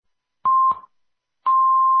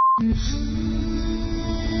طنز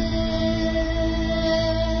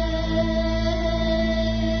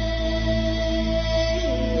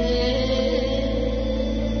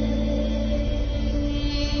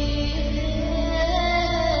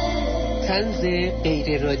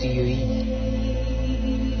غیر رادیویی،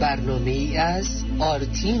 برنامه ای از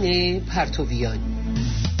آرتین پرتویان.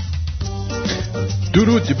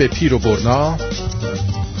 درود به پیر و برنا،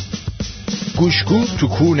 گوشگو تو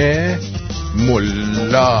کونه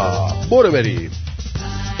ملا. برو بریم.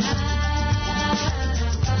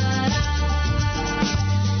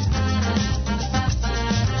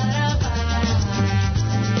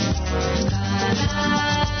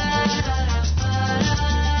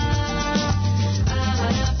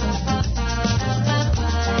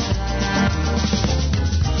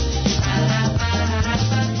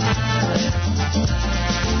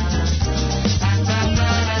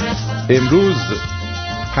 امروز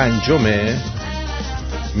 5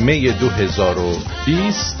 می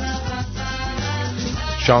 2020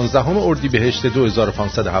 16 اردیبهشت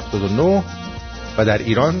 2579 و در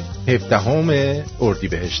ایران 17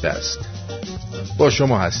 اردیبهشت است. با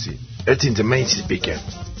شما هستیم. اتینت من چیز بگم.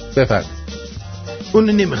 بفرد.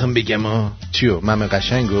 اونو نمیخوام بگم ها. چیو؟ ممه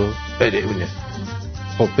قشنگو؟ بله اونه.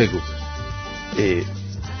 خب بگو.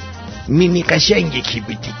 میمی قشنگی کی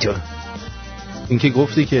بودی تو؟ این که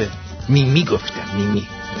گفتی که میمی گفتم. میمی.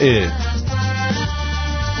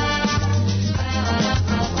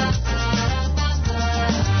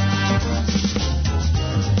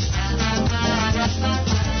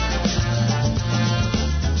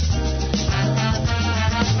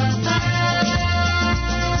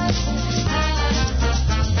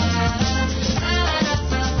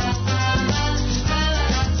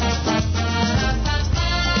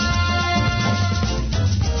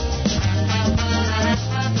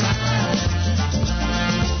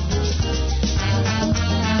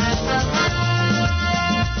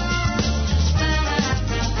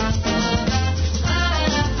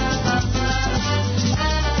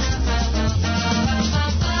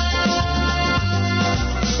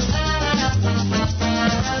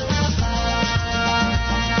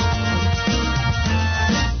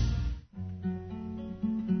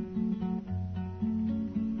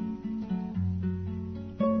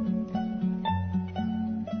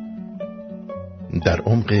 در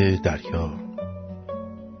عمق دریا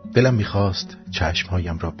دلم میخواست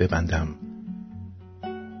چشمهایم را ببندم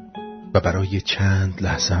و برای چند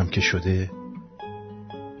لحظه هم که شده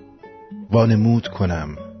وانمود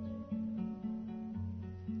کنم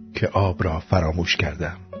که آب را فراموش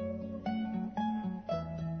کردم.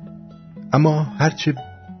 اما هرچه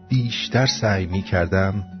بیشتر سعی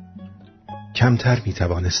میکردم کمتر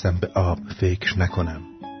میتوانستم به آب فکر نکنم.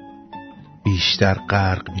 بیشتر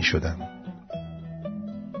غرق میشدم.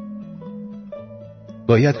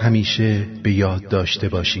 باید همیشه به یاد داشته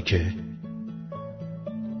باشی که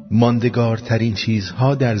ماندگارترین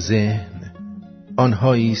چیزها در ذهن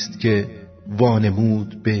آنهایی است که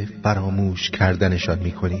وانمود به فراموش کردنشان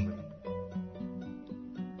می‌کنی.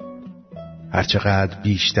 هرچقدر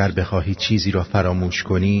بیشتر بخواهی چیزی را فراموش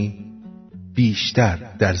کنی، بیشتر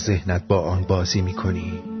در ذهنت با آن بازی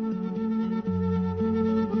می‌کنی.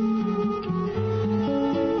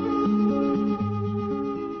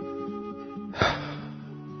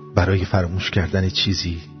 برای فراموش کردن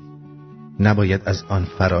چیزی نباید از آن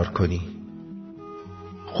فرار کنی.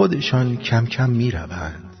 خودشان کم کم می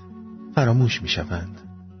روند، فراموش می شوند.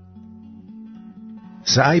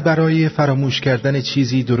 سعی برای فراموش کردن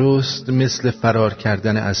چیزی درست مثل فرار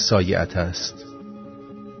کردن از سایه‌ات است.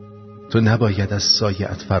 تو نباید از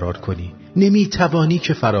سایه‌ات فرار کنی. نمی توانی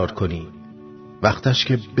که فرار کنی. وقتش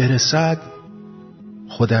که برسد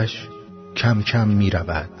خودش کم کم می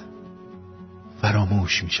رود،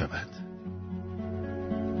 فراموش می شود.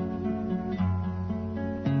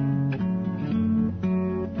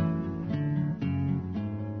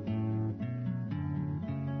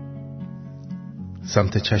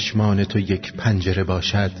 سمت چشمان تو یک پنجره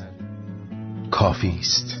باشد کافی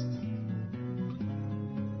است.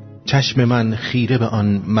 چشم من خیره به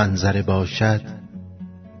آن منظره باشد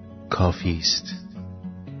کافی است.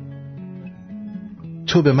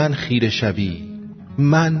 تو به من خیره شوی،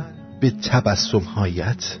 من به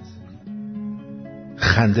تبسم‌هایت.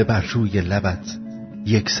 خنده بر روی لبت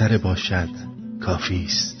یک سره باشد کافی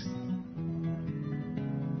است.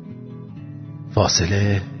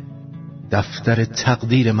 فاصله دفتر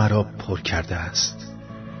تقدیر مرا پر کرده است.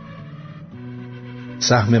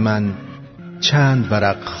 سهم من چند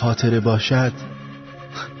ورق خاطره باشد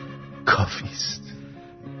کافی است.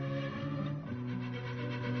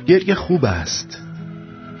 گریه خوب است،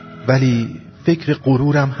 ولی فکر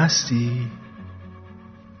غرورم هستی؟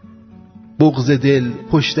 بغض دل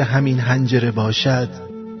پشت همین حنجره باشد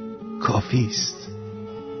کافی است.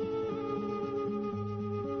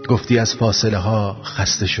 گفتی از فاصله ها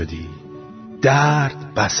خسته شدی،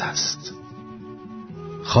 درد بس است.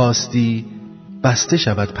 خواستی بسته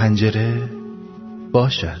شود پنجره،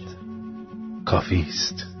 باشد کافی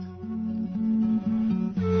است.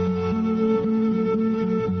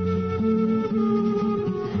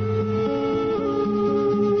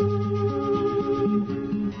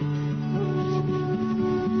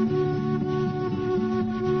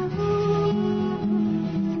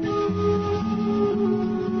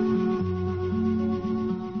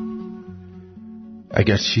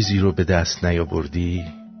 اگر چیزی رو به دست نیاوردی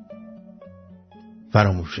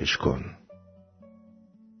فراموشش کن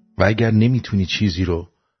و اگر نمیتونی چیزی رو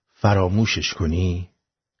فراموشش کنی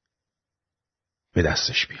به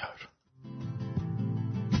دستش بیار.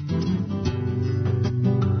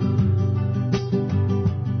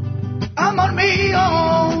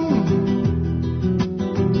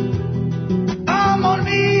 Amor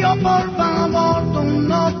mío, por favor, tú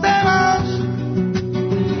no te vas.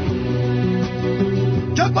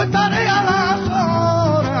 Yo contaré a las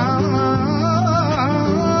horas,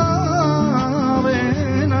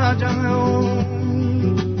 ven allá.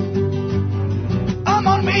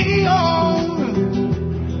 Amor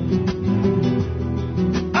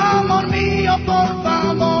mío, por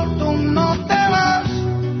favor, tú no te vas.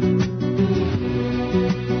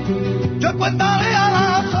 Yo contaré a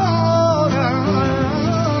las horas,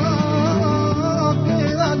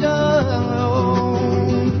 queda allá.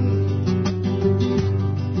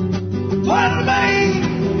 Vuelve,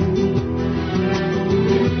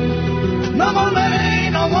 no volveré,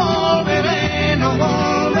 no volveré, no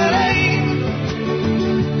volveré.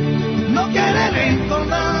 No quiere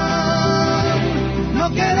recordar, no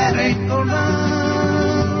quiere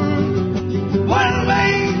recordar. Vuelve,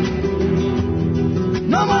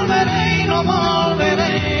 no volveré, no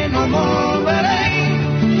volveré, no volveré.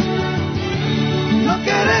 No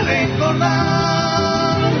quiere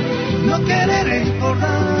recordar, no quiere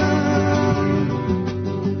recordar.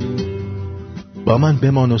 با من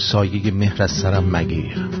بمان و سایه مهر از سرم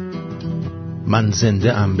مگیر. من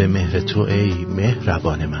زنده ام به مهر تو ای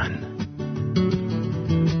مهربان من.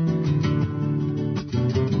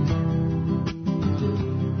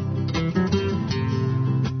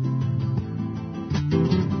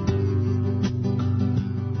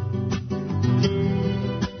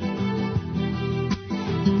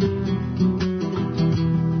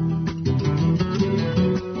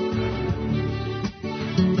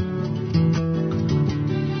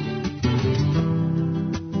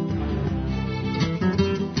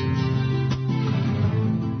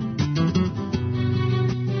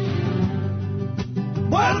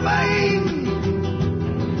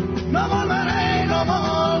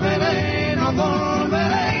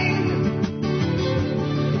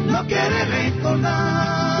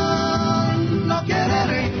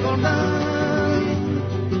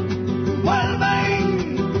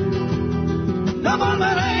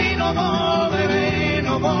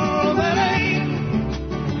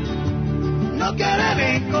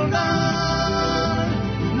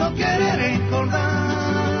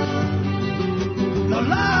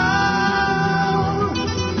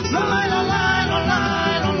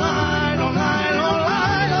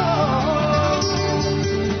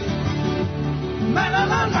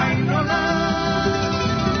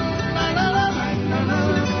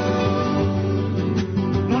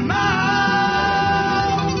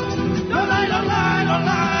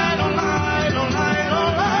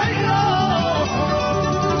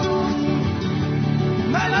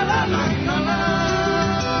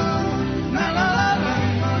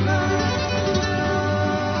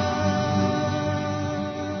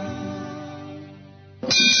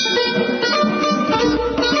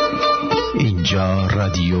 اینجا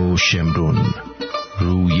رادیو شمرون،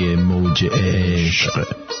 روی موج عشق،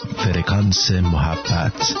 فرکانس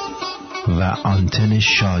محبت و آنتن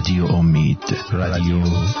شادی و امید. رادیو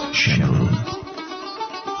شمرون.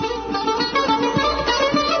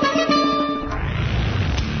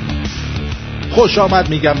 خوش آمد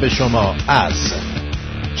میگم به شما از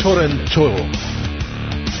تورنتو،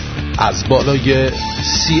 از بالای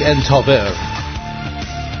سی ان تاور،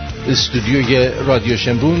 استودیوی رادیو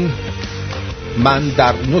شمرون. من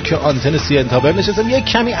در نوک آنتن سی ان تاور نشستم. یک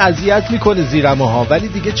کمی اذیت میکنه زیرمو ها، ولی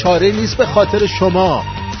دیگه چاره نیست، به خاطر شما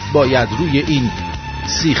باید روی این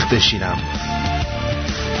سیخ بشینم.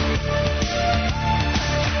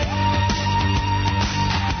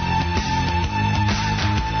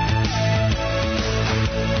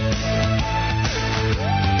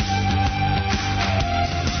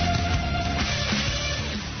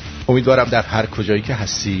 امیدوارم در هر کجایی که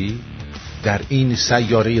هستی در این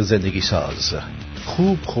سیاره زندگی ساز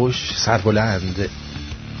خوب، خوش، سربلند،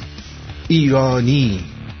 ایرانی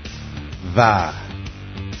و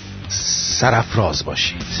سرافراز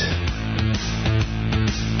باشید.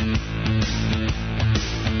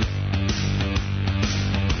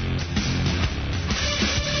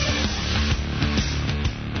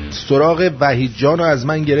 سراغ وحید جان رو از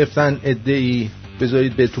من گرفتن عده‌ای.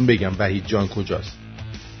 بذارید بهتون بگم وحید جان کجاست.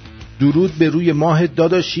 درود به روی ماه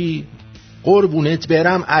داداشی، قربونت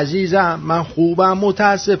برم عزیزم، من خوبم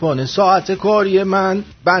متاسفانه ساعت کاری من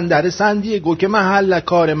بندر سندیگو که محل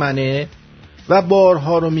کار منه و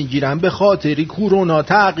بارها رو میگیرم به خاطری کرونا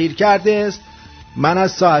تغییر کرده است. من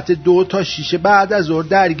از ساعت 2 تا 6 بعد از ظهر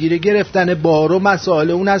درگیر گرفتن بار و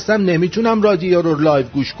مسائل اون هستم. نمیتونم رادیو رو لایو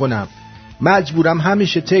گوش کنم، مجبورم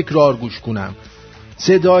همیشه تکرار گوش کنم.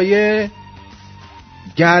 صدای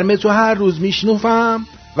گرم تو هر روز میشنوفم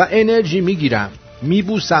و انرژی میگیرم.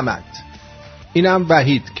 میبوسمت. اینم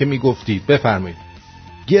وحید که میگفتید. بفرمایید.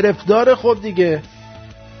 گرفتار خود دیگه.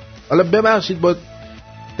 حالا ببخشید با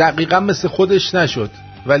دقیقا مثل خودش نشد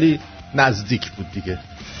ولی نزدیک بود دیگه.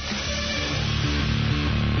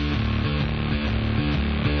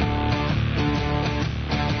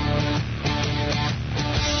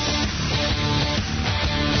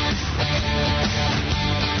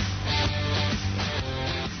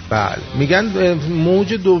 بله میگن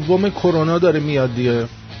موج دوم کرونا داره میاد دیگه.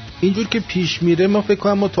 اینجور که پیش میره ما فکر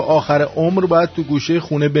کنم ما تا آخر عمر باید تو گوشه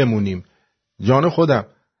خونه بمونیم. جان خودم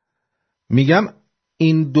میگم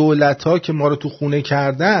این دولت ها که ما رو تو خونه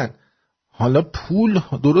کردن، حالا پول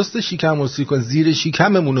درست شکم و سیکن زیر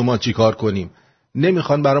شکممونو ما چی کار کنیم؟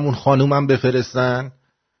 نمیخوان برامون خانومم بفرستن؟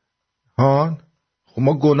 ها خب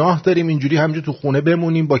ما گناه داریم اینجوری همجور تو خونه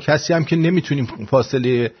بمونیم با کسی هم که نمیتونیم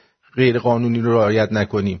فاصله غیر قانونی رو رعایت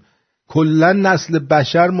نکنیم. کلا نسل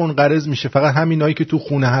بشر منقرض میشه. فقط همینایی که تو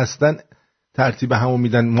خونه هستن ترتیب همو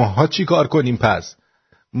میدن. ماها چی کار کنیم پس؟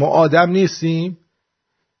 ما آدم نیستیم؟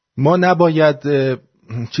 ما نباید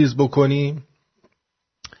چیز بکنیم؟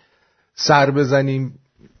 سر بزنیم،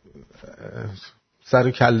 سر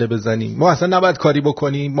و کله بزنیم؟ ما اصلا نباید کاری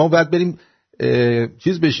بکنیم؟ ما باید بریم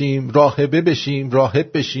چیز بشیم، راهبه بشیم،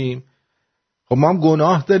 راهب بشیم؟ خب ما هم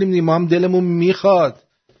گناه داریم، ما هم دلمون میخواد.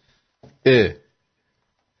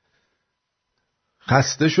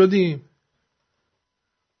 خسته شدیم.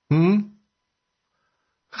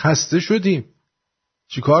 خسته شدیم.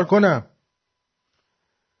 چی کار کنم؟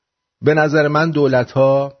 به نظر من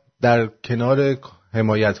دولت‌ها در کنار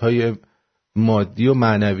حمایت‌های مادی و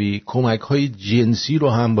معنوی کمک‌های جنسی رو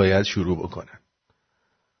هم باید شروع بکنن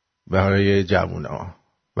برای جوان‌ها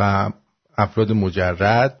و افراد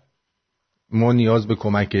مجرد. ما نیاز به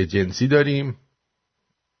کمک جنسی داریم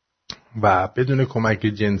و بدون کمک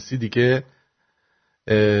جنسی دیگه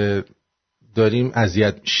داریم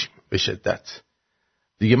اذیت میشیم به شدت.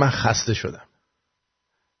 دیگه من خسته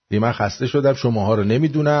شدم. شماها رو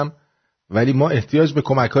نمیدونم ولی ما احتیاج به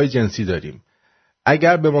کمک‌های جنسی داریم.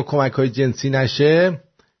 اگر به ما کمک‌های جنسی نشه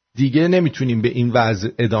دیگه نمیتونیم به این وضع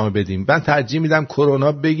ادامه بدیم. من ترجیح میدم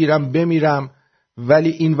کرونا بگیرم بمیرم ولی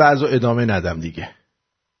این وضع رو ادامه ندم دیگه.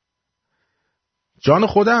 جان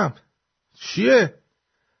خودم چیه؟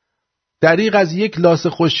 دریغ از یک لاس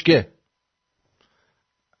خشکه.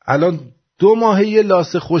 الان 2 ماهه یه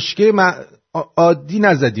لاس خشکه عادی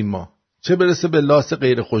نزدیم ما، چه برسه به لاس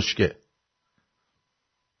غیر خشکه.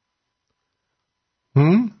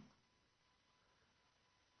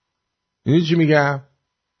 این چی میگم؟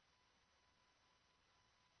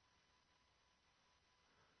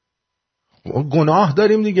 گناه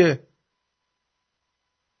داریم دیگه.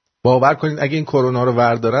 باور کنید اگه این کرونا رو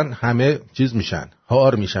وردارن همه چیز میشن،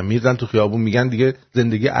 هار میشن، میرزن تو خیابون میگن دیگه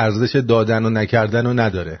زندگی ارزش دادن و نکردن و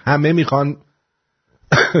نداره. همه میخوان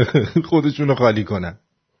خودشونو خالی کنن.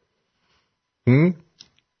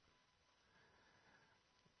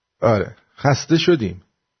 آره خسته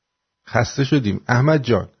شدیم. احمد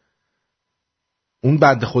جان اون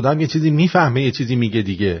بنده خدا هم یه چیزی میفهمه یه چیزی میگه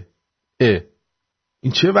دیگه.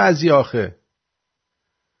 این چه وضعی آخه؟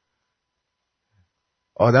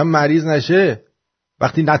 آدم مریض نشه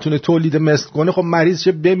وقتی نتونه تولید مثل کنه، خب مریض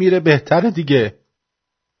شه بمیره بهتره دیگه.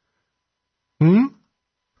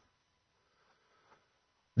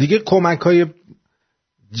 دیگه کمک‌های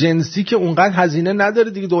جنسی که اونقدر هزینه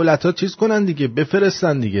نداره دیگه، دولت‌ها چیز کنن دیگه،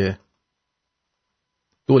 بفرستن دیگه.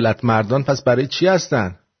 دولت مردان پس برای چی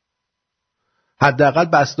هستن؟ حداقل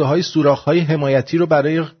بسته‌های سوراخ‌های حمایتی رو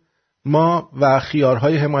برای ما و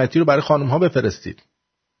خیارهای حمایتی رو برای خانم‌ها بفرستید.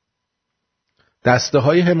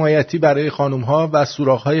 دسته‌های حمایتی برای خانم‌ها و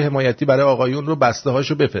سوراخ‌های حمایتی برای آقایون رو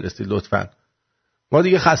بسته‌هاشو بفرستید لطفاً. ما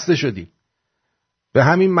دیگه خسته شدیم. به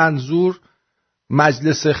همین منظور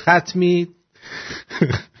مجلس ختمی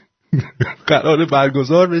قرار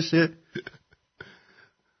برگزار بشه.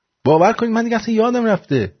 باور کنید من دیگه اصلا یادم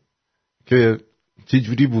رفته که چه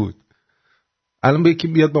جوری بود. الان به یکی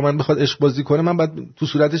بیاد با من بخواد عشق بازی کنه، من باید تو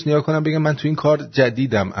صورتش نگاه کنم بگم من تو این کار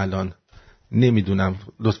جدیدم، الان نمیدونم،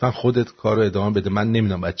 لطفا خودت کارو ادامه بده، من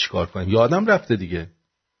نمیدونم باید چی کار کنم، یادم رفته دیگه.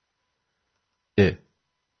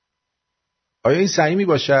 آیا این صحیح می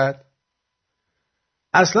باشد؟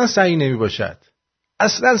 اصلا صحیح نمی باشد.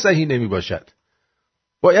 اصلا صحیح نمی باشد.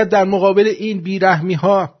 باید در مقابل این بیرحمی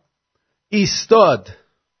ها ایستاد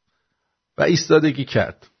و ایستادگی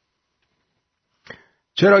کرد.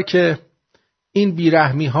 چرا که این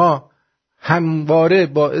بیرحمی ها همواره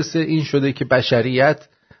باعث این شده که بشریت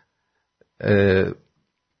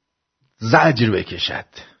زجر بکشد.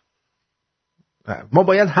 ما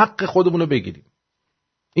باید حق خودمون رو بگیریم.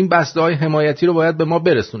 این بسته های حمایتی رو باید به ما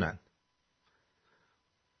برسونن،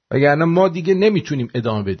 وگرنه ما دیگه نمیتونیم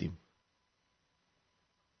ادامه بدیم.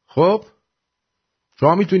 خب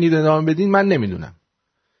شما میتونید ادامه بدین، من نمیدونم،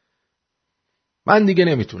 من دیگه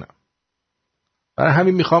نمیتونم. برای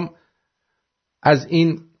همین میخوام از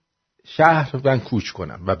این شهر من کوچ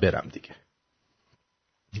کنم و برم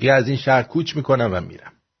دیگه از این شهر کوچ میکنم و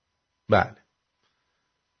میرم. بله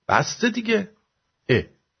بسته دیگه.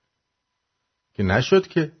 که نشد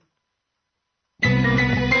که.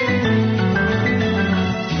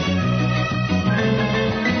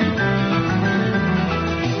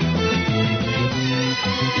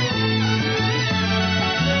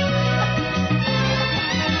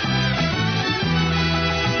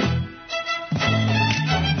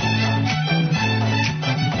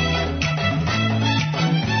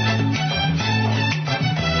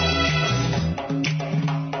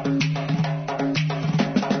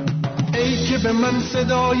 به من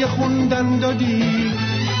صدای خوندن دادی،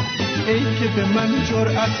 ای که به من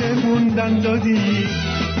جرأت موندن دادی،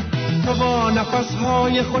 تو با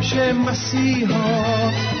نفسهای خوش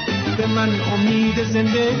مسیحا به من امید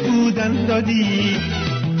زنده بودن دادی.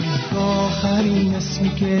 تو آخرین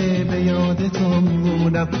اسمی که به یاد تو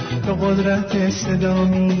میمونم، تو قدرت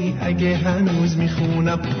صدامی اگه هنوز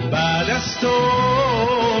میخونم. بعد از تو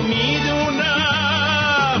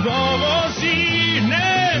میدونم آوازی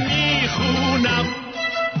نمیخونم.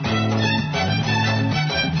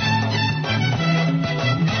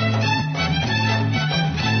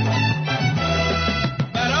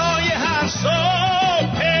 برای هر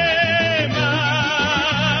صبح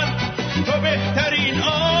من تو بهترین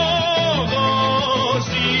آغازی،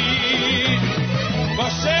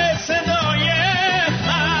 واسه صدای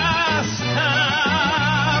خستم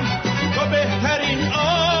تو بهترین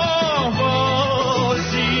آوازی.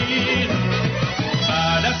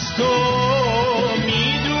 بعد از تو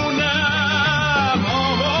میدونم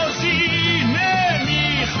آوازی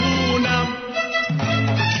نمیخونم.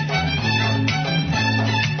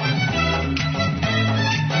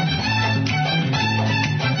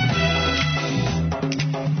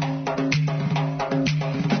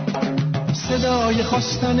 صدای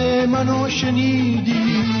خواستن منو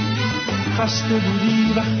شنیدی، خسته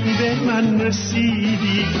بودی وقتی به من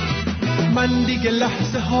رسیدی. من دیگه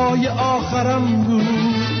لحظه های آخرم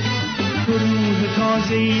بود، تو روح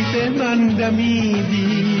تازه‌ای به من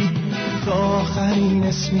دمیدی. تو آخرین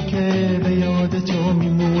اسمی که به یاد تو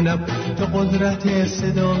میمونم، تو قدرت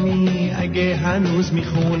صدامی اگه هنوز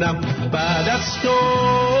میخونم. بعد از تو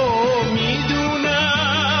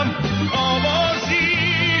میدونم آوازی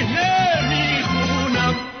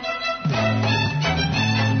نمیخونم.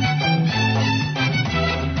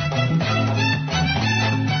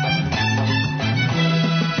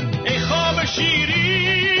 ای خواب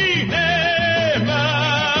شیرین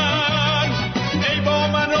من، ای با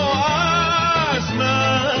من و از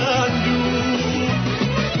من دور،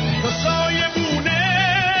 تو سایبون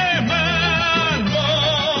من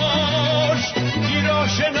باش، گیر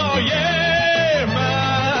آشنای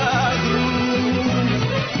مغرور.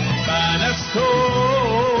 بعد از تو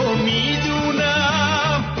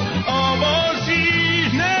میدونم آوازی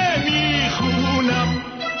نمیخونم.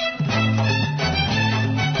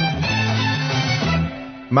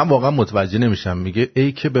 من واقعا متوجه نمیشم. میگه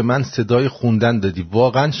ای که به من صدای خوندن دادی.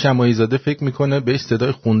 واقعا شماعی زاده فکر میکنه بهش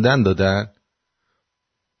صدای خوندن دادن؟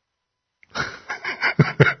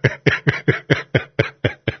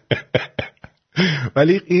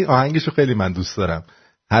 ولی این آهنگشو خیلی من دوست دارم،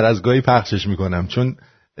 هر از گاهی پخشش میکنم چون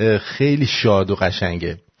خیلی شاد و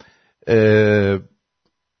قشنگه.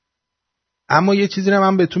 اما یه چیزی رو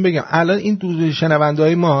من بهتون بگم، الان این دو شنونده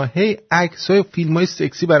های ما هی عکس‌های و فیلم‌های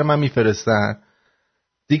سکسی برای من میفرستن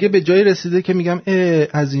دیگه. به جایی رسیده که میگم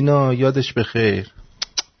از اینا یادش بخیر،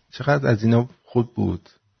 چقدر از اینا خود بود.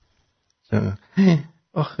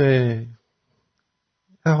 آخه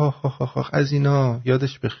از اینا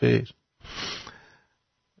یادش بخیر.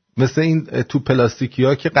 مثل این تو پلاستیکی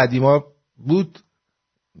ها که قدیما بود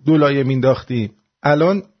 2 لایه مینداختیم،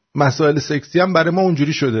 الان مسائل سکسی هم برای ما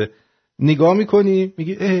اونجوری شده. نگاه میکنی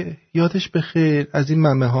میگی یادش بخیر از این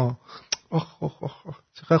ممه ها.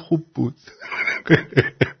 چقدر خوب بود.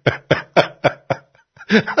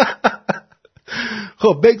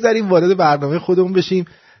 خب بگذاریم وارد برنامه خودمون بشیم.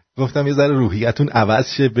 گفتم یه ذره روحیتون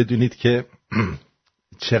عوض شه، بدونید که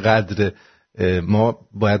چقدر ما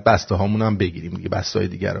باید بسته هامون هم بگیریم دیگه، بسته های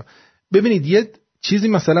دیگر رو. ببینید یه چیزی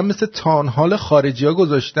مثلا مثل تانحال خارجی ها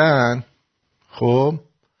گذاشتن، خب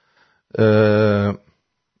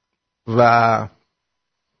و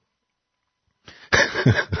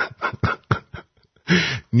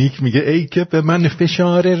نیک میگه ای که به من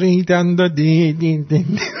فشار ریدن دادی.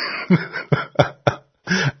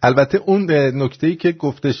 البته اون نکته‌ای که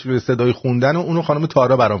گفتش صدای خوندن اونو خانم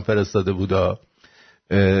تارا برام فرستاده بودا،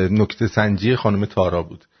 نکته سنجی خانم تارا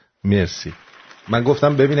بود. مرسی. من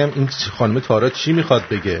گفتم ببینم این خانم تارا چی میخواد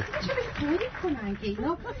بگه.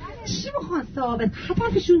 چی میخوان ثابت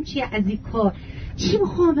هدفشون چیه از این کار؟ چی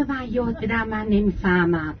میخوان به من یاد بدن؟ من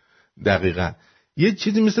نمیفهمم. دقیقاً یه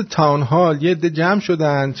چیزی مثل تاون هال، یه عده جمع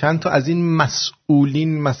شدن، چند تا از این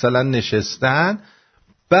مسئولین مثلا نشستن،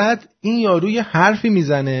 بعد این یارو یه حرفی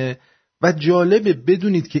میزنه و جالبه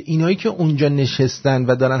بدونید که اینایی که اونجا نشستن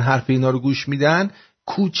و دارن حرف اینا رو گوش میدن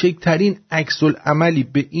کوچکترین عکس العملی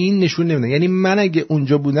به این نشون نمیدن. یعنی من اگه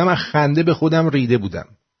اونجا بودم از خنده به خودم ریده بودم.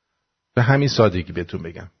 به همین سادگی بهتون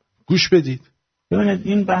بگم. گوش بدید. ببینید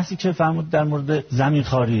این بحثی که فرمود در مورد زمین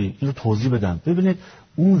خاری، این رو توضیح بدم. ببینید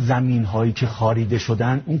اون زمین هایی که خاریده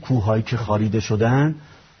شدن، اون کوه هایی که خاریده شدن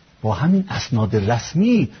با همین اسناد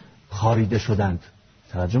رسمی خاریده شدند.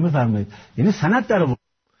 توجه بفرمایید. یعنی سند در آورد.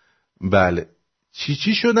 بله.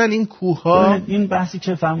 چی شدن این کوه ها؟ این بحثی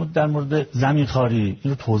که فرمود در مورد زمین خاری،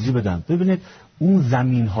 این رو توضیح بدم. ببینید اون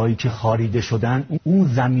زمین هایی که خاریده شدن،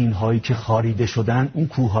 اون زمین هایی که خاریده شدن، اون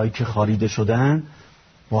کوه هایی که خاریده شدن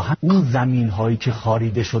با هم اون زمین هایی که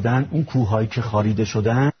خاریده شدن، اون کوه هایی که خاریده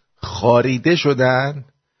شدن، خاریده شدن،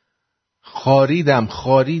 خاریدم،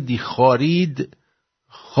 خاریدی، خارید،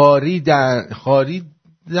 خاریدن،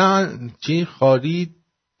 خاریدن، چی؟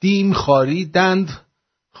 خاریدیم، خاریدند،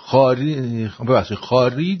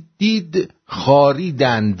 خاریدید،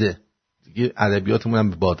 خاریدند. دیگه ادبیاتمون هم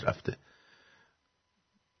به باد رفته.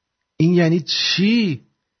 این یعنی چی؟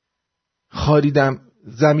 خاریدم،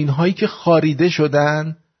 زمین هایی که خاریده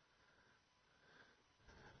شدن.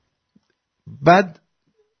 بعد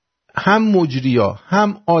هم مجریا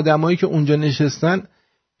هم آدمایی که اونجا نشستن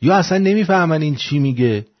یا اصلا نمیفهمن این چی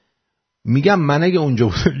میگه. میگم من اگه اونجا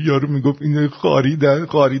بودم یارو میگفت این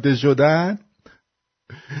خاریده شدن،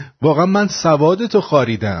 واقعا من سوادتو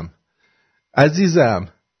خاریدم عزیزم.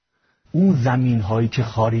 اون زمین هایی که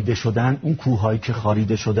خاریده شدن، اون کوه هایی که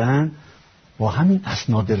خاریده شدن با همین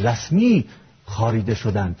اسناد رسمی خاریده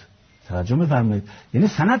شدند. توجه بفرمایید. یعنی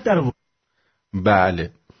سند در آورد.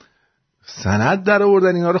 بله سند در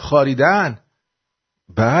آوردن، اینا رو خاریدن.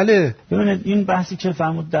 بله. ببینید این بحثی که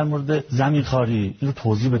فرمود در مورد زمین خاری، این رو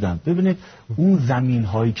توضیح بدم. ببینید اون زمین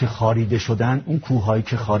هایی که خاریده شدن، اون کوه هایی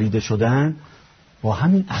که خاریده شدن با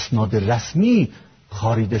همین اسناد رسمی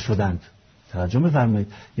خاریده شدند. توجه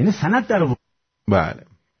بفرمایید. یعنی سند در آورد. بله.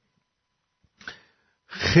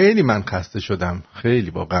 خیلی من خسته شدم، خیلی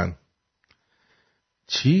واقعا.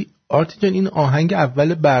 چی؟ آرتی جان این آهنگ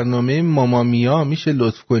اول برنامه مامامیا میشه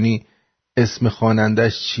لطف کنی اسم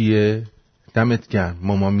خوانندش چیه؟ دمت گرم.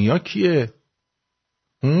 مامامیا کیه؟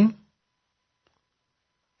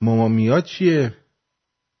 مامامیا چیه؟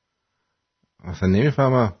 اصلا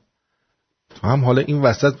نمیفهمم. تو هم حالا این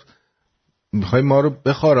وسط میخوای ما رو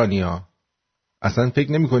بخارانی ها. اصلا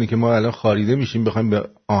فکر نمی کنی که ما الان خاریده میشیم بخوایم به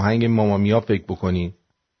آهنگ مامامیا فکر بکنی؟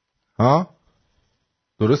 ها؟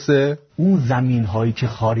 درسته؟ اون زمین هایی که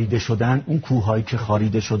خاریده شدن، اون کوه هایی که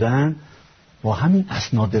خاریده شدن با همین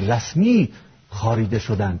اسناد رسمی خاریده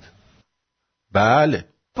شدند. بله.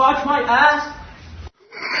 Fuck my ass.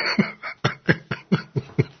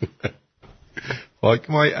 Fuck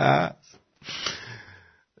my ass.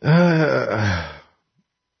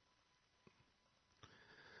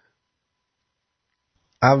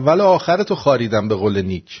 اول و آخرتو خاریدم به قول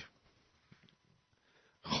نیک.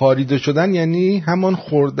 خاریده شدن یعنی همان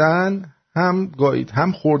خوردن هم گاید،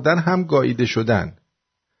 هم خوردن هم گاییده شدن.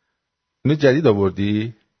 اینو جدید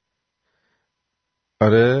آوردی؟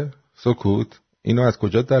 آره سکوت. اینو از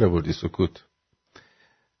کجا در آوردی سکوت؟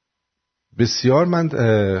 بسیار من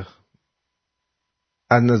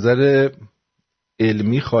از نظر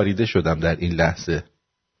علمی خاریده شدم در این لحظه.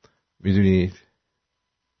 میدونید؟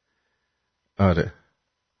 آره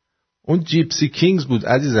اون جیپسی کینگز بود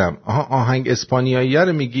عزیزم. آهنگ اسپانیایی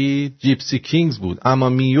رو میگی؟ جیپسی کینگز بود. اما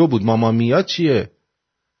میو بود. ماما میا چیه؟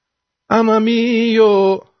 اما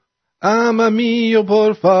میو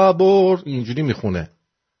پر فابور، اینجوری میخونه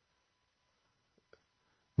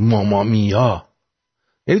ماما میا.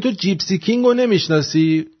 یعنی تو جیپسی کینگ رو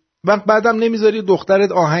نمیشناسی، وقت بعدم نمیذاری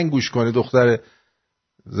دخترت آهنگ گوش کنه، دختر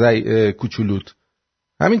کوچولوت.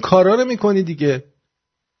 همین کارا رو میکنی دیگه.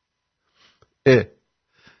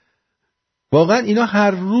 واقعا اینا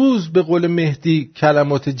هر روز به قول مهدی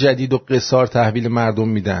کلمات جدید و قصار تحویل مردم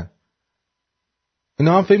میدن.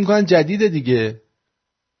 اینا هم فکر میکنن جدیده دیگه.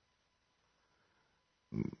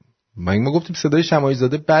 ما گفتیم صدای شماعی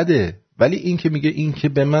زاده بده، ولی این که میگه این که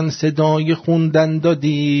به من صدای خوندن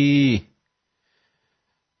دادی،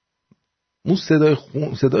 اون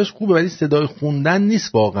صدایش خوبه ولی صدای خوندن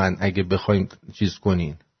نیست واقعا. اگه بخوایم چیز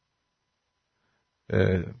کنین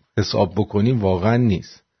حساب بکنیم واقعا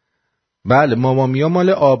نیست. بله ماما میا مال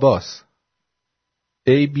آباس،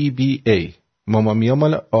 ABBA، ماما میا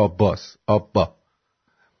مال آباس، آبا،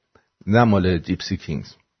 نه مال جیپسی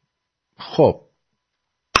کینگز. خب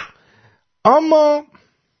اما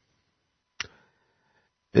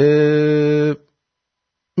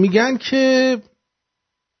میگن که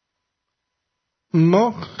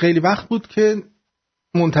ما خیلی وقت بود که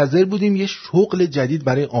منتظر بودیم یه شغل جدید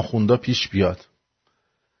برای آخوندا پیش بیاد،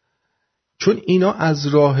 چون اینا از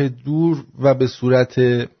راه دور و به صورت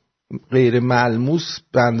غیر ملموس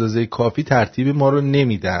به اندازه کافی ترتیب ما رو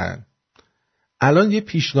نمیدن. الان یه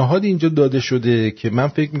پیشنهاد اینجا داده شده که من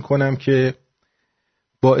فکر میکنم که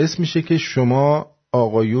باعث میشه که شما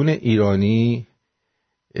آقایون ایرانی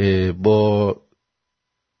با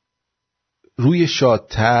روی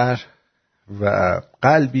شادتر و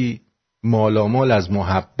قلبی مالامال از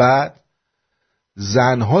محبت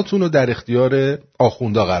زنهاتون رو در اختیار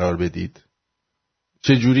آخوندا قرار بدید.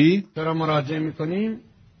 چجوری؟ تو مراجعه میکنیم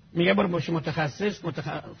میگه برو باش متخصص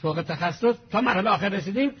فوق تخصص، تا مرحله آخر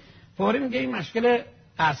رسیدیم فوری میگه این مشکل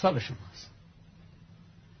اعصاب شماست.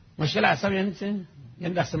 مشکل اعصاب یعنی چه؟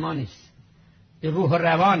 یعنی دست ما نیست، این روح و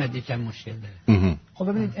روان دیگه مشکل داره. خب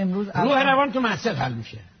ببینید امروز روح و روان تو مسجد حل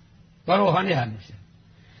میشه، با روحانی حل میشه.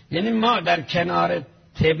 یعنی ما در کنار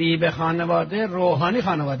طبیب خانواده روحانی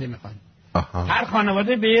خانواده میخوایم. هر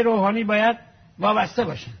خانواده به یه روحانی باید وابسته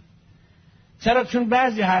باشه. چرا؟ چون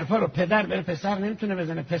بعضی حرفا رو پدر بره پسر نمیتونه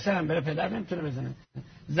بزنه، پسرم بره پدر نمیتونه بزنه،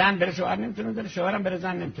 زن بره شوهر نمیتونه بزنه، شوهرم بره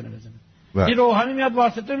زن نمیتونه بزنه. این روحانی میاد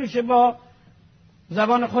واسطه میشه، با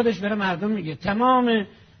زبان خودش بره مردم میگه. تمام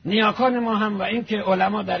نیاکان ما هم و این که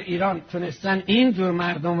علما در ایران تونستن این جور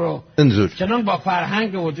مردم رو چنان با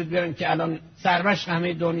فرهنگ وجود بیارن که الان سرمشق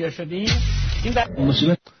همه دنیا شدیم. این در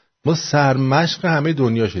ما سرمشق همه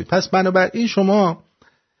دنیا شدیم. پس بنابراین شما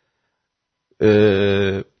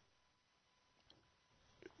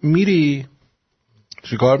میری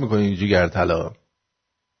چیکار میکنی جیگر طلا؟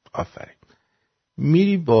 آفرین.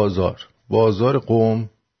 میری بازار قم،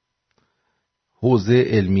 حوزه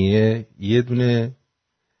علمیه، یه دونه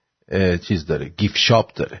چیز داره، گیفت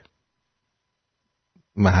شاپ داره،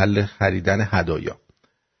 محل خریدن هدایا.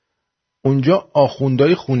 اونجا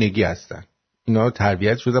آخوندای خونگی هستن، اینا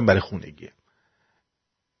تربیت شدن برای خونگی.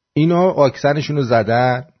 اینا آکسنشون رو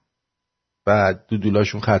زدن و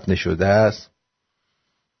دودولاشون ختنه شده است،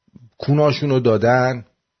 کوناشون رو دادن،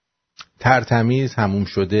 ترتمیز هموم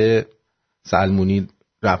شده، سلمونی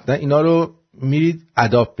رفتن. اینا رو میرید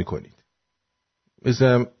اداپت میکنید،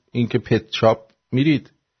 مثلا اینکه پت شاپ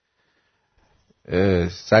میرید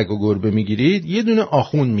سگ و گربه میگیرید، یه دونه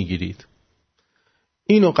آخون میگیرید،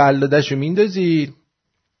 اینو قلادشو میندازید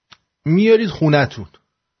میارید خونتون،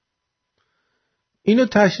 اینو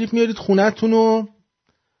تشریف میارید خونتون و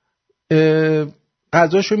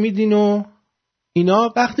غذاشو میدین و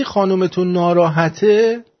اینا. وقتی خانومتون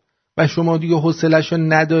ناراحته و شما دیگه حوصله‌شو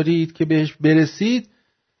ندارید که بهش برسید،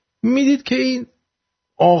 میدید که این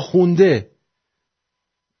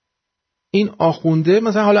آخونده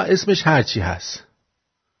مثلا حالا اسمش هرچی هست،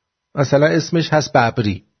 مثلا اسمش هست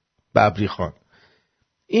ببری خان،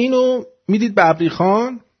 اینو میدید ببری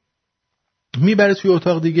خان، میبره توی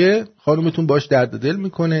اتاق دیگه، خانومتون باش درد دل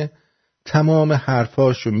میکنه، تمام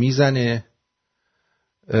حرفاشو میزنه.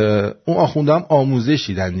 اون آخونده هم آموزش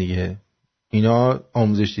دیدن دیگه، اینا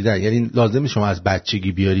آموزش دیدن، یعنی لازم شما از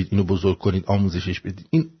بچگی بیارید اینو بزرگ کنید آموزشش بدید.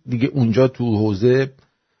 این دیگه اونجا تو حوزه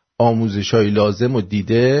آموزشای لازم رو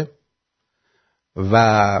دیده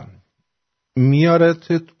و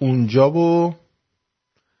میارتت اونجا و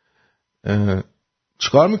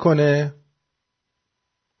چیکار میکنه؟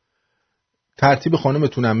 ترتیب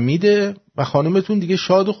خانمتونم میده و خانمتون دیگه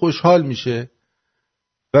شاد و خوشحال میشه.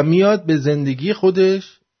 و میاد به زندگی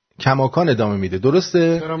خودش کماکان ادامه میده.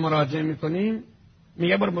 درسته؟ چرا مراجعه میکنیم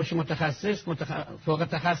میگه برو باش متخصص فوق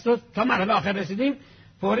تخصص، تا مرحله آخر رسیدیم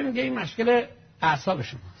فوری میگه این مشکل اعصاب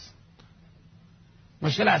شماست.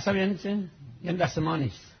 مشکل اعصاب یعنی چه؟ یعنی دست ما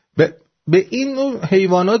نیست. به این نوع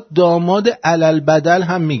حیوانات داماد علالبدل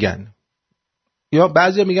هم میگن، یا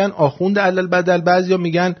بعضیا میگن آخوند علالبدل، بعضیا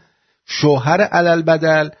میگن شوهر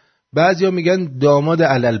علالبدل، بعضیا میگن داماد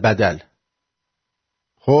علالبدل.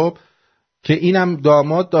 خب که اینم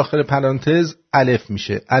داماد داخل پرانتز الف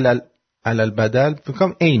میشه، علالبدل فکر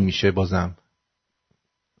کنم عین میشه، بازم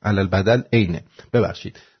علالبدل عینه،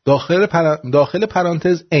 ببخشید داخل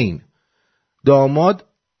پرانتز عین، داماد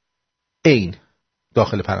عین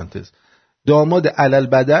داخل پرانتز، داماد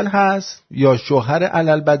علالبدل هست یا شوهر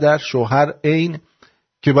علالبدل، شوهر عین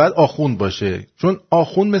که باید آخوند باشه، چون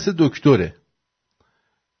آخوند مثل دکتره.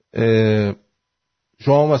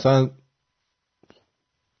 شما مثلا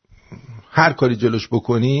هر کاری جلوش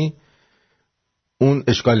بکنی اون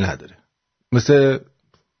اشکال نداره، مثل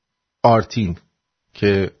آرتین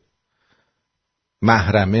که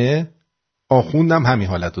محرمه، آخوندم همین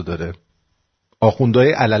حالتو داره،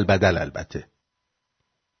 آخوندهای علالبدل. البته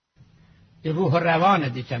روح و روان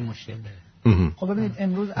دیگه مشکل داره. خب ببینید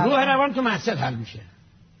امروز روح و روان تو مسجد حل میشه،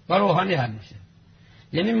 با روحانی حل میشه.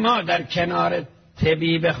 یعنی ما در کنار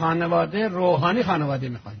طبیب خانواده روحانی خانواده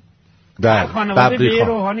میخوایم. هر خانواده به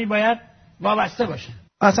روحانی باید وابسته باشه.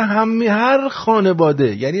 اصلا هر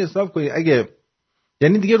خانواده، یعنی حساب کنید اگه،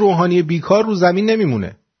 یعنی دیگه روحانی بیکار رو زمین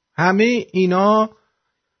نمیمونه، همه اینا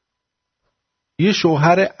یه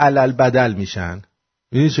شوهر علالبدل میشن.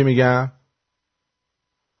 میدونی چه میگم؟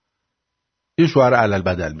 یه شوهر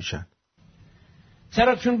علالبدل میشن.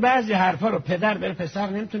 چرا؟ چون بعضی حرفا رو پدر به پسر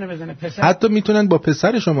نمیتونه بزنه، پسر حتی میتونن با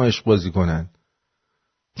پسر شما عشق بازی کنن،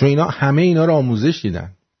 چون اینا همه اینا رو آموزش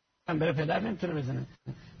دیدن. بره پدر نمیتونه بزنه،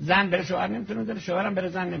 زن بره شوهر نمیتونه بزنه، شوهرم بره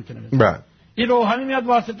زن نمیتونه بزنه. این روحانی میاد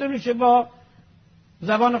واسطه میشه، با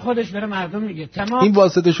زبان خودش بره مردم میگه. تمام این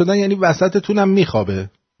واسطه شدن یعنی وسطتون هم میخوابه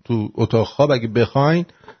تو اتاق خواب، اگه بخواین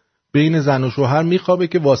بین زن و شوهر میخوابه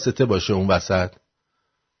که واسطه باشه اون وسط.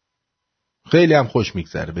 خیلی هم خوش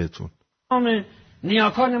میگذره بهتون.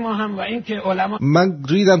 نیاکان ما هم و این که علما، من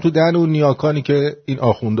ریدم تو دهن اون نیاکانی که این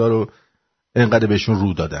آخوندا رو اینقدر بهشون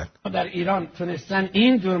رو دادن. در ایران تونستن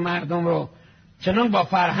این جور مردم رو چنان با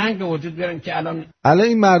فرهنگ به وجود بیارن که الان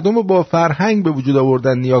این مردم رو با فرهنگ به وجود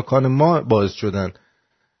آوردن. نیاکان ما باعث شدن.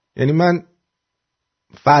 یعنی من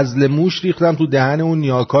فضل موش ریختم تو دهن اون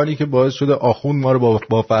نیاکانی که باعث شده آخوند ما رو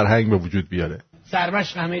با فرهنگ به وجود بیاره.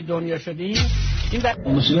 سرمشق همه دنیا شدیم. این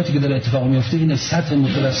مصیبتی که داره اتفاق میفته اینه، سطح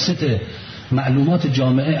متوسط معلومات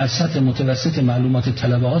جامعه از سطح متوسط معلومات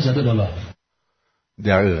طلبه ها زده بالا.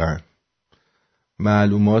 دقیقاً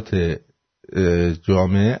معلومات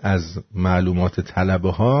جامعه از معلومات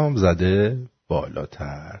طلبه ها زده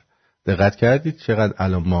بالاتر. دقت کردید چقدر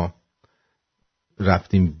الان ما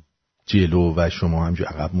رفتیم جلو و شما همجور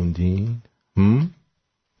عقب موندین؟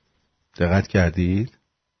 دقت کردید؟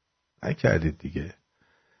 نکردید دیگه.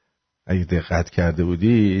 اگه دقت کرده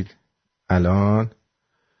بودید الان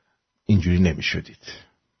اینجوری نمی شدید.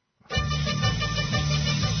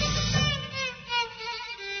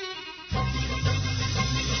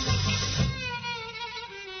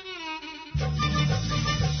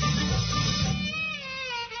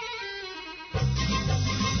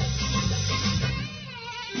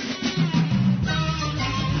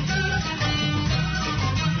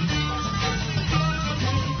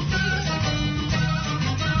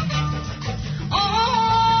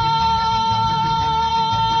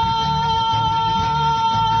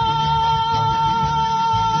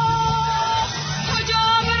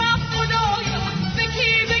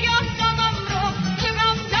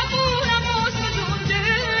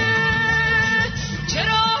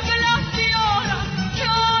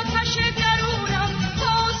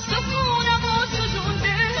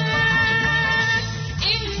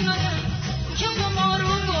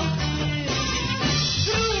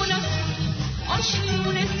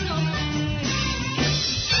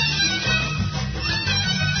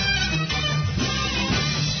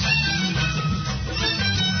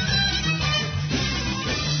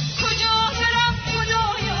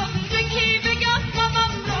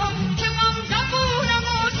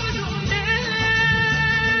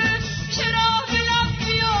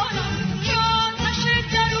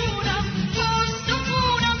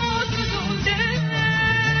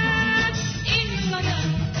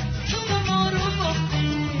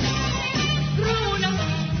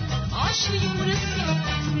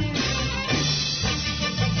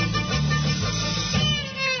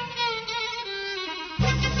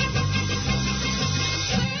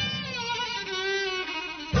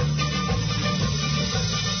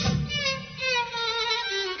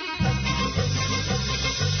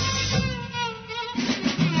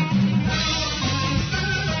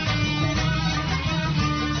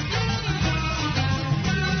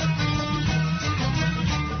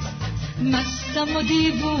 مستم و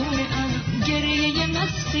دیوونه ام، گریه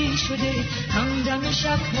مستی شده همدم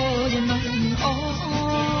شب‌های من.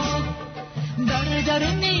 در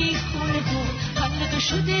در میخونه ها حلقه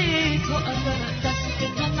شده تو ابد دست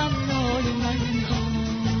تمنای من.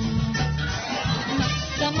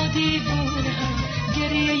 مستم و دیوونه ام،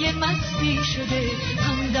 گریه مستی شده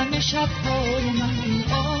همدم شب‌های من.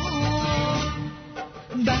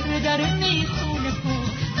 بر در میخونه ها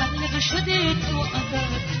حلقه شده تو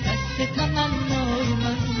ابد دست تمنای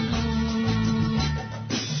من.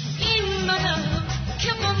 این منم که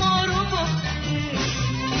ما رو باخته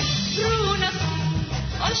رو نکن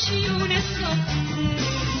آشیونه ساخته.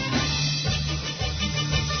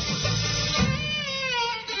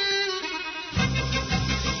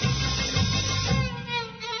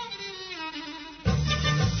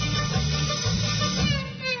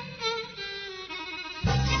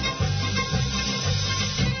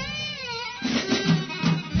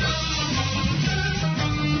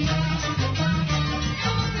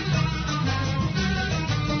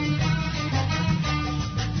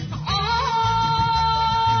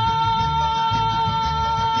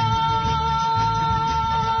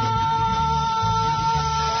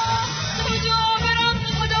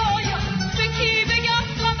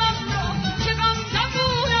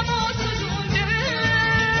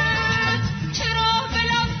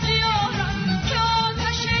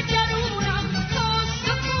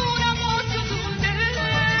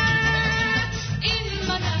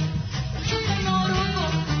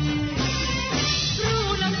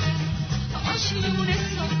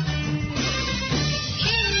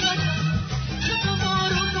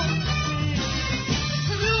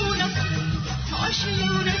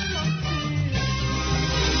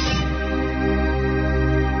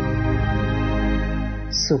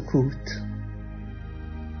 سکوت.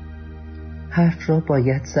 حرف را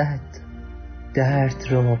باید زد، درد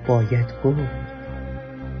را باید گفت.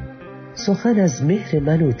 سخن از مهر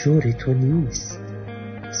من و جور تو نیست،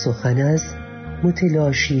 سخن از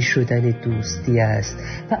متلاشی شدن دوستی است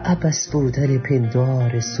و عبث بودن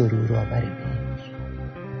پندار سرورآور مهر،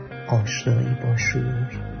 آشنایی با شور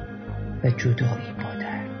و جدایی با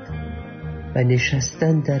درد و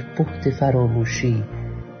نشستن در بحت فراموشی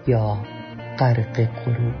یا غرق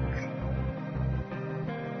غرور.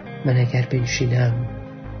 من اگر بنشینم،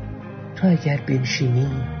 تو اگر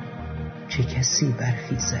بنشینی، چه کسی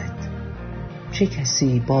برخیزد، چه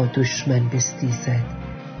کسی با دشمن بستیزد،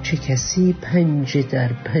 چه کسی پنجه در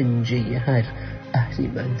پنجه هر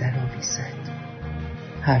اهریمن در آویزد.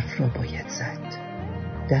 حرف را باید زد،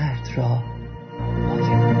 درد را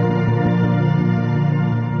باید.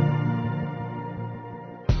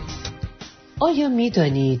 آیا می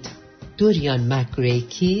دانید دوریان مک‌گری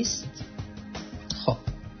کیست؟ خب،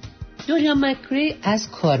 دوریان مک‌گری از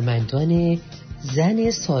کارمندان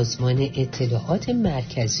زن سازمان اطلاعات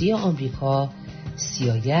مرکزی آمریکا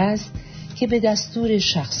CIA است که به دستور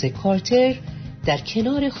شخص کارتر در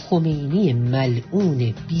کنار خمینی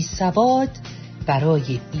ملعون بیسواد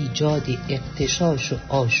برای ایجاد اغتشاش و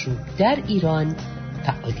آشوب در ایران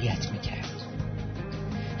فعالیت می‌کرد.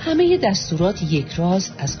 همه دستورات یک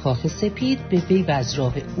راست از کاخ سپید به وی و از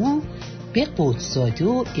راه او به قدس‌زاده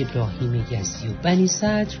و ابراهیم یزدی و بنی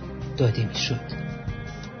صدر داده می‌شد.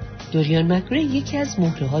 دوریان مک‌گری یکی از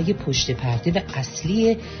مهره‌های پشت پرده و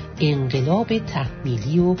اصلی انقلاب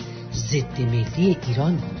تحمیلی و ضد ملی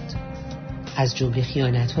ایران بود. از جمله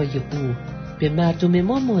خیانت‌های او به مردم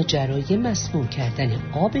ما ماجرای مسموم کردن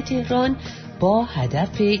آب تهران با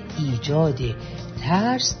هدف ایجاد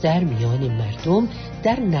ترس در میان مردم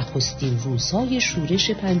در نخستین روزهای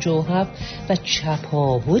شورش 57 و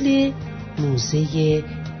چپاول موزه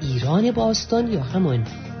ایران باستان یا همان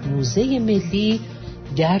موزه ملی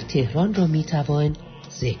در تهران را میتوان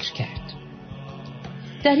ذکر کرد.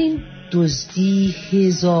 در این دزدی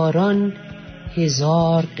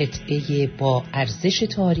هزار قطعه با ارزش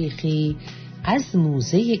تاریخی از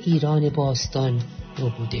موزه ایران باستان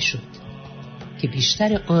ربوده شد که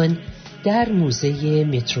بیشتر آن در موزه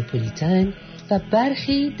متروپولیتن و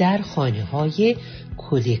برخی در خانه‌های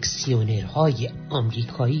کلکسیونرهای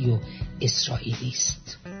آمریکایی و اسرائیلی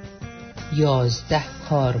است. 11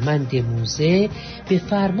 کارمند موزه به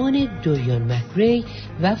فرمان دوریان مک‌گری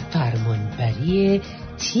و فرمانبری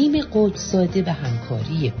تیم قدس‌زاده و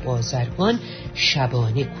همکاری بازرگان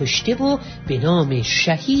شبانه کشته و به نام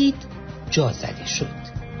شهید جا زده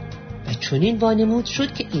شد و چنین وانمود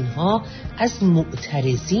شد که اینها از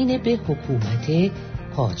معترضین به حکومت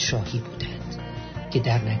پادشاهی بودند که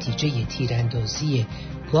در نتیجه تیراندازی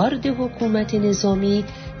گارد حکومت نظامی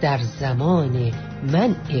در زمان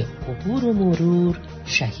منع عبور و مرور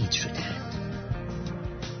شهید شدند.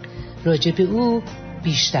 راجع به او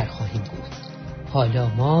بیشتر خواهیم گفت. حالا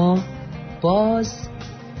ما باز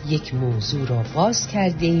یک موضوع را باز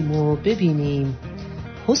کرده ایم و ببینیم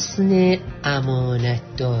حسن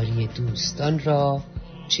امانتداری دوستان را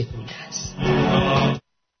چگونه است.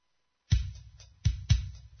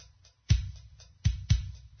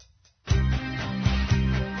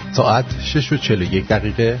 ساعت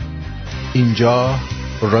 6:41. اینجا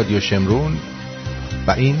رادیو شمرون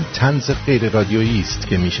و این طنز غیر رادیویی است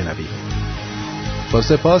که میشنوید. با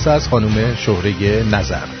سپاس از خانم شهره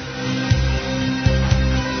نظر.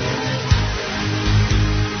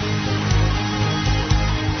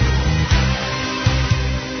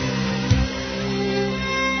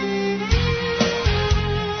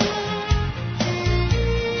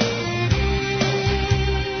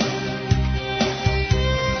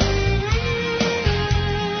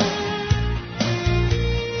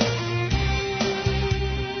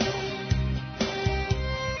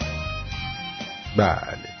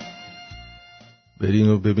 بله، برین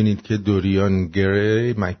و ببینید که دوریان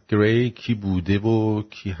مکگری کی بوده و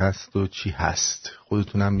کی هست و چی هست.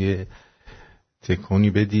 خودتونم یه تکونی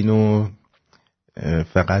بدین و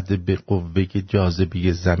فقط به قوه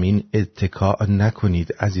جاذبه زمین اتکا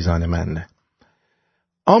نکنید عزیزان من.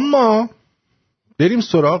 اما بریم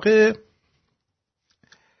سراغ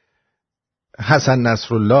حسن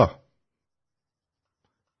نصرالله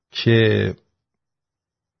که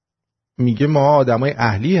میگه ما آدمای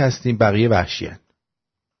اهلی هستیم، بقیه وحشیان.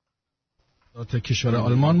 وزارت کشور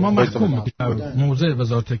آلمان ما محکوم میکنیم. موضع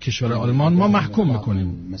وزارت کشور آلمان ما محکوم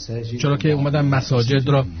میکنیم، چرا که اومدن مساجد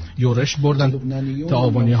را یورش بردن.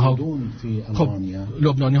 تعاونی ها، خب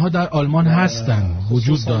لبنانی ها در آلمان هستن،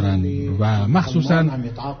 وجود دارن و مخصوصا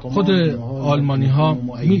خود آلمانی ها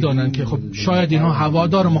میدانن که خب شاید اینها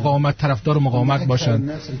هوادار مقاومت، طرفدار مقاومت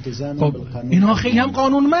باشن. خب اینها خیلی هم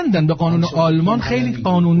قانونمندن، به قانون آلمان خیلی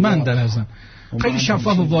قانونمندن هستن، خیلی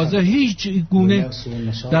شفاف و واضح، هیچ گونه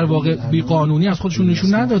در واقع بی قانونی از خودشون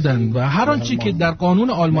نشون ندادن و هر آنچه که در قانون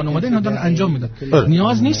آلمان اومده اینا دارن انجام میدن.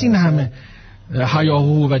 نیاز نیست این همه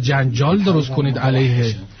هیاهو و جنجال درست کنید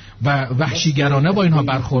علیه و وحشیگرانه با اینها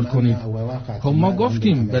برخورد کنید. خب ما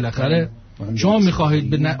گفتیم بالاخره شما میخواهید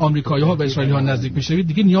به آمریکایی ها و اسرائیلی ها نزدیک بشوید،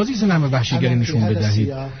 دیگه نیازی نیست همه وحشیگری نشون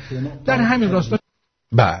بدهید. در همین راستا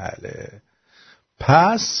بله،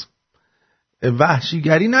 پس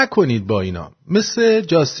وحشیگری نکنید با اینا، مثل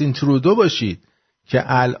جاستین ترودو باشید که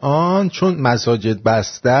الان چون مساجد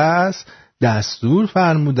بسته است دستور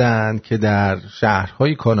فرمودن که در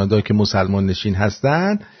شهرهای کانادا که مسلمان نشین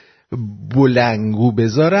هستن بلنگو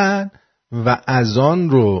بذارن و اذان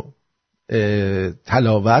رو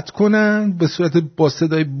تلاوت کنن به صورت با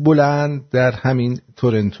صدای بلند در همین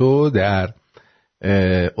تورنتو، در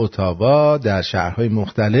اتاوا، در شهرهای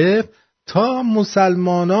مختلف، تا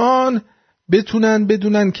مسلمانان بتونن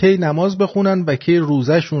بدونن کی نماز بخونن و کی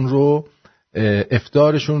روزشون رو،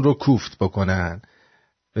 افطارشون رو کوفت بکنن.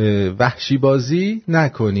 وحشی بازی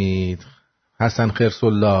نکنید، حسن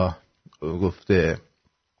خرسالله گفته.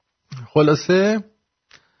 خلاصه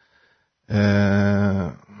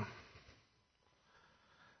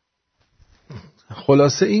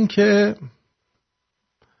این که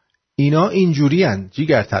اینا اینجوری هن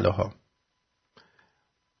جیگر طلاها.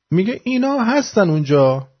 میگه اینا هستن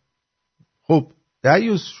اونجا. خب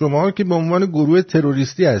دعیوس شما که به عنوان گروه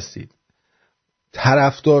تروریستی هستید،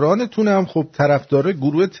 طرفدارانتون هم خب طرفدار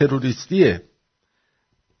گروه تروریستیه.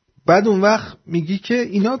 بعد اون وقت میگی که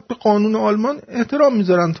اینا به قانون آلمان احترام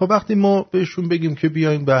میذارن تا وقتی ما بهشون بگیم که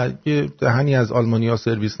بیاین بعد یه دهنی از آلمانیا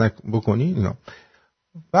سرویس بکنین. اینا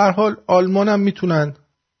به هر حال آلمان هم میتونن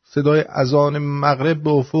صدای اذان مغرب به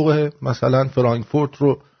افق مثلا فرانکفورت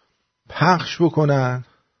رو پخش بکنن.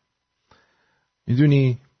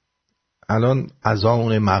 میدونی الان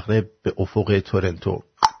اذان مغرب به افق تورنتو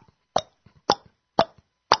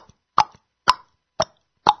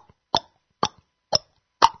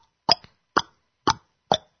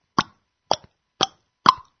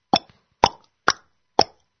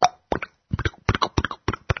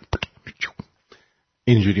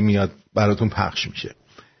اینجوری میاد براتون پخش میشه.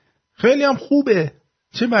 خیلی هم خوبه،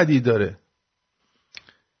 چه بدی داره.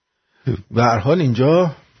 به هر حال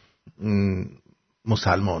اینجا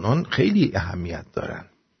مسلمانان خیلی اهمیت دارن.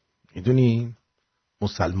 میدونی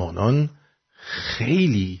مسلمانان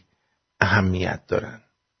خیلی اهمیت دارن،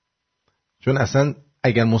 چون اصلا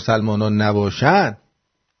اگر مسلمانان نباشن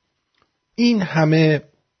این همه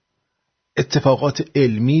اتفاقات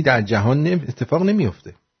علمی در جهان اتفاق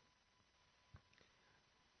نمیفته.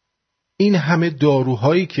 این همه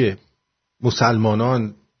داروهایی که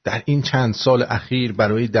مسلمانان در این چند سال اخیر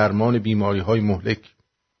برای درمان بیماری‌های مهلک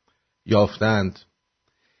یافتند،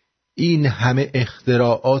 این همه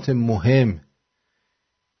اختراعات مهم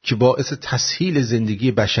که باعث تسهیل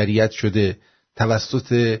زندگی بشریت شده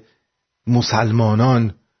توسط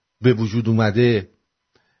مسلمانان به وجود اومده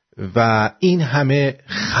و این همه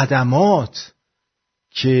خدمات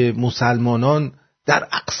که مسلمانان در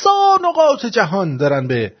اقصی نقاط جهان دارن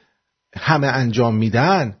به همه انجام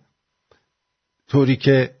میدن، طوری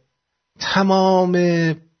که تمام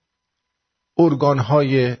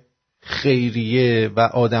ارگانهای خیریه و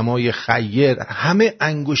آدمای خیر همه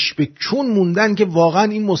انگوش به کون موندن که واقعا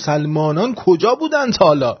این مسلمانان کجا بودن تا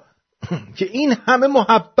حالا که این همه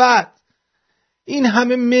محبت، این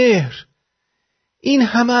همه مهر، این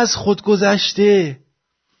همه از خود گذشته،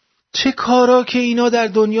 چه کارا که اینا در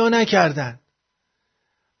دنیا نکردن.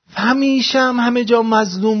 همیشه همه جا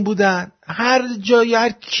مظلوم بودن، هر جای هر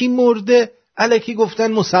کی مرده الکی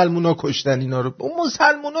گفتن مسلمونا کشتن اینا رو. اون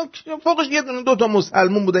مسلمونا فوقش یه دونه دوتا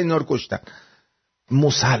مسلمون بودن اینا رو کشتن،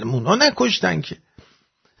 مسلمونا نکشتن که.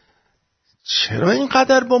 چرا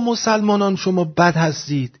اینقدر با مسلمانان شما بد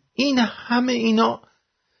هستید؟ این همه اینا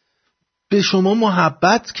به شما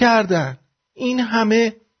محبت کردن، این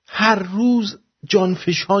همه هر روز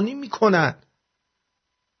جانفشانی میکنن.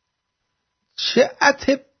 چه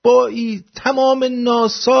اتباعی، تمام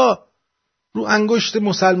ناسا رو انگشت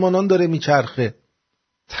مسلمانان داره میچرخه،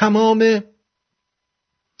 تمام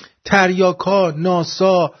تریاکا،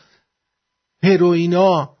 ناسا،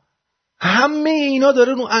 هروئینا، همه اینا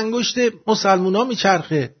داره رو انگشت مسلمانان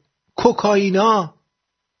میچرخه، کوکائینا،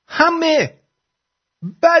 همه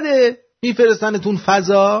بده میفرستنتون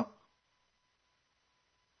فضا.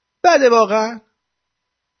 بده واقعا،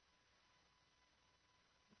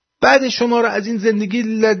 بعد شما رو از این زندگی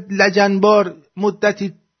لجنبار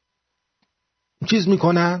مدتی چیز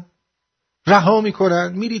میکنن، رها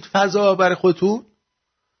میکنن، میرید فضا برای خودتون.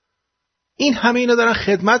 این همه اینا دارن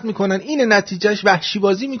خدمت میکنن، این نتیجهش وحشی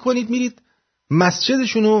بازی میکنید، میرید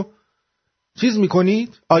مسجدشونو چیز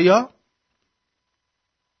میکنید. آیا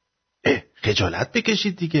خجالت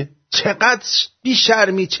بکشید دیگه. چقدر بی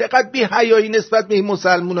شرمی، چقدر بی حیایی نسبت به این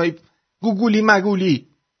مسلمانای گوگولی مگولی.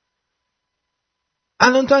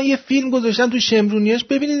 الان تا یه فیلم گذاشتن تو شمرونیاش،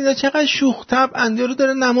 ببینید اینا چقدر شوخ طبعن، یارو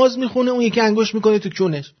داره نماز میخونه، اون یکی انگشت میکنه تو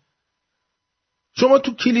کونش. شما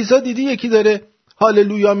تو کلیسا دیدی یکی داره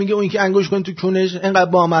هاللویا میگه، اون یکی انگشت کنه تو کونش،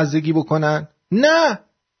 اینقدر بامزگی بکنن؟ نه،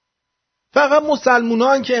 فقط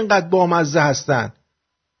مسلمانان که اینقدر بامزه هستن،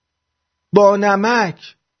 با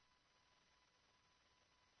نمک.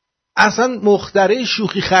 اصلا مخترع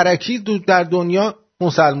شوخی خرکی در دنیا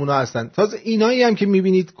مسلمونا هستن. تازه اینایی هم که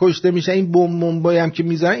میبینید کشته میشن، این بمبایی هم که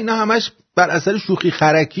میزنن، اینا همش بر اثر شوخی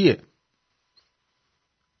خرکیه.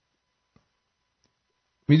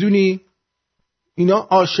 میدونی اینا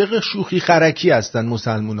عاشق شوخی خرکی هستن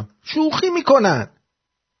مسلمونا، شوخی میکنن،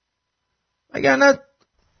 وگرنه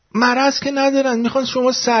مرض که ندارن، میخوان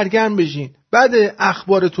شما سرگرم بشین. بعد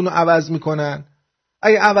اخبارتون رو عوض میکنن.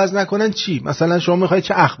 اگه عوض نکنن چی؟ مثلا شما میخوای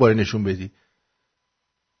چه اخباری نشون بدی؟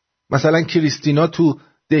 مثلا کریستینا تو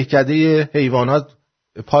دهکده حیوانات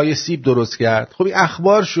پای سیب درست کرد، خب این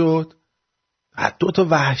اخبار شد. بعد 2 تا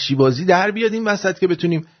وحشی بازی در بیاد این وسط که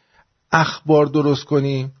بتونیم اخبار درست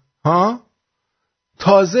کنیم ها.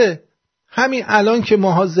 تازه همین الان که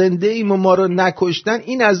ماها زنده ایم و ما رو نکشتن،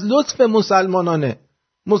 این از لطف مسلمانانه.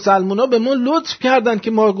 مسلمونا به ما لطف کردن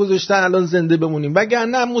که ما گذاشتن الان زنده بمونیم،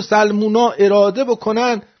 وگرنه مسلمونا اراده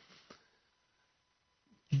بکنن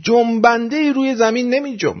جنبنده روی زمین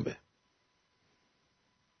نمی جنبه.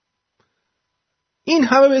 این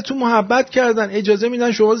همه بهتون محبت کردن، اجازه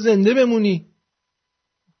میدن شما زنده بمونی.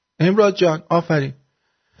 امراد جان آفرین.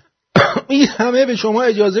 این همه به شما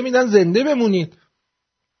اجازه میدن زنده بمونید،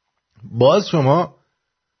 باز شما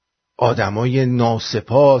آدمای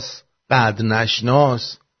ناسپاس، قدر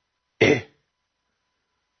نشناس.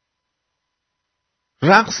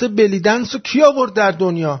 رقص بلی دنس رو کی آورد در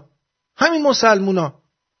دنیا؟ همین مسلمونا.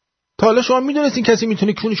 تا حالا شما میدونستین کسی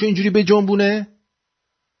میتونه کونشو اینجوری بجنبونه؟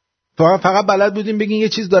 فقط بلد بودین بگین یه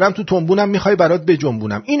چیز دارم تو تنبونم میخوای برات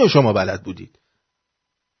بجنبونم. اینو شما بلد بودید.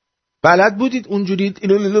 بلد بودید اونجوری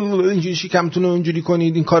اینجوری شکمتون رو اونجوری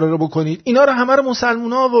کنید، این کارا رو بکنید. اینا رو همه رو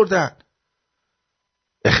مسلمونا آوردن.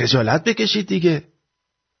 خجالت بکشید دیگه.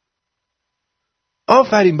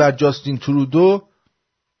 آفرین بر جاستین ترودو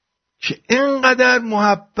که اینقدر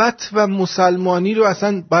محبت و مسلمانی رو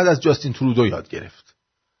اصلا بعد از جاستین ترودو یاد گرفت.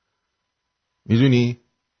 میدونی؟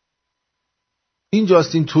 این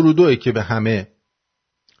جاستین ترودوئه که به همه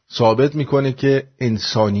ثابت میکنه که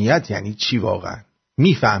انسانیت یعنی چی واقعا.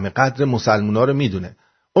 میفهمه، قدر مسلمونا رو میدونه.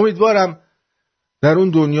 امیدوارم در اون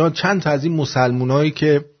دنیا چند تا از این مسلمونایی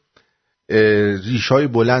که ریشای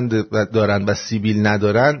بلند دارن و سیبیل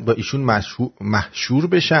ندارن با ایشون محشور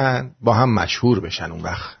بشن، با هم مشهور بشن. اون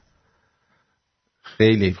وقت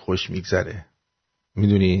خیلی خوش میگذره،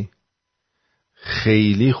 میدونی؟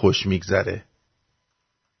 خیلی خوش میگذره.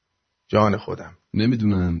 جان خودم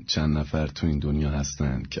نمیدونم چند نفر تو این دنیا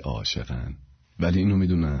هستن که عاشقن، ولی اینو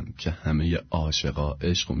میدونم که همه عاشقا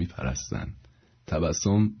عشقو میپرستن.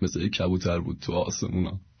 تبسم مثل یک کبوتر بود تو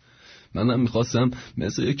آسمونا، منم میخواستم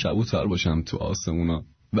مثل یک کبوتر باشم تو آسمونا،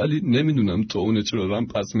 ولی نمیدونم تو اونه چرا رم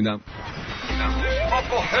پس میدم.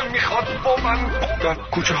 بابا میخواد با من در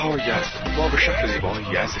کوچه های است ما به شهر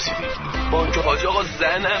زیبایی از رسیدیم. با اونجا حاج آقا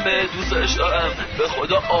زنمه، دوستش دارم، به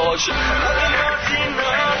خدا عاشق.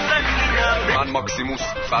 من ماکسیموس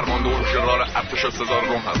فرماندور ژنرال ارتش سزار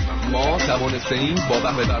روم هستم. ما توانستیم با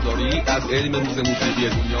بهره برداری از علم روز موسیقی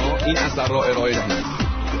دنیا این اثر را ارائه دهیم.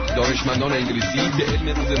 دانشمندان انگلیسی به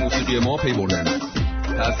علم روز موسیقی ما پی بردند.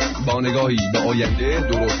 پس با نگاهی به آینده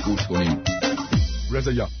درست گوش کنیم.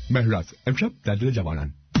 رضا مهرات امشب در دل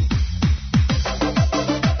جوانان.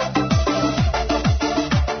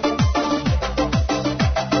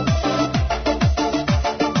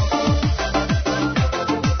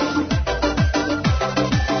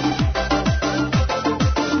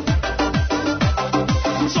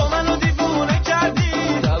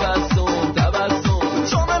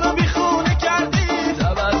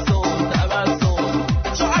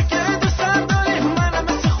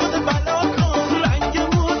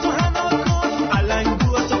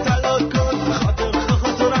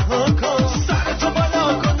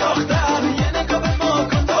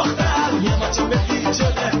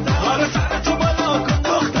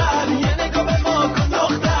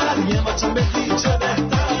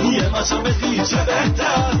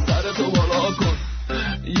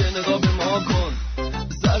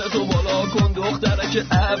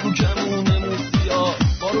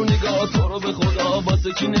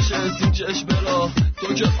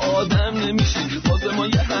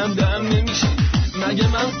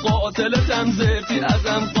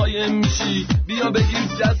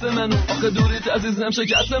 عزیزم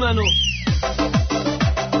شکست منو.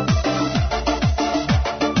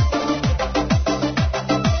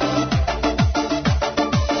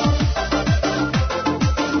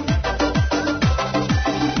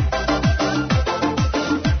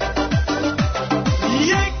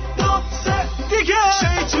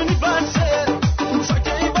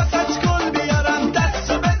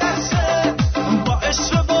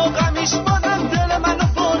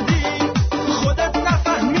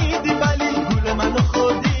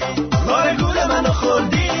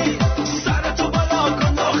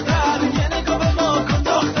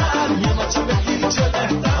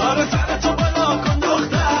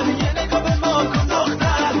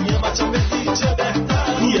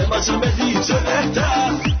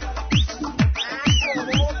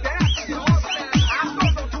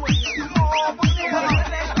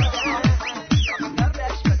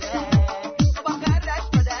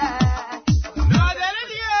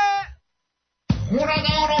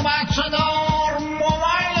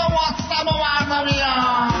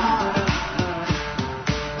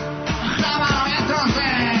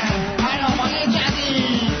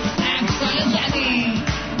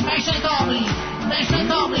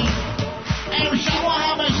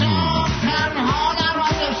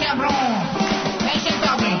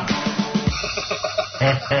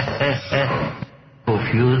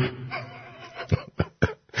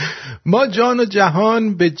 ما جان و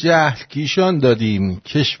جهان به جهل کیشان دادیم،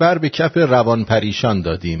 کشور به کف روان پریشان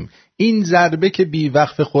دادیم. این ضربه که بی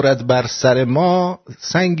وقف خورد بر سر ما،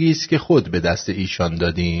 سنگی است که خود به دست ایشان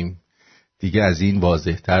دادیم. دیگه از این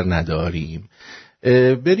واضح تر نداریم.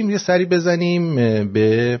 بریم یه سری بزنیم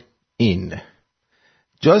به این.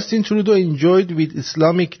 Justin Trudeau enjoyed with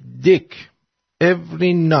Islamic dick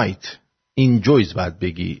every night. Enjoys باید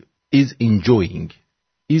بگی.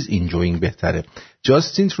 Is enjoying بهتره.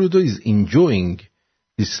 Justin Trudeau is enjoying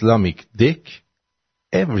Islamic dick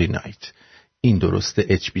every night. این درسته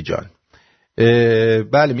اچ بی جان.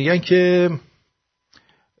 بله میگن که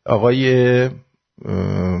آقای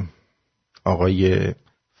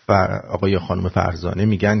خانم فرزانه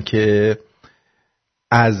میگن که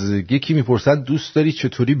از یکی میپرسن دوست داری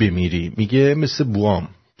چطوری بمیری؟ میگه مثل بوام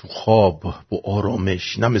تو خواب با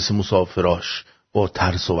آرامش، نه مثل مسافراش با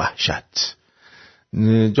ترس و وحشت.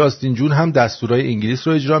 جاستین جون هم دستورای انگلیس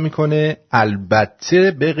رو اجرا میکنه،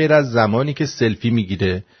 البته به غیر از زمانی که سلفی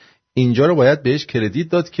میگیره. اینجا رو باید بهش کردیت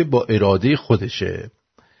داد که با اراده خودشه.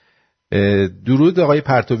 درود آقای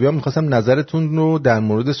پرتویان، میخواستم نظرتون رو در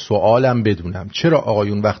مورد سوالم بدونم. چرا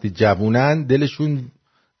آقایون وقتی جوونن دلشون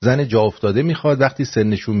زن جا افتاده میخواد، وقتی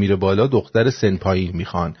سنشون میره بالا دختر سن پایین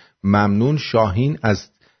میخوان؟ ممنون. شاهین از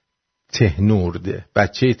تهنورد،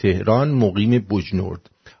 بچه تهران، مقیم بجنورد.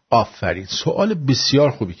 آفرین، سوال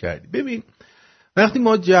بسیار خوبی کردی. ببین وقتی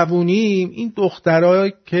ما جوونیم این دخترها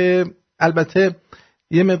که البته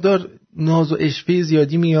یه مقدار ناز و اشفه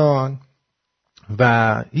زیادی میان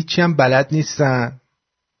و هیچی هم بلد نیستن،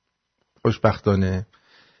 خوشبختانه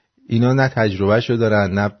اینا نه تجربه شو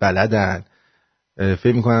دارن نه بلدن،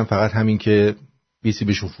 فکر میکنن فقط همین که بیسی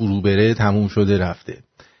بهشون فرو بره تموم شده رفته.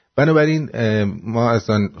 بنابراین ما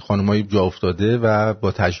اصلا خانمایی جا افتاده و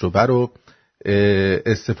با تجربه رو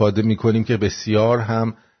استفاده میکنیم که بسیار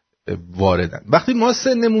هم واردن. وقتی ما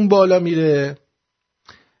سنمون بالا میره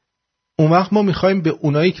اون وقت ما میخوایم به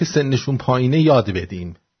اونایی که سنشون پایینه یاد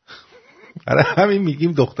بدیم، برای همین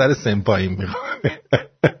میگیم دختر سن پایین میخوام.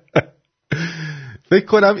 فکر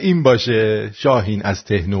کنم این باشه. شاهین از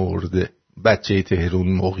تهنورد، بچه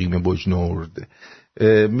تهرون مقیم بجنورد،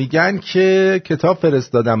 میگن که کتاب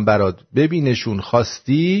فرستادم برات ببینشون،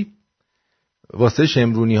 خواستی واسه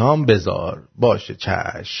شمرونی هام بذار. باشه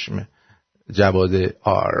چشم. جواد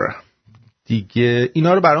آر دیگه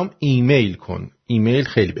اینا رو برام ایمیل کن، ایمیل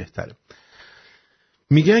خیلی بهتره.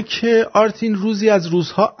 میگن که آرتین روزی از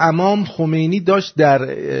روزها امام خمینی داشت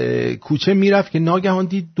در کوچه میرفت که ناگهان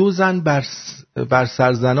دید 2 زن بر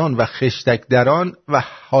سرزنان و خشتک دران و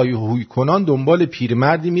های هوی کنان دنبال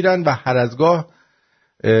پیرمردی میرن و هر از گاه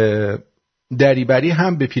دریبری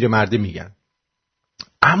هم به پیرمرده میگن.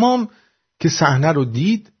 امام که صحنه رو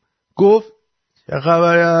دید گفت چه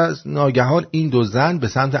خبر است؟ ناگهان این 2 زن به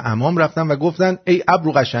سمت امام رفتن و گفتن ای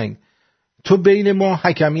ابرو قشنگ تو بین ما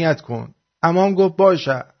حکمیت کن. امام گفت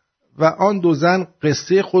باشه و آن 2 زن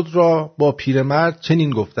قصه خود را با پیرمرد چنین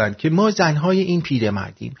گفتند که ما زنهای این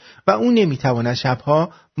پیرمردیم و اون نمیتواند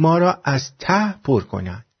شبها ما را از ته پر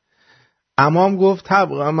کند. امام گفت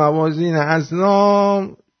طبق موازین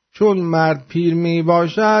اسلام چون مرد پیر می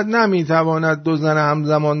باشد نمیتواند 2 زن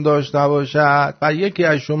همزمان داشته باشد و یکی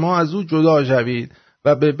از شما از او جدا شوید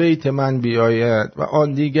و به بیت من بیاید و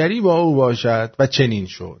آن دیگری با او باشد. و چنین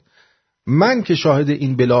شد. من که شاهد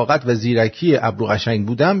این بلاغت و زیرکی ابرو قشنگ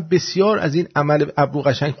بودم بسیار از این عمل ابرو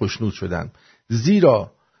قشنگ خوشنود شدم،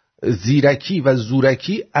 زیرا زیرکی و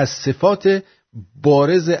زورکی از صفات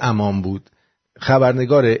بارز امام بود.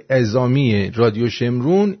 خبرنگار اعزامی رادیو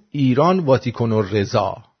شمرون ایران واتیکان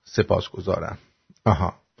الرضا. سپاسگزارم.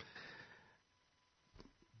 آها.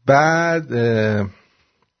 بعد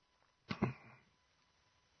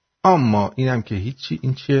اما اینم که هیچی.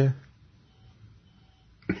 این چیه؟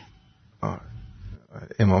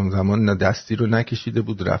 امام زمان نه دستی رو نکشیده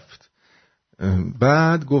بود رفت.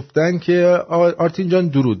 بعد گفتن که آرتین جان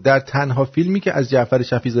درود. در تنها فیلمی که از جعفر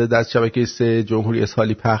شفیع‌زاده از شبکه 3 جمهوری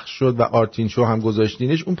اسحاقی پخش شد و آرتین شو هم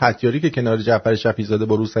گذاشتینش، اون پتیاری که کنار جعفر شفیع‌زاده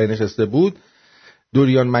با روسری نشسته بود،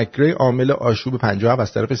 دوریان مکری عامل آشوب 57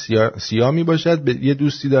 از طرف سیا می باشد. یه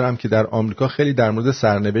دوستی دارم که در آمریکا خیلی در مورد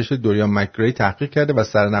سرنوشت دوریان مکری تحقیق کرده و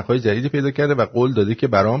سرنخ‌های جدیدی پیدا کرده و قول داده که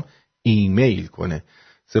برام ایمیل کنه.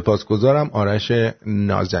 سپاسگزارم آرش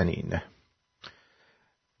نازنین.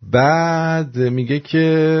 بعد میگه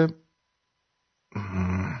که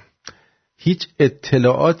هیچ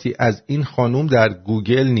اطلاعاتی از این خانوم در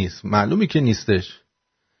گوگل نیست. معلومی که نیستش،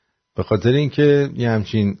 به خاطر اینکه یه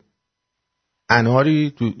همچین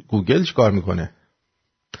انهاری تو گوگل چیکار میکنه.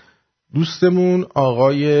 دوستمون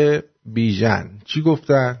آقای بیژن چی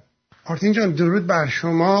گفتن؟ آرتین جان درود بر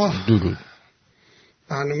شما. درود.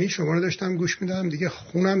 برنامه شما رو داشتم گوش میدادم دیگه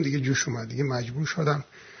خونم دیگه جوش اومد، دیگه مجبور شدم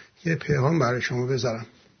یه پیغام برای شما بذارم.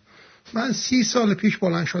 من 30 سال پیش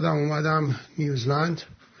بلند شدم اومدم نیوزلند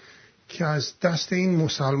که از دست این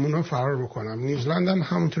مسلمونا فرار بکنم. نیوزلند هم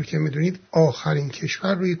همونطور که میدونید آخرین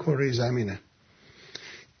کشور روی کره زمینه.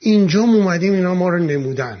 اینجا اومدیم اینا ما رو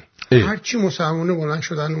نمودن. هرچی مسلمونه بلند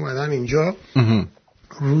شدن اومدن اینجا،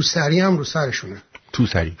 روسری هم رو سرشونه. تو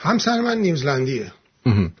سری. همسر من نیوزلندیه،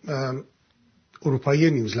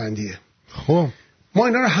 اروپایی نیوزلندیه. خب ما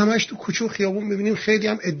اینا رو همش تو کوچه و خیابون میبینیم، خیلی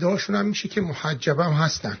هم ادعاشون هم میشه که محجبه هم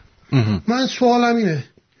هستن. من سوالم اینه،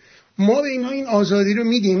 ما به اینا این آزادی رو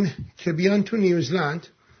میدیم که بیان تو نیوزلند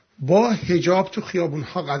با حجاب تو خیابون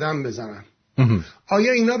ها قدم بزنن.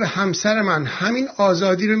 آیا اینا به همسر من همین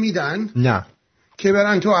آزادی رو میدن؟ نه. که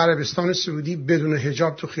برن تو عربستان سعودی بدون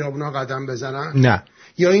حجاب تو خیابون ها قدم بزنن؟ نه.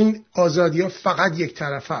 یا این آزادی ها فقط یک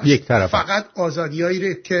طرفه است؟ یک طرفه. فقط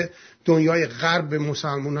آزادیایی که دنیای غرب به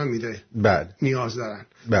مسلمان ها میده. بله. نیاز دارن.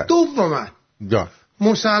 بله. دوما جان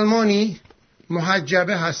مسلمانی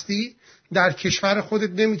محجبه هستی در کشور خودت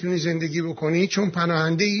نمیتونی زندگی بکنی چون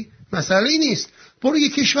پناهنده ای، مسئله نیست، برو یه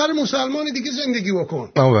کشور مسلمان دیگه زندگی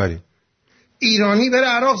بکن. آوری. ایرانی بره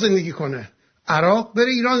عراق زندگی کنه، عراق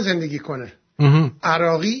بره ایران زندگی کنه،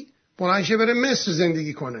 عراقی بلنشه بره مصر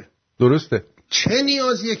زندگی کنه. درسته. چه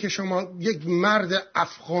نیازیه که شما یک مرد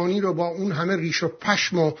افغانی رو با اون همه ریش و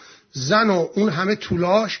پشم و زن و اون همه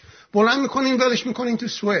طولاش بلند میکنین ولش میکنین تو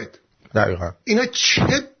سوئد. دقیقاً اینا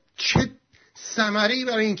چه ثمره‌ای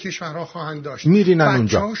برای این کشورها خواهند داشت؟ میرینن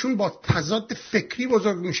اونجا، بچه‌هاشون با تضاد فکری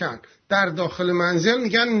بزرگ میشن. در داخل منزل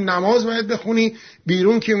میگن نماز باید بخونی،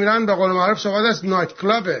 بیرون که میرن به قول معروف صحبت از نایت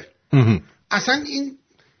کلابه. اصلا این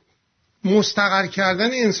مستقر کردن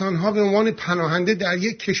انسان‌ها به عنوان پناهنده در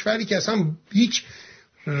یک کشوری که اصلا هیچ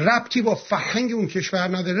ربطی با فرهنگ اون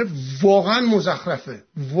کشور نداره واقعا مزخرفه.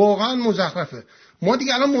 ما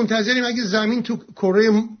دیگه الان منتظریم اگه زمین تو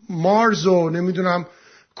کره مارس و نمیدونم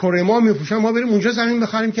کره ما میپوشن ما بریم اونجا زمین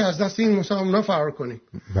بخریم که از دست این مسلمان‌ها فرار کنیم.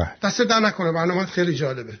 دست در نکنه، برنامه خیلی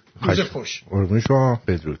جالبه. روز خوش. قربون شما،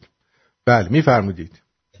 بدرود. بله میفرمودید.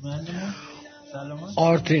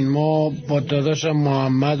 آرتین، ما با داداشم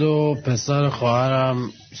محمد و پسر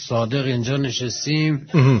خواهرم صادق اینجا نشستیم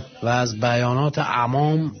و از بیانات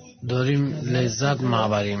عمام داریم لذت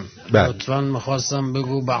میبریم. لطفاً میخواستم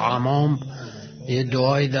بگو به عمام یه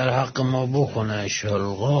دعایی در حق ما بکنه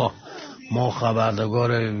انشاءالله. ما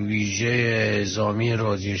خبرنگار ویژه اعزامی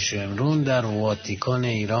رادیو شمرون در واتیکان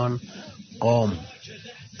ایران قم.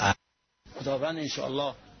 خداوند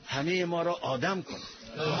انشاءالله همه ما را آدم کنه.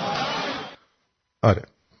 آره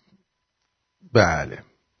بله.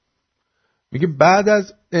 میگه بعد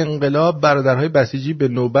از انقلاب برادرهای بسیجی به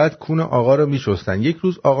نوبت کون آقا رو میشستن. یک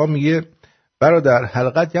روز آقا میگه برادر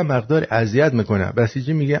حلقت یه مقدار اذیت میکنه.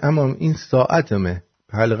 بسیجی میگه اما این ساعتمه،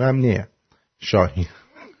 حلقم نیه. شاهین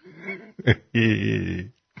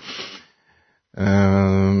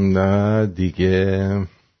نه دیگه.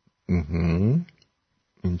 این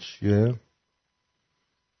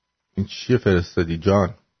چیه فرستادی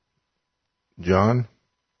جان؟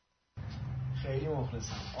 خیلی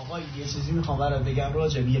مخلصم آقا. یه چیزی میخوام برات بگم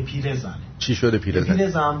راجع به یه پیرزنه. چی شده پیرزن؟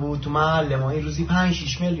 پیرزن بود تو محله ما این روزی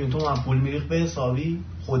 5-6 میلیون تومان پول میریخت به حسابی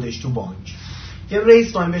خودش تو بانک. یه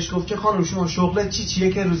رئیس بانک بهش گفت که خانم شما شغلت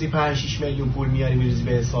چیه که روزی 5-6 میلیون پول میاری میریزی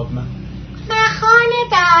به حساب من خانه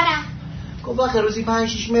دارم. گفت آخه روزی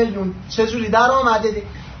 5-6 میلیون چجوری درآمده؟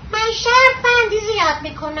 من شرط بندی زیاد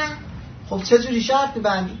میکنم. خب چجوری شرط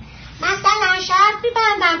میبندی؟ مثلا شرط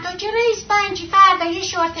میبندم تا که رئیس بانکی فردا یه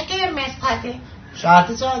شورت قرمز پاده.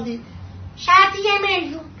 شرط چندی؟ شرط 1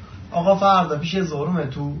 میلیون. آقا فردا پیش زورومه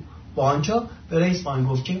تو بانکا به رئیس بانک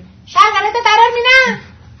گفت که شلوارت برار مینم.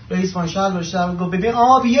 رئیس بانک شلوارش گفت ببین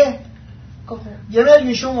آبیه. گفت 1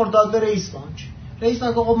 میلیون شمر داد به رئیس بانک. رئیس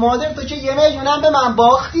بانک گفت مادر تو که 1 میلیون هم به من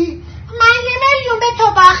باختی؟ من 1 میلیون به تو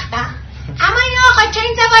باختم. اما این آقا چه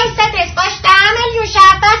این وایسادش باش 10 میلیون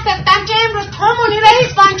شرط بست گفتم که امروز تو مونی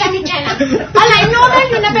رئیس بانک میکنم. حالا این 9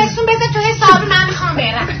 میلیون بسون بذار تو حساب من میخوام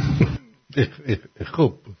برم.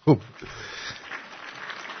 خوب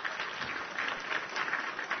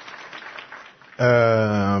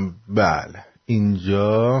بله.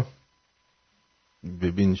 اینجا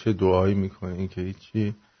ببین چه دعایی میکنه که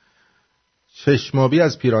هیچی. چشمابی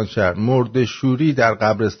از پیرانشهر: مرد شوری در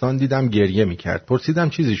قبرستان دیدم گریه میکرد. پرسیدم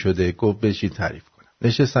چیزی شده؟ گفت بشین تعریف کنم.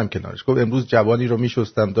 نشستم کنارش. گفت امروز جوانی رو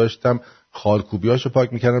میشستم داشتم خالکوبیاشو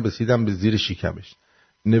پاک میکردم رسیدم به زیر شکمش.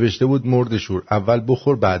 نوشته بود مرد شور، اول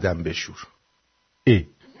بخور بعدم بشور.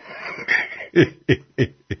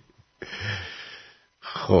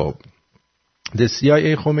 خب The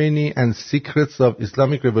CIA خمینی and Secrets of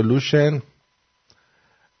Islamic Revolution.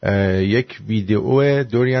 یک ویدیو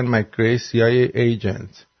دوریان مکری CIA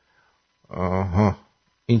agent. آها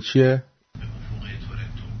این چیه؟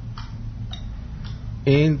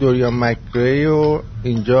 این دوریان مکری و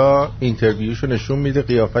اینجا اینترویوشو نشون میده،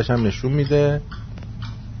 قیافش هم نشون میده.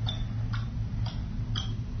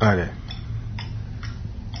 آره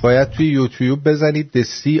باید توی یوتیوب بزنید The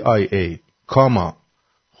CIA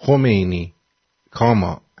خمینی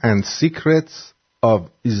and Secrets of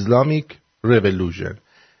Islamic Revolution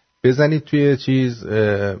بزنید توی چیز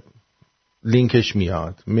لینکش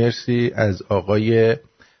میاد. مرسی از آقای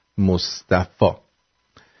مصطفی.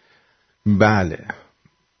 بله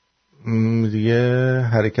دیگه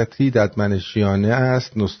حرکتی ددمنشیانه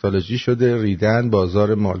است، نوستالژی شده، ریدن،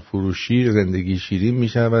 بازار مالفروشی، زندگی شیرین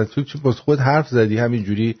میشه و تو باز خود حرف زدی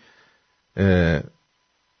همینجوری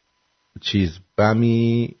چیز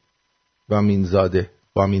بامینزاده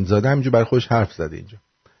همینجوری برای خودش حرف زده اینجا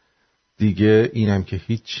دیگه. اینم که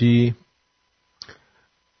هیچی.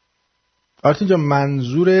 آرتین جان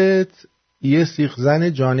منظورت یه سیخ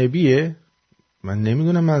زن جانبیه؟ من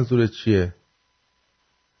نمیدونم منظورت چیه،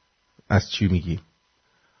 از چی میگی؟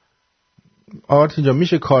 آرتین جان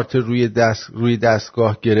میشه کارت روی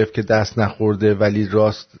دستگاه گرفت که دست نخورده ولی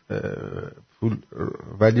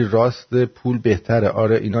راست پول بهتره؟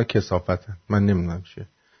 آره اینا کثافتن. من نمیدونم چیه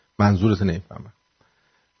منظورت، نمیفهمم.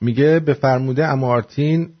 میگه بفرموده اما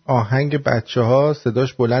آرتین آهنگ بچه ها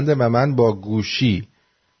صداش بلنده و من با گوشی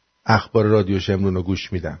اخبار رادیو شمرون رو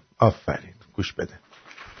گوش میدم. آفرین، گوش بده.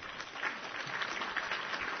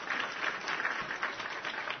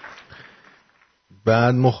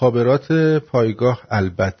 بعد مخابرات پایگاه،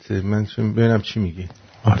 البته من ببینم چی میگی.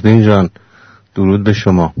 مردم جان درود به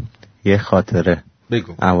شما. یه خاطره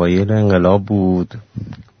بگو. اوایل انقلاب بود،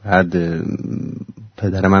 بعد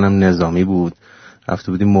پدر منم نظامی بود،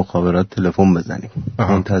 رفته بودیم مخابرات تلفن بزنیم.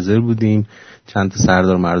 منتظر بودیم، چند تا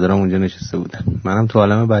سردار مردارم اونجا نشسته بودن. منم تو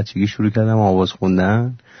عالم بچگی شروع کردم آواز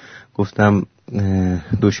خوندن، گفتم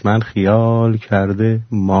دشمن خیال کرده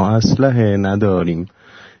ما اسلحه نداریم.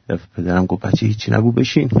 پدرم گفت بچه هیچی نگو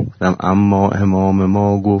بشین. گفتم اما امام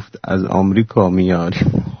ما گفت از آمریکا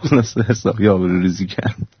میاریم. خلاص حسابی آبروریزی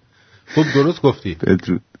کرد. خب درست گفتی.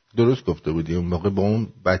 بدرود. درست گفته بودی اون موقع، با اون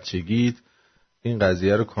بچگیت این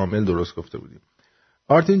قضیه رو کامل درست گفته بودی.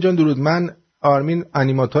 آرتین جان درود. من آرمین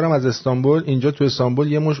انیماتورم از استانبول. اینجا تو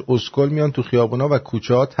استانبول یه مش اسکل میان تو خیابونا و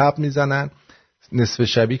کوچه ها تب میزنن نصف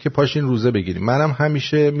شبی که پاشین روزه بگیریم. منم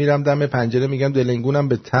همیشه میرم دم پنجره میگم دلنگونم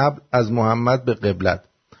به تب از محمد به قبلت.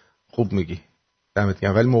 خوب میگی، دمت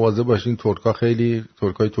گرم، ولی مواظب باشین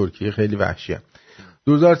ترکای ترکیه خیلی وحشی هستن.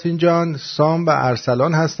 درود آرتین جان، سام و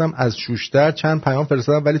ارسلان هستم از شوشتر. چند پیام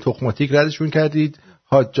فرستادم ولی تخماتیک ردشون کردید.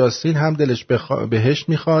 حاج جاستین هم دلش بهشت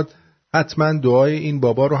میخواد. حتما دعای این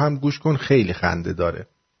بابا رو هم گوش کن، خیلی خنده داره.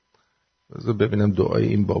 بذار ببینم دعای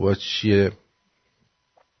این بابا چیه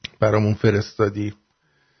برامون فرستادی.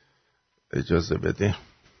 اجازه بده.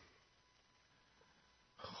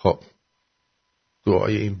 خب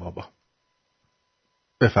دعای این بابا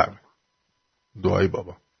بفرمایید. دعای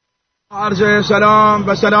بابا. عرض سلام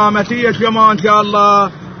و سلامتی شما ان شاء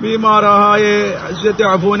الله. بیماری‌های ضد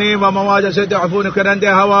عفونی و مواد ضد عفونی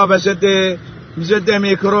کننده هوا و ضد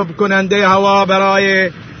میکروب کننده هوا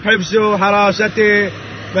برای حفظ و حراست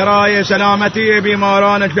برای سلامتی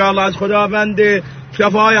بیماران ان شاء الله از خداوند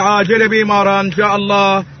شفای عاجل بیماران ان شاء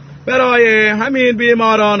الله. برای همین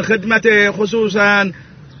بیماران خدمت خصوصا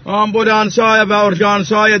آمبولانس‌های و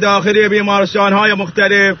اورژانس‌های داخلی بیمارستان‌های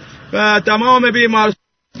مختلف و تمام بیمارستان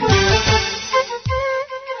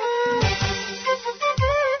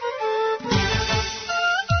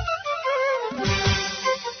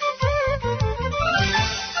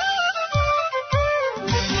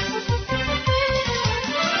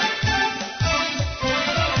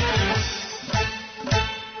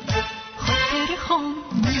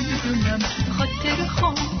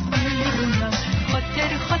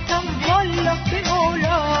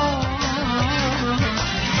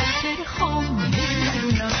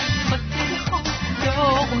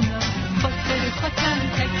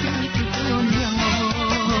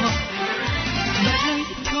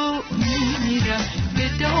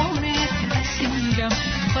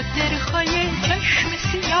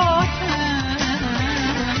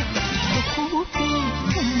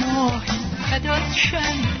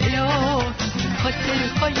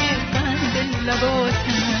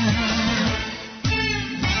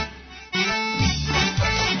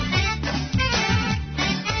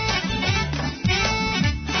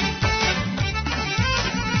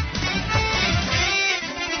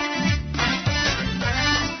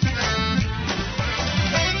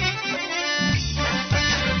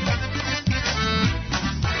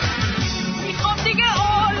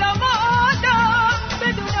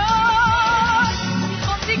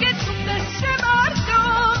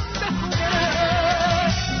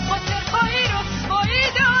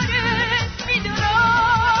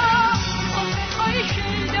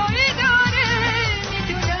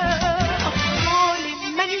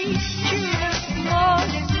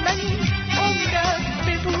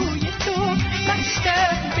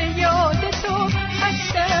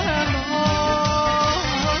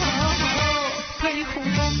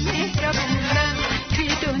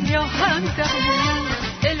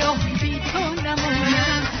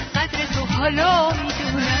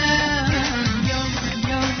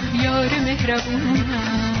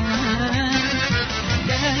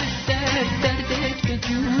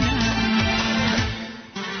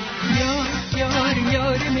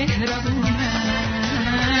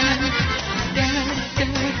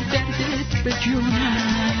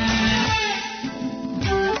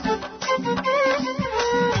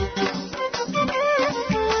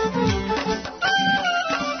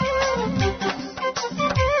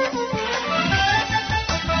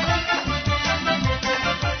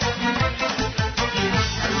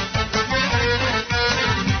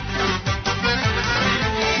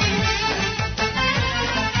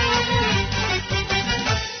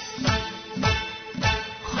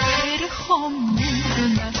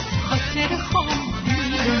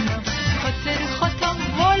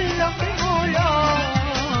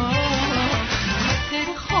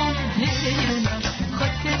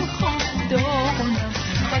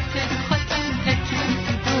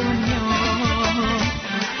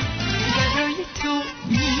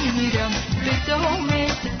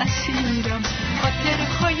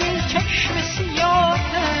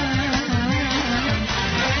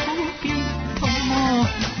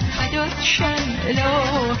روشن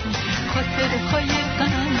الهی خاطرهای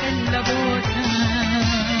قند لباتم.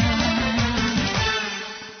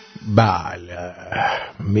 بله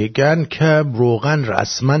میگن که روغن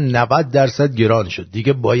رسما 90% گران شد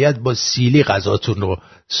دیگه، باید با سیلی غذاتون رو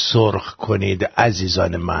سرخ کنید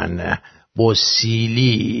عزیزان من، با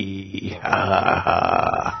سیلی.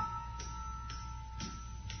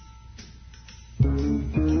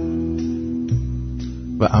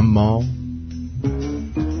 و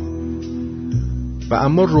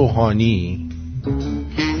اما روحانی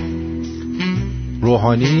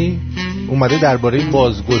اومده درباره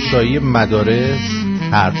بازگشایی مدارس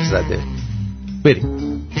حرف زده.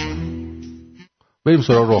 بریم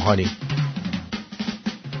سراغ روحانی.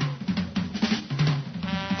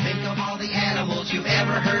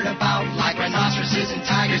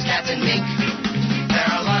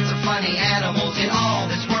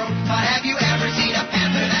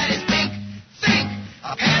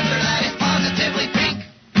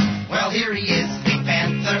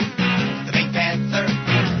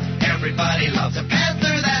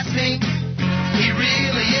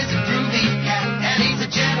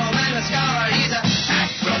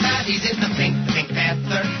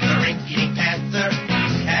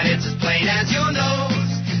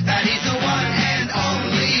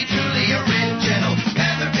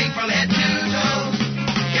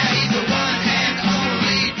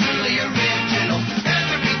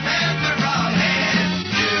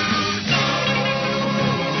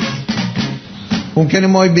 ممکنه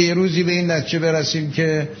ما به یه روزی به این نتیجه برسیم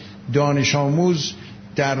که دانش آموز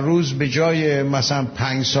در روز به جای مثلا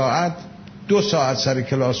 5 ساعت 2 ساعت سر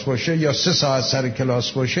کلاس باشه یا 3 ساعت سر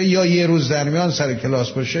کلاس باشه یا یه روز در میان سر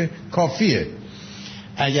کلاس باشه کافیه.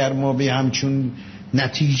 اگر ما به همچون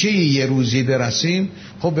نتیجه یه روزی برسیم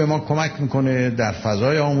خب به ما کمک میکنه در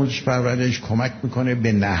فضای آموزش پرورش، کمک میکنه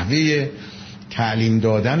به نحوه تعلیم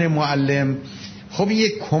دادن معلم. خب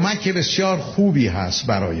یک کمک بسیار خوبی هست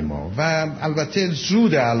برای ما و البته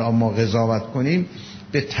زود الان ما قضاوت کنیم.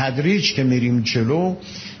 به تدریج که میریم جلو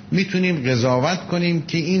میتونیم قضاوت کنیم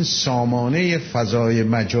که این سامانه فضای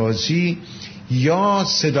مجازی یا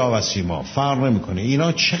صدا و سیما فرق نمیکنه،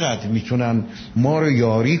 اینا چقدر میتونن ما رو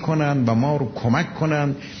یاری کنن و ما رو کمک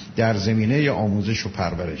کنن در زمینه آموزش و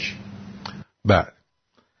پرورش. بله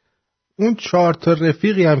اون 4 تا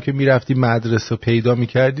رفیقی هم که میرفتی مدرسه پیدا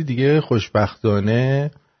میکردی دیگه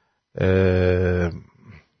خوشبختانه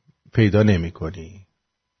پیدا نمی کنی.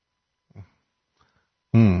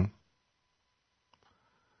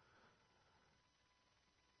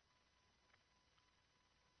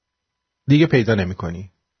 دیگه پیدا نمی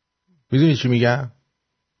کنی. میدونی چی میگم؟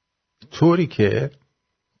 طوری که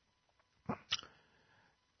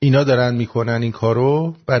اینا دارن میکنن این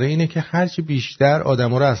کارو برای اینه که هرچی بیشتر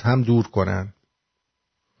آدما رو از هم دور کنن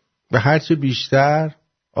و هرچی بیشتر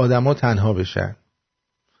آدما تنها بشن.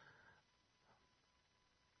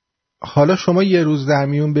 حالا شما یه روز در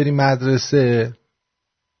میون بری مدرسه،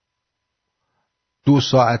 2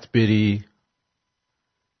 ساعت بری،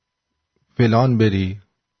 فلان بری،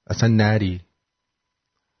 اصلا نری،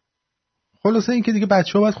 خلاصه این که دیگه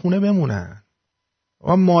بچه ها باید خونه بمونن.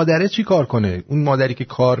 اما مادره چی کار کنه؟ اون مادری که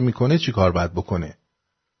کار میکنه چی کار باید بکنه؟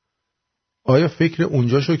 آیا فکر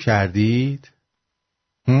اونجاشو کردید؟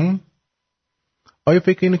 آیا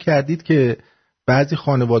فکر اینو کردید که بعضی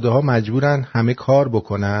خانواده ها مجبورن همه کار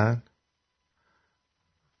بکنن؟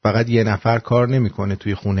 فقط یه نفر کار نمیکنه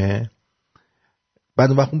توی خونه؟ بعد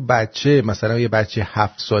اون وقت اون بچه مثلا یه بچه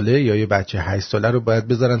 7 ساله یا یه بچه 8 ساله رو باید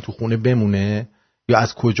بذارن تو خونه بمونه؟ یا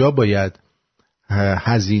از کجا باید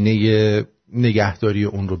هزینه نگهداری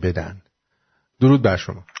اون رو بدن؟ درود بر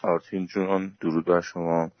شما. آرتین جون، درود بر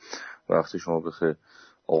شما، وقت شما بخیر.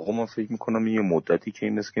 آقا من فکر میکنم یه مدتی که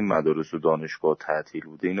این است که مدارس و دانشگاه تعطیل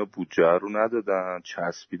بوده، اینا بودجه رو ندادن،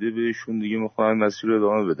 چسبیده بهشون، دیگه میخوان مسیر رو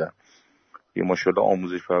ادامه بدن. یه ماشاءالله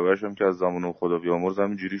آموزش پرورش هم که از زمان خدا بیامرز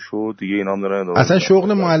همینجوری شد دیگه، اینا هم دارن ادامه اصلا بدن.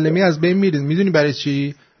 شغل معلمی از بین میره. میدونی برای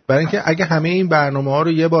چی؟ برای اینکه اگه همه این برنامه ها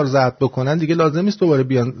رو یه بار ضبط بکنن دیگه لازم نیست دوباره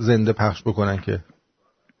بیان زنده پخش بکنن که.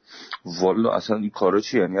 والا اصلا این کارا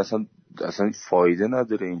چی؟ یعنی اصلا فایده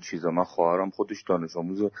نداره این چیزا. من خواهرم خودش دانش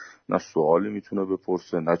آموزه، نه سوالی میتونه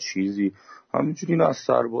بپرسه نه چیزی، همینجوری نه از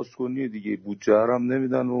سرباز کنیه دیگه، بودجه هم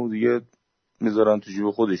نمیدن و دیگه میذارن تو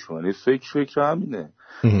جیب خودشون. یعنی فکر همینه.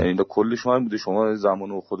 یعنی اینا کلش همین بوده. شما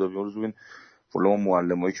زمان و خدا بیامرز ببین فلان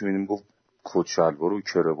معلمایی که میبینیم گفت کت شلوار و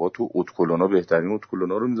کراوات و اتکلونا بهترین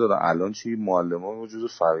اتکلونا رو میذارن. الان چی؟ معلما جزو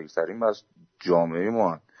فقیرترین از جامعه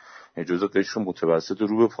ما هستن، جزو قشر متوسط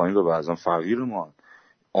رو به پایین و بعضا فقیر ما هستن.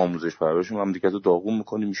 آموزش پرورش مملکت رو داغون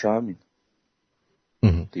میکنی، میشه همین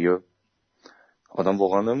دیگه. آدم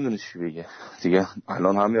واقعا نمیدونه چی بگه دیگه.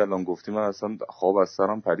 الان گفتی من اصلا خواب از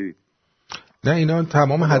سرم پرید. نه اینا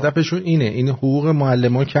تمام هدفشون اینه، این حقوق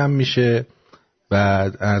معلمان کم میشه.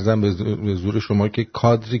 بعد ارزم به زور شما که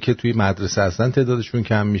کادری که توی مدرسه هستن تعدادشون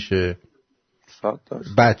کم میشه.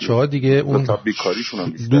 بچه‌ها دیگه اون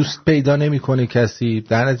دوست پیدا نمیکنه کسی،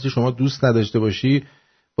 در نتیجه شما دوست نداشته باشی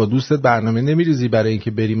با دوستت برنامه نمیریزی برای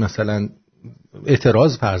اینکه بری مثلا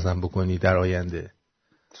اعتراض فرضاً بکنی در آینده.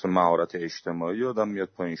 مثلا مهارت اجتماعی آدم میاد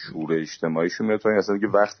پایین، شعور اجتماعیشو میاد پایین، اصلا دیگه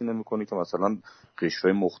وقتی نمیکنی که مثلا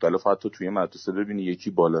قشرهای مختلف حتی توی مدرسه ببینی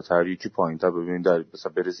یکی بالاتر یکی پایینتر، ببینی در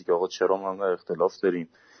مثلا برسی که آقا چرا ما انقدر اختلاف داریم،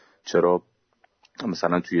 چرا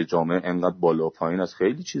مثلا توی جامعه انقدر بالا و پایین از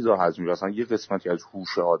خیلی چیزا حذف میشه. اصلا یه قسمتی از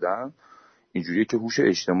هوش آدم اینجوریه که هوش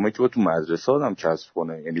اجتماعی که با تو مدرسه آدم کسب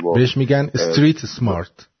کنه، یعنی با بهش میگن استریت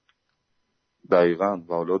سمارت. دقیقاً.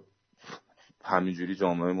 و حالا همینجوری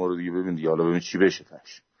جامعه ما رو دیگه ببین دیگه، حالا ببین چی بشه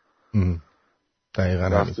تاش. دقیقاً.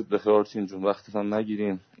 وقتی بخیر آرتین جون وقتی هم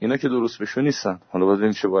نگیریم اینا که درست بشو نیستن. حالا باید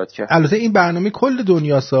ببینیم چه باید کرد. البته این برنامه کل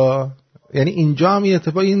دنیاسا، یعنی اینجا هم این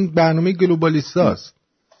اتفاق، این برنامه گلوبالیستاست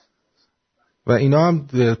و اینا هم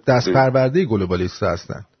دست پرورده گلوبالیستا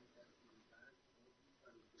هستن.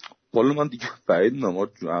 والا من دیگه بعید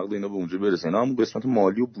نمار عقل اینا به اونجا برسه. اینا هم قسمت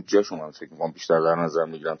مالی و بودجهشون من فکر می‌کنم بیشتر در نظر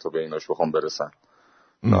میگیرن تا به ایناش بخوام برسن.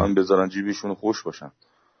 نه هم بذارن جیبشون خوش باشن.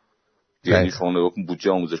 یعنی شما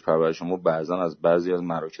بودجه آموزش پرورش ما بعضا از بعضی از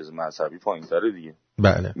مراکز مذهبی پایین‌تره دیگه.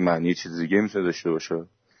 بله. معنی چیز دیگه میتونه داشته باشه.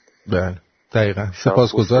 بله. دقیقاً.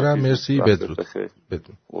 سپاسگزارم. مرسی. بدرود.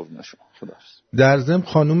 در ضمن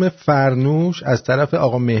خانم فرنوش از طرف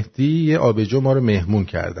آقا مهدی یه آبجو ما رو مهمون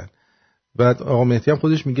کردن. بعد آقا مهدی هم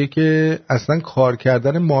خودش میگه که اصلا کار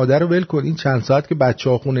کردن مادر رو ول کن، این چند ساعت که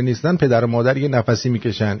بچه‌ها خونه نیستن پدر و مادر یه نفسی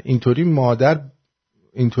میکشن،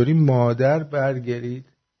 اینطوری مادر برگرید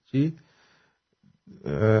چی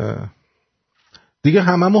دیگه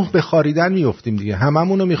هممون به خاریدن میافتیم دیگه،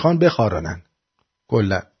 هممونو میخوان بخارانن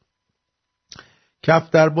کلا.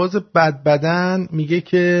 کفترباز بدبدن میگه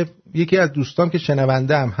که یکی از دوستام که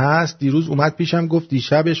شنونده هم هست دیروز اومد پیشم گفت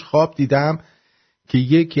دیشبش خواب دیدم که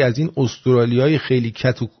یکی از این استرالیایی خیلی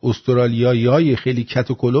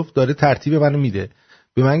کت و کلوف داره ترتیب منو میده.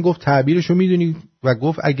 به من گفت تعبیرشو میدونی و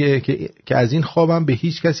گفت اگه که از این خوابم به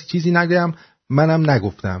هیچ کسی چیزی نگم، منم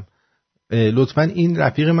نگفتم. لطفا این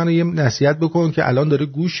رفیق منو یه نصیحت بکن که الان داره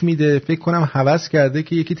گوش میده، فکر کنم هوس کرده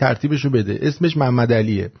که یکی ترتیبشو بده، اسمش محمد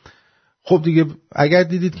علیه. خب دیگه اگر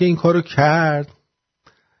دیدید که این کارو کرد،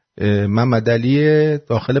 محمد علی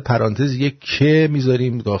داخل پرانتز یک که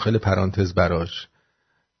میذاریم داخل پرانتز براش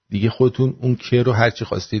دیگه، خودتون اون که رو هرچی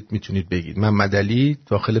خواستید میتونید بگید. محمد علی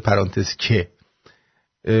داخل پرانتز که.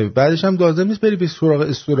 بعدش هم لازم نیست بری به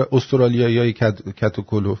سراغ استرالیایی کت و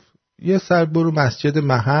کلوف. یه سر برو مسجد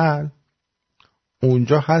محل،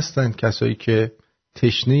 اونجا هستن کسایی که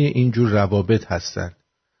تشنه اینجور روابط هستن.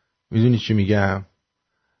 میدونی چی میگم؟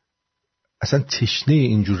 اصلا تشنه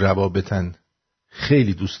اینجور روابطن،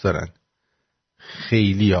 خیلی دوست دارن،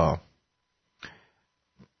 خیلی ها.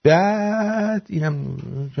 بعد اینم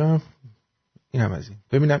از این.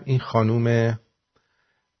 ببینم این خانوم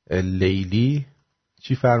لیلی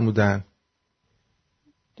چی فرمودن؟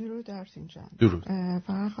 درود آرتین جان. درود.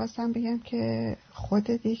 فقط خواستم بگم که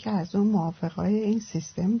خودت یکی از اون موافقای این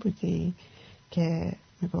سیستم بودی که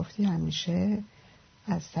میگفتی همیشه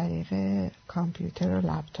از طریق کامپیوتر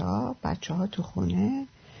و لپتاپ بچه ها تو خونه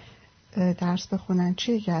درس بخونن،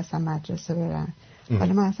 چیه که اصلا مدرسه برن.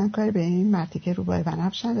 حالا من اصلا کاری به این مرتیکه روبای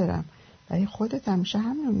بنفش ندارم، ولی خودت همیشه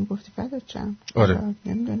همین رو میگفتی. فدات شم. آره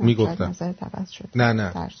میگفتم. نظرت عوض شد.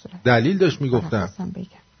 نه دلیل داشت میگفتم.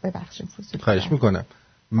 ببخشید فضولی. خواهش میکنم.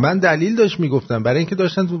 من دلیل داشت میگفتم برای اینکه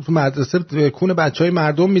داشتن تو مدرسه کون بچهای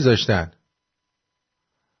مردم میذاشتن.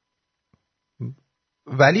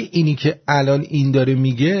 ولی اینی که الان این داره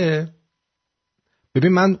میگه،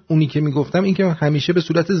 ببین من اونی که میگفتم این که همیشه به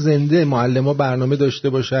صورت زنده معلم‌ها برنامه داشته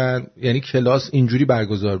باشن، یعنی کلاس اینجوری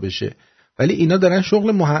برگزار بشه، ولی اینا دارن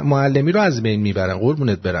شغل معلمی رو از بین میبرن.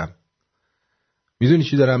 قربونت برم. میدونی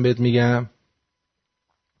چی دارم بهت میگم؟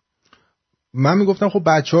 من میگفتم خب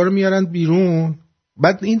بچه‌ها رو میارن بیرون،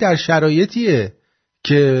 بعد این در شرایطیه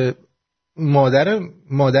که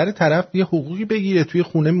مادر طرف یه حقوقی بگیره، توی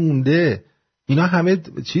خونه مونده، اینا همه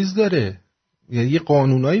چیز داره، یعنی یه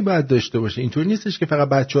قانونایی باید داشته باشه. اینطور نیستش که فقط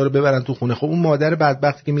بچه‌ها رو ببرن تو خونه. خب اون مادر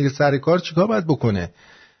بدبختی که میره سر کار چیکار باید بکنه؟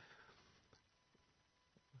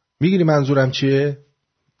 میگیری منظورم چیه؟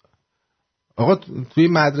 آقا توی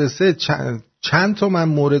مدرسه چند تا من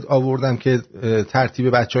مورد آوردم که ترتیب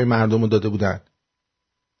بچهای مردم رو داده بودن،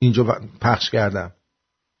 اینجا پخش کردم.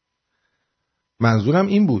 منظورم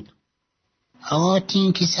این بود. آقا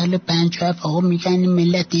تین که سال 57 آقا میگن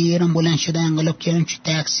ملت ایران بلند شده انقلاب کردن، چه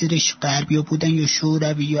تقصیرش غربیا بودن یا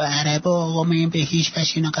شوروی یا عرب؟ آقا من به هیچ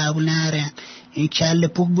وجه اینا قبول ندارم. این کله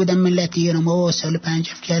پوک بودن ملت ایران، بابا سال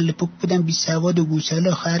 57 کله پوک بودن، بی سواد و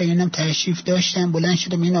گوساله. آخر اینم تشریف داشتن بلند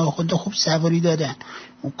شدم این آخونده خوب سواری دادن.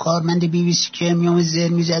 اون کارمند BBC که میام زر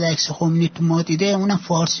میزد عکس خمینی تو ما دیده، اونم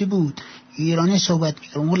فارسی بود، ایرانی صحبت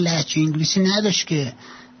میکرد، اون لهجه انگلیسی نداشت که.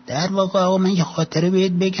 در واقع آقا من یه خاطره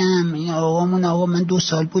بهت بگم، این آقا من 2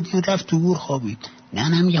 سال بود این رفت تو گور خوابید.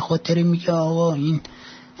 ننم یه خاطره میگه آقا این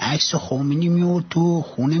عکس خمینی میورد تو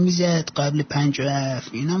خونه میزد قبل 57.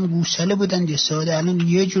 اینم گوساله بودن یه ساده، الان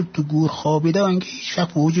یه جور تو گور خوابیده انگه هیچ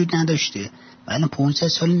وقت وجود نداشته. الان 500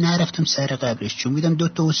 سال نرفتم سر قبرش چون میدم 2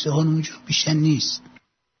 تا استخوان اونجا بیشتر نیست.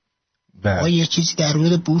 آقا یه چیزی در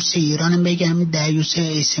مورد بورس ایران بگم،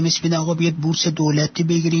 دریوسه SMS میده آقا بیاد بورس دولتی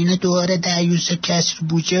بگیری. اینا دوباره دریوسه کسر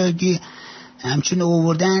بودجه همچون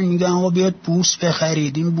آوردن میگن آقا بیاد بورس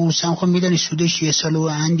بخرید. این بورس هم خب میدونی سودش 1 سال و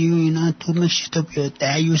اندی و اینا طول میکشه تا بیاد.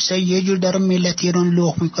 دریوسه یه جور داره ملت ایران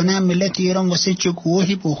لخت میکنه، ملت ایران واسه چه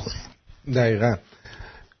گوهی بخوره. دقیقاً.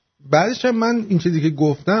 بعدش هم من این چیزی که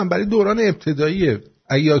گفتم برای دوران ابتداییه،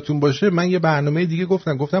 اگه یادتون باشه من یه برنامه دیگه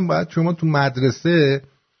گفتم باید شما تو مدرسه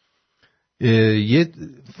یه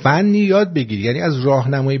فنی یاد بگیری، یعنی از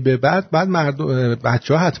راهنمایی به بعد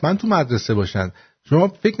بچه‌ها حتما تو مدرسه باشن. شما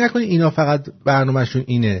فکر نکنید اینا فقط برنامه‌شون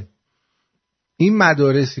اینه. این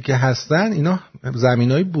مدارسی که هستن اینا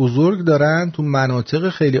زمینای بزرگ دارن تو مناطق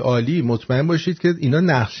خیلی عالی. مطمئن باشید که اینا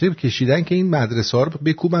نقشه کشیدن که این مدرسه ها رو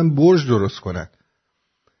بکوبن برج درست کنن.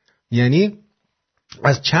 یعنی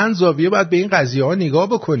از چند زاویه باید به این قضیه ها نگاه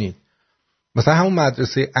بکنید. مثلا همون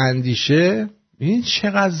مدرسه اندیشه این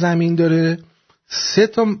چقدر زمین داره؟ 3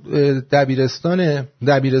 تا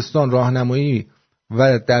دبیرستان راهنمایی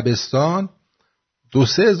و دبستان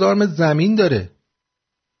 2-3 هزار متر زمین داره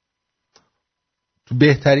تو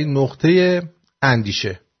بهترین نقطه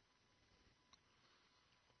اندیشه.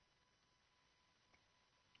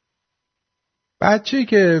 بچه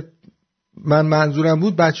که منظورم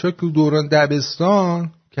بود بچه ها که دوران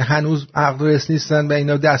دبستان که هنوز عقل رس نیستن و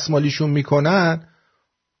اینا دستمالیشون میکنن،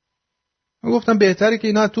 من گفتم بهتره که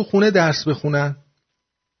اینا تو خونه درس بخونن،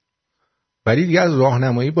 ولی دیگه از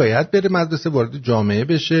راهنمایی باید بره مدرسه، وارد جامعه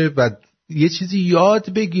بشه و یه چیزی یاد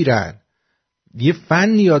بگیرن، یه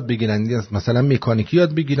فن یاد بگیرن، مثلا مکانیکی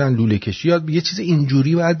یاد بگیرن، لوله کشی یاد بگیرن. یه چیز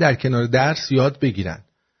اینجوری باید در کنار درس یاد بگیرن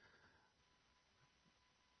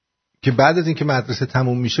که بعد از اینکه مدرسه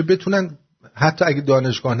تموم میشه بتونن حتی اگه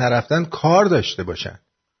دانشگاه نرفتن کار داشته باشن.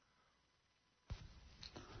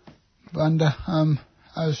 بنده هم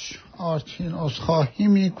از آرتین عذرخواهی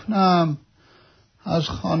میکنم، از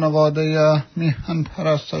خانواده میهن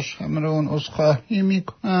پرستش شمرون عذرخواهی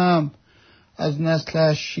میکنم، از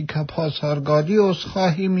نسل شیک پاسارگادی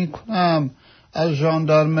عذرخواهی میکنم، از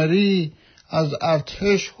ژاندارمری، از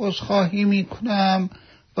ارتش عذرخواهی میکنم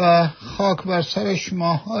و خاک بر سر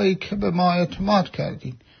شماهایی که به ما اعتماد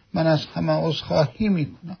کردین. من از همه عذرخواهی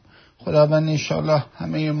میکنم. خداوند انشاءالله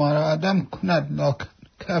همه ما را عدم کند لا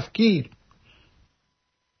کفگیر.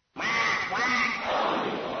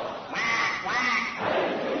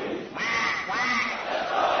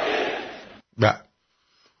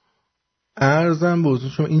 عرضم به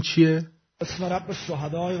حضور شما این چیه؟ اسم رب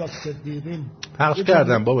شهدای و صدیقین. پخش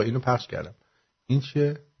کردم بابا، اینو پخش کردم. این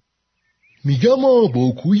چیه؟ میگم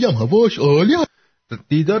باکویی هم هواش عالی.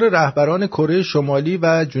 دیدار رهبران کره شمالی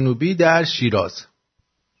و جنوبی در شیراز.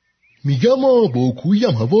 میگم باکویی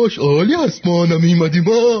هم هواش عالی هست. ما نمیمدیم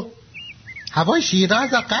هوای شیراز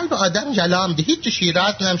قلب آدم جلام ده، هیچ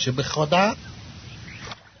شیراز نمیشه به خدا.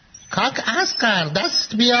 کاک اسقر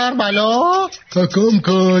دست بیار بالا. کاکم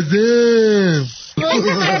کاظم.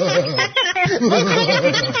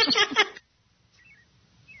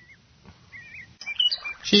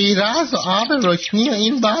 شیراز و آب روشنی و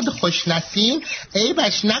این باد خوشنسیم،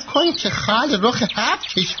 عیبش نکن که خال رخ 7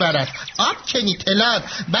 کشور است. آب چنی تلار.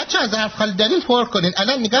 بچه از حرف خالی دارین پر کنین.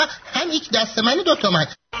 الان نگاه هم یک دست من 2 تومن.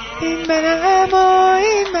 این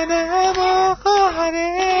منم و خواهر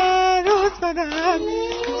روز منم،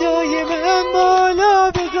 جای من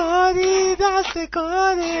بالا بذاری دست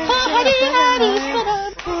کاره. خواهر عروس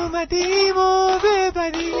منم اومدیم و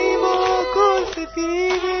ببریم و گل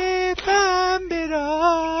سفید پنبه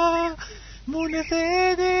را، مونس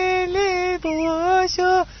دل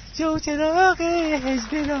باشو جو چراغ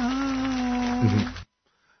هجده را.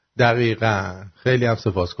 دقیقاً. خیلی هم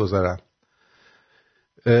سپاسگزارم.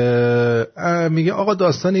 میگه آقا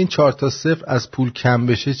داستان این 4 تا 0 از پول کم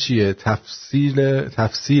بشه چیه؟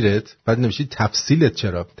 تفسیرت بعد نمیشه تفصیلت.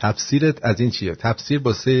 چرا؟ تفسیرت از این چیه؟ تفسیر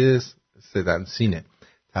با 3 سینه.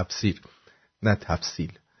 تفسیر نه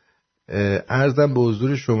تفصیل. عرضم به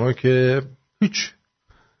حضور شما که هیچ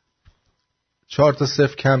 4 تا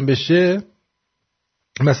 0 کم بشه،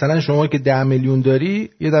 مثلا شما که 10 میلیون داری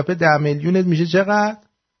یه دفعه 10 میلیونت میشه چقدر؟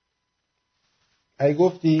 ای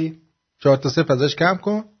گفتی 4 تا 0 ازش کم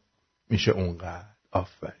کن میشه اونقدر.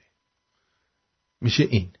 آفرین، میشه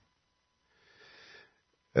این.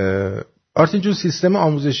 آرتین جون سیستم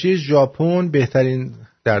آموزشی ژاپن بهترین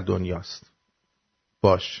در دنیاست.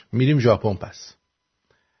 باش میریم ژاپن پس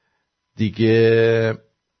دیگه.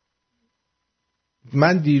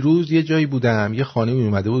 من دیروز یه جایی بودم، یه خانمی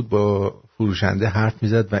اومده بود با فروشنده حرف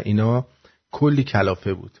میزد و اینا کلی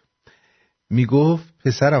کلافه بود. میگفت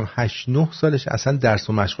پسرم 8-9 سالش اصلا درس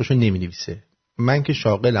و مشقشو نمینویسه. من که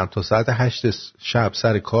شاغلم تا ساعت 8 شب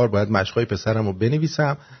سر کار باید مشقای پسرم رو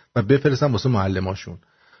بنویسم و بفرستم واسه معلماشون.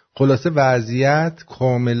 خلاصه وضعیت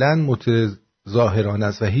کاملا متظاهرانه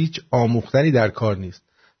است و هیچ آموختنی در کار نیست.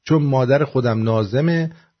 چون مادر خودم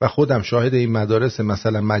ناظمه و خودم شاهد این مدارس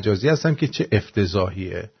مثلا مجازی هستم که چه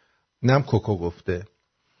افتضاحیه. نم کوکو گفته.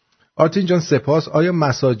 آرتین جان سپاس. آیا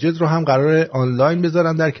مساجد رو هم قراره آنلاین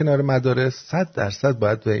بذارن در کنار مدارس؟ 100%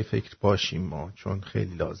 باید به این فکر باشیم ما، چون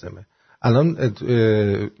خیلی لازمه. الان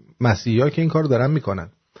مسیحی‌ها که این کار دارن میکنن.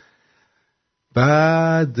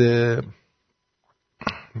 بعد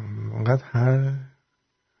انقدر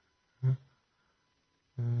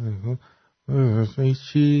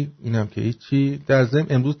هیچی، اینم که هیچی. در ضمن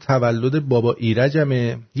امروز تولد بابا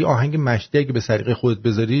ایرجمه. یه آهنگ مشتی اگه به سریقه خودت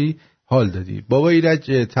بذاری حال دادی. بابا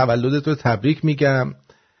ایرج تولدت رو تبریک میگم.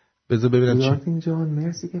 بذار ببینم چی. آرتین جان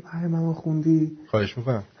مرسی که پیاممو خوندی. خواهش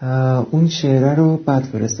میکنم. اون شعره رو بعد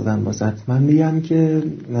فرستادم واسط. من میگم که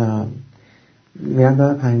میگم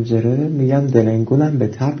به پنجره، میگم دلنگونم به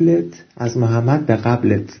تبلت، از محمد به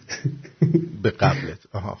قبلت. به قبلت.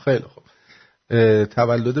 آها خیلی خوب.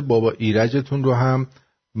 تولد بابا ایرجتون رو هم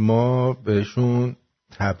ما بهشون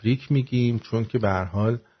تبریک میگیم، چون که به هر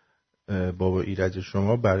حال بابا ایرج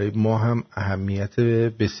شما برای ما هم اهمیت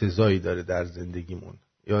بسزایی داره در زندگیمون.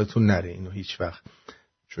 یادتون نره اینو هیچ وقت،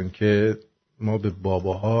 چون که ما به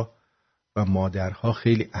باباها و مادرها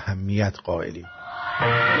خیلی اهمیت قائلیم.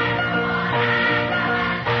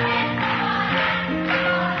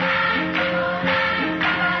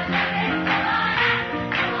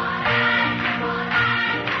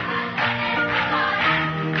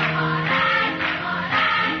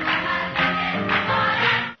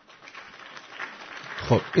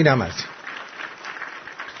 خب اینم از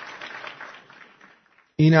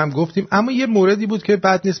اینم گفتیم. اما یه موردی بود که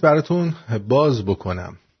بد نیست براتون باز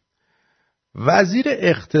بکنم. وزیر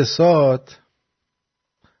اقتصاد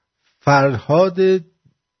فرهاد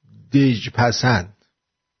دژپسند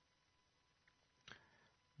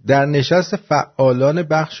در نشست فعالان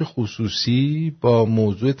بخش خصوصی با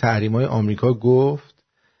موضوع تحریم‌های آمریکا گفت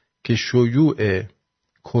که شیوع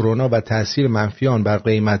کرونا و تأثیر منفی آن بر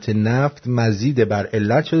قیمت نفت مزید بر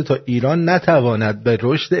علت شده تا ایران نتواند به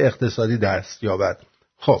رشد اقتصادی دست یابد.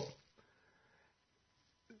 خب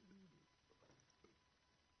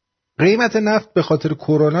قیمت نفت به خاطر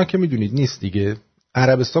کرونا که میدونید نیست دیگه.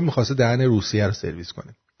 عربستان می‌خواسته دهن روسیه رو سرویس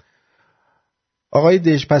کنه. آقای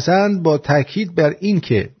دژپسند با تاکید بر این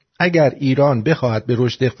که اگر ایران بخواهد به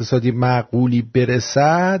رشد اقتصادی معقولی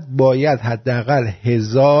برسد باید حداقل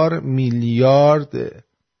 1000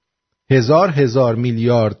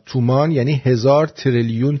 میلیارد تومان یعنی 1000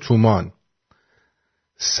 تریلیون تومان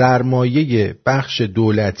سرمایه بخش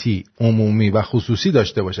دولتی، عمومی و خصوصی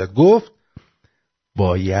داشته باشد. گفت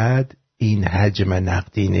باید این حجم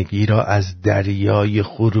نقدینگی را از دریای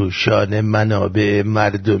خروشان منابع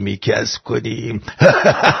مردمی کسب کنیم.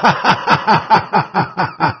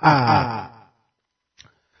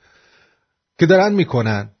 که دارن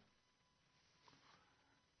میکنن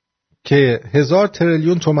که 1000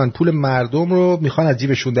 تریلیون تومان پول مردم رو میخوان از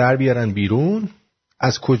جیبشون در بیارن بیرون.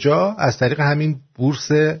 از کجا؟ از طریق همین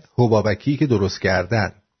بورس حبابکی که درست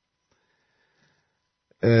کردن.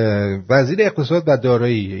 وزیر اقتصاد و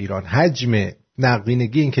دارایی ایران حجم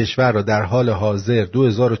نقدینگی این کشور را در حال حاضر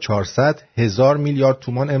 2400 هزار میلیارد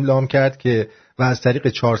تومان اعلام کرد که و از طریق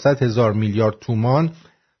 400 هزار میلیارد تومان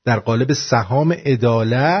در قالب سهام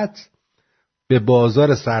عدالت به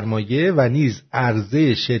بازار سرمایه و نیز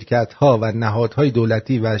عرضه شرکت‌ها و نهادهای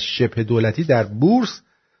دولتی و شبه دولتی در بورس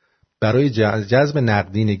برای جذب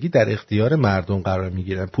نقدینگی در اختیار مردم قرار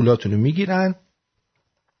میگیرن. پولاتونو میگیرن،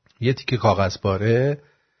 یه تیکه کاغذ پاره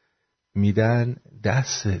میدن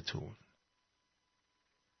دستتون.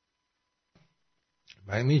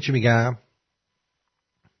 من می چی میگم؟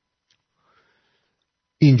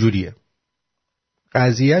 اینجوریه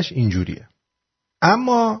قضیهش، اینجوریه.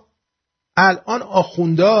 اما الان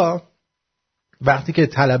آخوندا وقتی که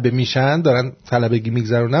طلبه میشن دارن طلبگی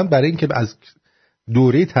میگذرونن، برای اینکه از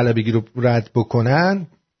دوره طلبگی رو رد بکنن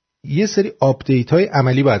یه سری آپدیت های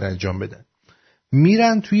عملی باید انجام بدن.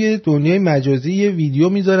 میرن توی دنیای مجازی یه ویدیو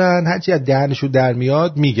میذارن، هرچی از دهنشو در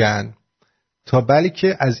میاد میگن، تا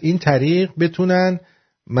بلکه از این طریق بتونن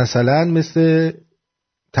مثلا مثل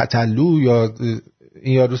تتلو یا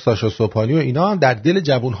این یارو ساشا صبحانی و اینا در دل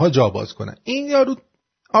جوانها جا باز کنن. این یارو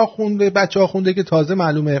آخونده، بچه آخونده که تازه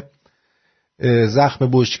معلومه زخم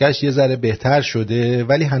بشکش یه ذره بهتر شده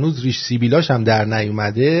ولی هنوز ریش سیبیلاش هم در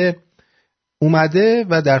نیومده، اومده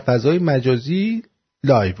و در فضای مجازی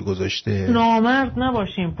لایو گذاشته. نامرد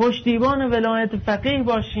نباشیم، پشتیبان ولایت فقیه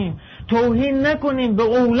باشیم، توهین نکنیم به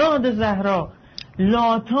اولاد زهرا.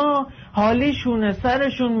 لاتا حالیشونه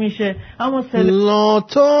سرشون میشه، اما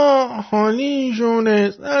لاتا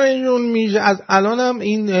حالیشونه سرشون میشه. از الانم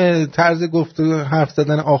این طرز گفته حرف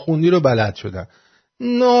زدن آخوندی رو بلد شدن.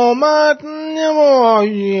 نامرد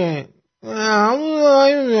نباشیم.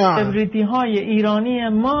 سلبریتی های ایرانی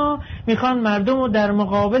ما میخوان مردم رو در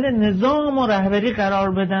مقابل نظام و رهبری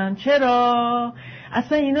قرار بدن. چرا؟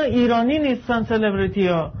 اصلا اینا ایرانی نیستن سلبریتی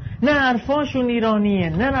ها، نه حرفاشون ایرانیه،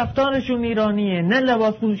 نه رفتارشون ایرانیه، نه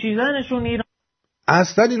لباس پوشیدنشون ایرانیه.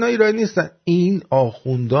 اصلا اینا ایرانی نیستن. این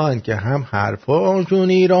آخوندان که هم حرفاشون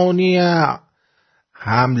ایرانیه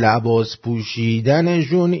هم لباس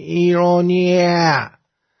پوشیدنشون ایرانیه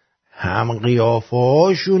هم قیافه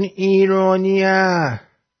هاشون ایرانیه،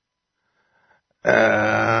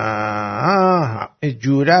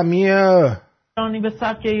 جورمیه ایرانی به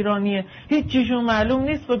سبک ایرانیه، هیچ چیشون معلوم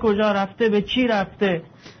نیست به کجا رفته، به چی رفته.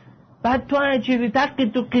 بعد تو هر چیزی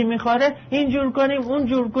تقی توقی میخواره اینجور کنیم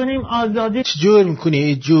اونجور کنیم، آزادی. چجور میکنی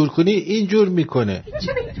اینجور کنی اینجور میکنه.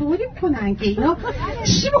 چرا اینطوری میکنن که اینا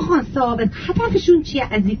چی بخوان ثابت، هدفشون چیه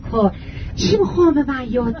از این کار؟ چی بخوان به من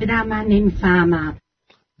یاد بدن من نمیفهمم.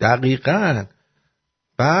 دقیقاً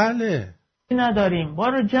بله. نداریم.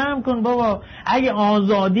 بارو جمع کن بابا. اگه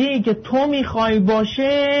آزادی که تو میخوای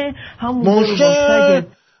باشه همون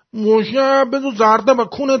موشه بدو زرده به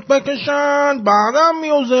کونت بکشن بعدم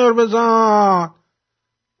میو زر بزن.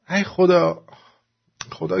 ای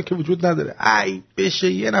خدا که وجود نداره. ای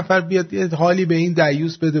بشه یه نفر بیاد یه حالی به این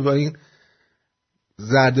دیوس بده با این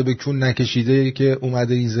زرده به کون نکشیده که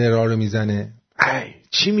اومده این زرها رو میزنه. ای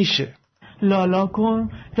چی میشه؟ لالا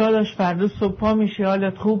کن داداش، فردا صبح پا میشه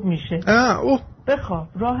حالت خوب میشه. بخواب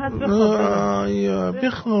راحت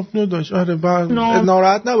بخواب نداشت. آره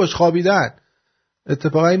ناراحت نباش، خوابیدن.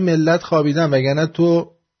 اتفاقا این ملت خوابیدن، وگرنه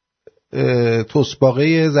تو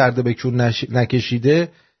تسباقه زرده بکون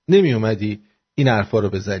نکشیده نمی اومدی این حرفا رو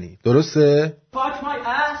بزنی. درسته؟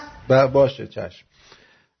 باشه چشم.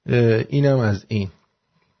 اینم از این.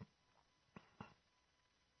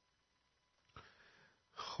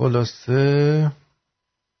 خلاصه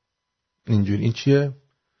اینجوری. این چیه؟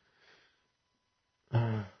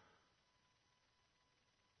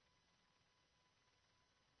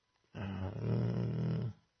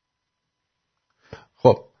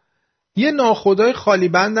 خب یه ناخدای خالی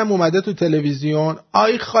بندم اومده تو تلویزیون.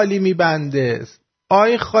 آی خالی میبنده،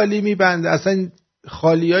 آی خالی میبنده. اصلا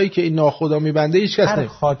خالیایی که این ناخدا میبنده هیچ کس هر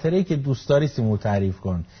خاطره‌ای که دوست داری سیمور تعریف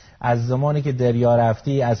کن، از زمانی که دریا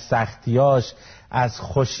رفتی، از سختیاش، از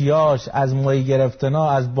خوشیاش، از ماهی گرفتنا،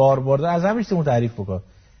 از بار برده، از همین چیزمون تعریف بکن.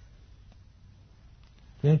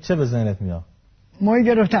 ببین چه به ذهنت میاد. ماهی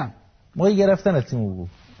گرفتم. ماهی گرفتن تیمو بگو.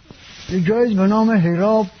 یه جایی به نام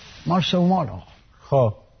هیراب مال سومال آقا.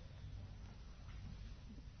 خب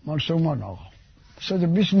مال سومال آقا.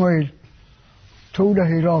 120 مایل طول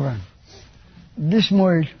هیرابن، 20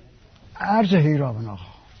 مایل عرض هیرابن آقا.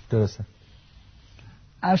 درسته.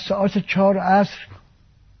 از ساعت 4 عصر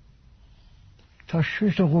تا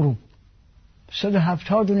 6 غروب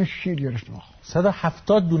 170 دونه شیر گرفتم آقا.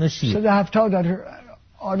 170 دونه شیر. 170 در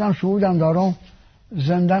آدم شهودم دارم،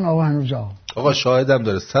 زندن آقا هنوز آقا شاهدم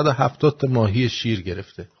داره. 170 تا ماهی شیر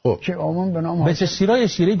گرفته. خب که آمون به نام به چه شیرای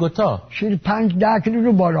شیری گتا؟ شیر 5-10 کیلو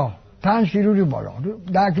رو بالا، 5 کیلو رو بالا،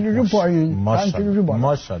 10 کیلو رو پایین، 5 کیلو رو بالا.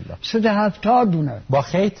 ماشاءالله. 170 دونه. با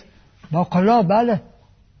خیط؟ با قلاب. بله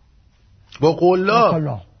با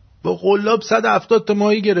قلاب. با قلاب 170 تا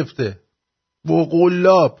ماهی گرفته. با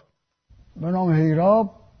قلاب. به نام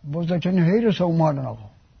هیراب، بزرگترین هیر سومالن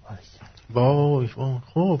آقا. وای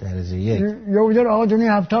خوب. درجه 1. یه در آقا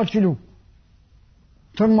دونه 70 کیلو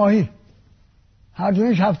تون ماهی، هر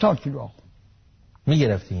دونش 70 کیلو آقا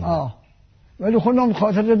میگرفتی. ولی خودم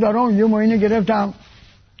خاطر دارم یه ماهی گرفتم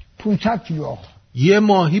 500 کیلو آقا. یه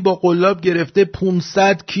ماهی با قلاب گرفته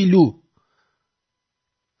 500 کیلو.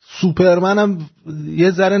 سوپرمنم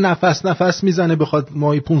یه ذره نفس میزنه بخواد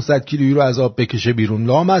ماهی 500 کیلویی رو از آب بکشه بیرون.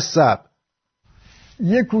 لامصب.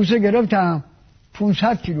 یه کوسه گرفتم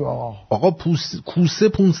 500 کیلو آقا. آقا کوسه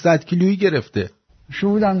 500 کیلویی گرفته.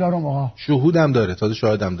 شهودم دارم آقا. شهودم داره، تازه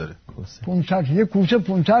شاهدم داره. 500 یه کوسه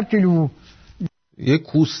 500 کیلو. یه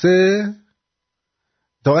کوسه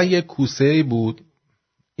تا یه کوسه بود.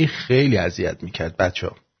 این خیلی اذیت میکرد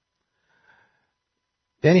بچه‌ها.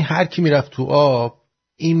 یعنی هر کی میرفت تو آب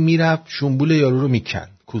این میرفت شنبول یارو رو میکن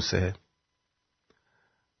کوسه.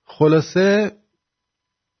 خلاصه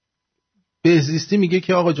بهزیستی میگه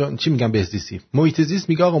که آقا جان، چی میگم بهزیستی، محیط زیست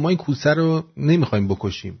میگه آقا ما این کوسه رو نمیخوایم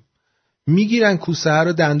بکشیم. میگیرن کوسه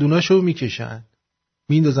رو دندوناشو میکشن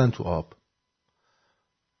میندازن تو آب.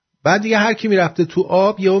 بعد دیگه هر کی میرفته تو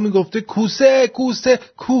آب یهو میگفته کوسه کوسه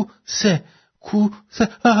کوسه کوسه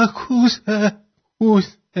کوسه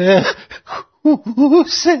کوسه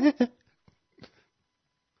کوسه.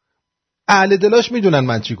 اهل دلاش میدونن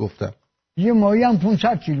من چی گفتم. یه ماهی هم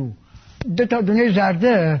 500 کیلو، 2 تا دونه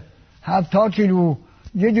زرده 70 کیلو،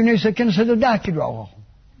 یه دونه سکن 110 کیلو آقا.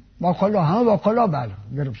 با کلا همه با کلا بله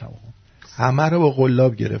گرفتم آقا. همه رو با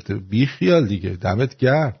قلاب گرفته. بی خیال دیگه، دمت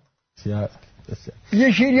گرم.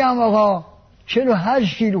 یه شیری هم آقا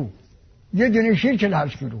 48 کیلو، یه دونه شیر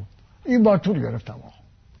 48 کیلو. این با طول گرفتم آقا.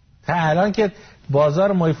 تا الان که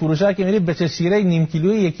بازار ماهی فروشا که میری به چه شیره نیم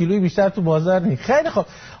کیلویی 1 کیلویی بیشتر تو بازار نیست. خیلی خوب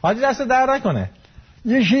حاجی دست در نکنه.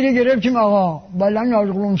 یه شیری گرفتیم آقا بلند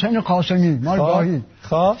نازقلمسن قاسمی مال باهی.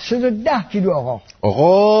 خب 110 کیلو آقا.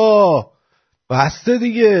 آقا بسته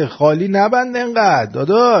دیگه، خالی نبند انقدر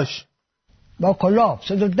داداش. با کلا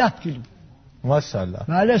 110 کیلو ماشاءالله.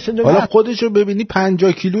 بله 110. حالا خودشو ببینی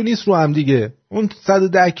 50 کیلو نیست رو هم دیگه. اون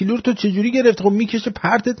 110 کیلو رو تو چجوری گرفت؟ خب میکشه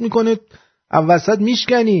پرتت میکنه وسط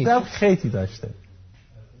میشکنی. عجب خیتی داشته.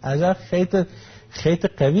 عجب خیت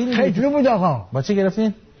قوی. خیت بود آقا. با چه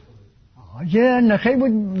گرفتین؟ یه نخی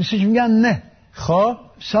بود بسیش میگن نه. خب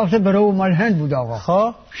ساخت برو مال هند بود آقا.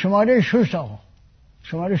 خب شماره 6 آقا.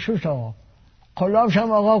 شماره 6 آقا. قلابش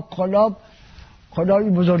هم آقا قلابی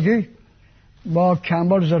بزرگی با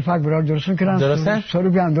کمبال زلفک برای درست میکردن. درسته؟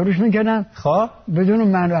 سروبی هم درست میکردن. خب بدون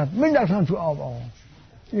منوط مینداختن تو آب آقا.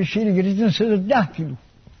 یه شیری گریدن 110 کیلو.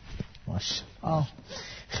 ماشاءالله.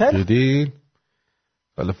 خیلی دیدین؟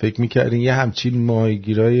 حالا فکر میکردین یه همچین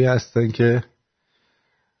ماهیگیرایی هستن که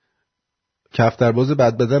کفترباز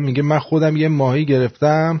بدبدن میگه من خودم یه ماهی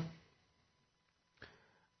گرفتم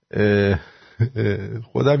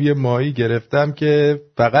که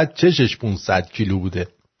فقط چشش 500 کیلو بوده.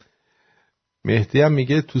 مهدی هم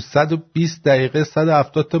میگه تو 120 دقیقه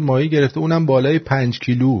 170 تا ماهی گرفته، اونم بالای 5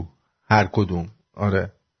 کیلو هر کدوم.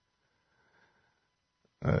 آره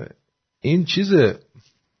این چیزه،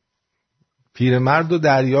 پیرمرد و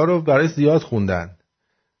دریا رو برای زیاد خوندن.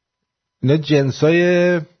 اینا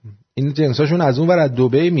جنساشون از اون ور از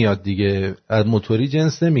دبی میاد دیگه، از موتوری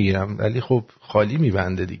جنس نمیگیرم ولی خب خالی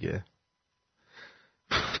میبنده دیگه.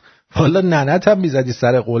 حالا ننت هم میزدی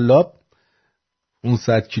سر قلاب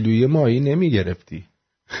 500 کیلویی ماهی نمیگرفتی.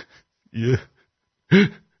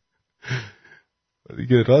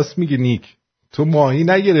 دیگه راست میگه نیک، تو ماهی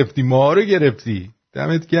نگرفتی ما رو گرفتی.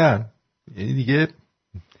 دمت گرم. یعنی دیگه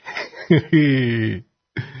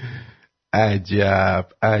عجب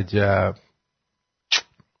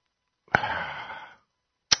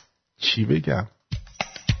چی بگم.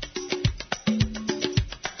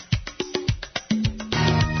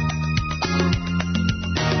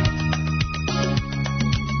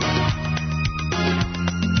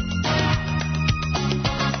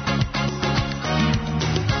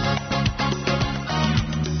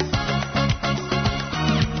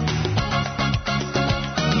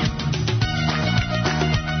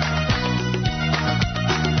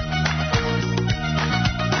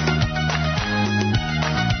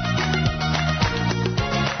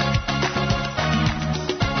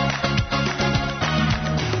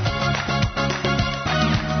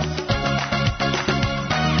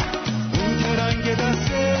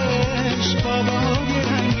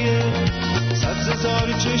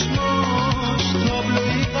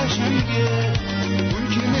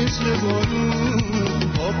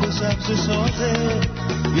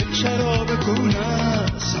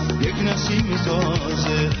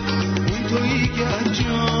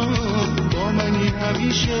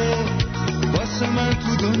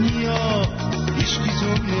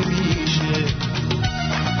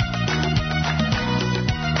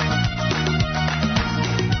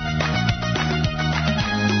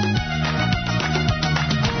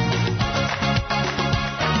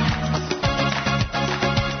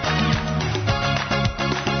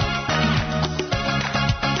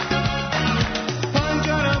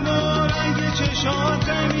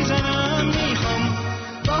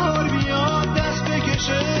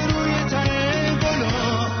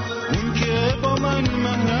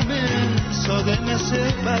 ساده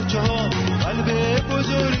مثل بچه ها، قلب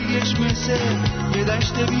بزرگش مثل یه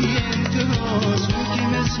دشت بی انتهاست، روکی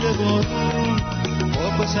مثل بارون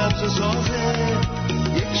پاک و سبز و سازه،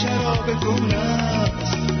 یک شراب گونه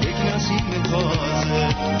است، یک نسیم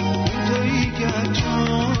تازه، اون تویی که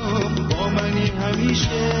هرچام با منی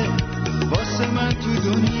همیشه، واسه من تو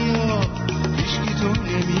دنیا هیچکی تو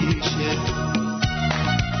نمیشه.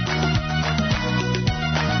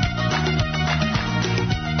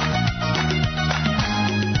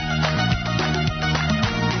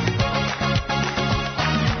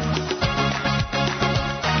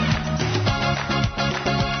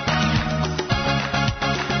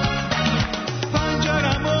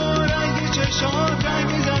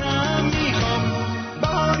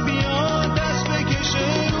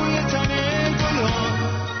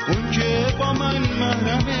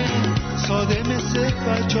 ساده مثل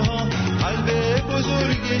بچه ها، قلب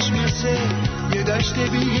بزرگش مثل یه دشت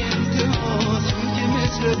بی انتهاست، اون که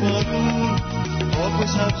مثل بارون پاک و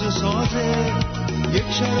سبز و سازه، یک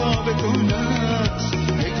شراب گونه است،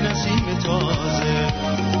 یک نسیم تازه،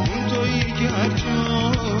 اون تویی که هر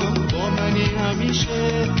جا با منی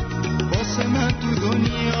همیشه، واسه من تو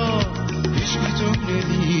دنیا هیچکی تو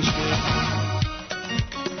نمیشه.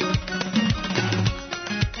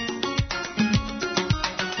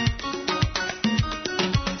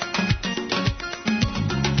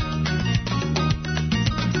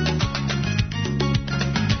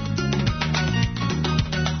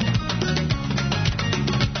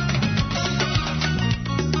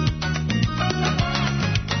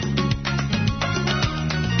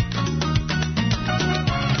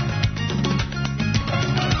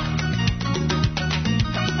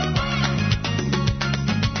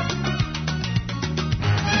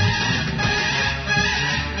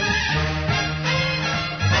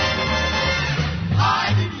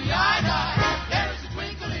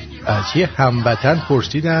 از یه هموطن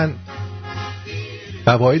پرسیدن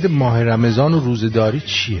فواید ماه رمضان و روزه‌داری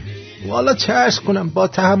چیه؟ والا چه عرض کنم، با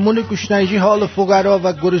تحمل گشنیجی حال فقرا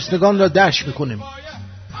و گرسنگان را درک میکنیم.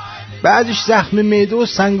 بعدش زخم معده و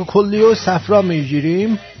سنگ کلیه و صفرا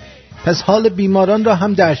میگیریم، پس حال بیماران را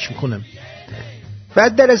هم درک میکنیم.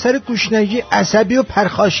 بعد در اثر گشنیجی عصبی و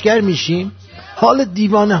پرخاشگر میشیم، حال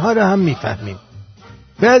دیوانه ها را هم میفهمیم.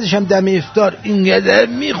 بعدش هم دم افطار اینقدر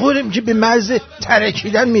میخوریم که به مرز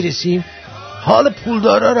ترکیدن میرسیم، حال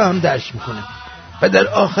پولدارا را هم درک میکنیم. و در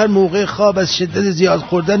آخر موقع خواب از شدت زیاد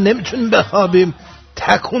خوردن نمیتونیم بخوابیم،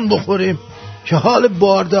 تکون بخوریم که حال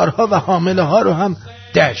باردارها و حامله ها رو هم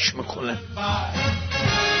درک میکنه.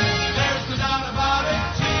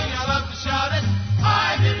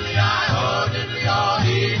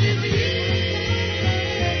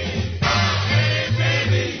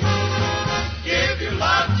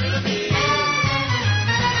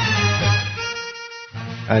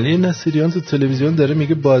 علی نصیریان تو تلویزیون داره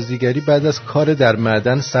میگه بازیگری بعد از کار در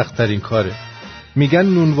معدن سخت ترین کاره. میگن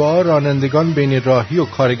نونوایی رانندگان بین راهی و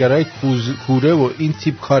کارگرای کوره و این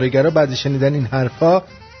تیپ کارگرا بعد شنیدن این حرفا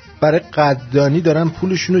برای قدردانی دارن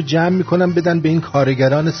پولشون رو جمع میکنن بدن به این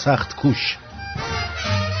کارگران سخت کوش.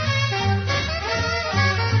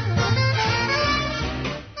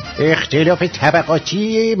 اختلاف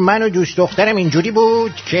طبقاتی من و دوست دخترم اینجوری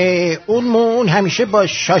بود که اون همیشه با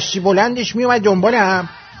شاسی بلندش میومد دنبالم.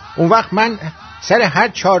 اون وقت من سر هر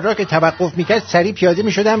چهارراه که توقف میکرد سریع پیاده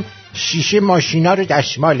میشدم، شیشه ماشینا رو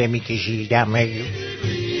دستمال میکشیدم.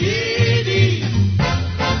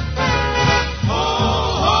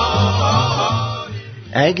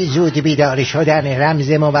 اگه زود بیدار شدن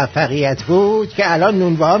رمز موفقیت بود که الان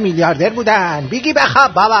نونوها میلیاردر بودن. بگی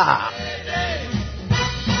بخواب بابا.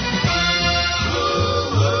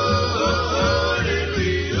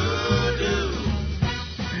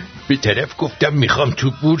 به طرف گفتم میخوام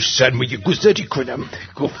تو بورس سرمایه گذاری کنم.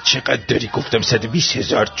 گفت چقدر داری؟ گفتم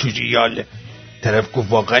 120,000 تو ریال. طرف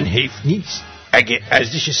گفت واقعا حیف نیست، اگه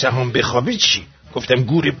ارزش سهام بخوابه چی؟ گفتم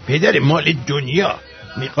گور پدر مال دنیا،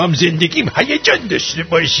 میخوام زندگیم هیجان داشته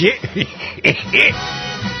باشه.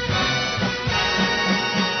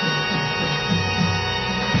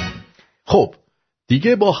 خب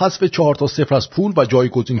دیگه با حذف 4 تا 0 از پول و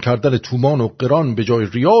جایگزین کردن تومان و قران به جای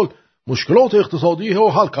ریال مشکلات اقتصادی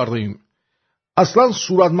رو حل کردیم. اصلا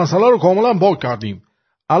صورت مسئله رو کاملا پاک کردیم.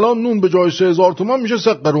 الان نون به جای 3,000 تومان میشه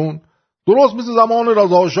 3 قرون. درست مثل زمان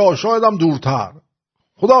رضا شاه، شاید هم دورتر.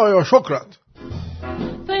 خدایا شکرت.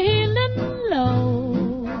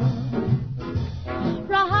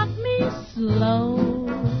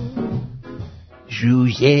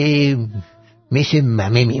 روزه مثل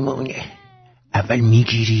ممه میمونه، اول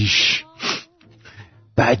میگیریش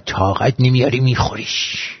بعد طاقت نمیاری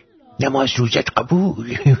میخوریش، نماز روزت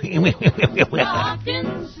قبول.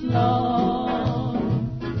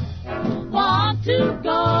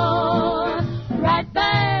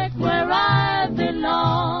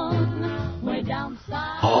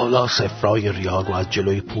 حالا صفرای ریال رو از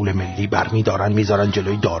جلوی پول ملی برمیدارن میذارن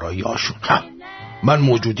جلوی دارایی هاشون. من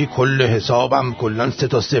موجودی کل حسابم کلن 3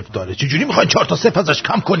 تا صفر داره، چجوری میخواین 4 تا صفر ازش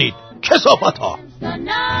کم کنید؟ کثافت ها.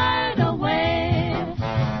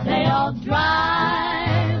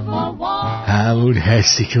 همون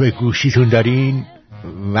حسی که به گوشیتون دارین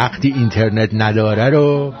وقتی اینترنت نداره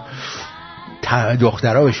رو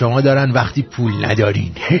دخترها به شما دارن وقتی پول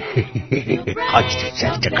ندارین.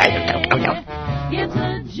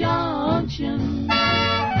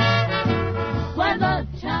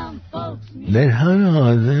 در همه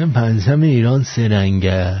آذن پنجم ایران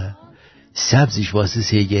سرنگه، سبزیش واسه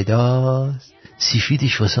سیگداست،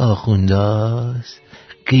 سفیدش واسه آخونداست،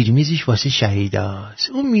 قرمزش واسه شهیداست.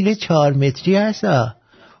 اون میله 4 متری هست،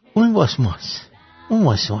 اون واسه ماست، اون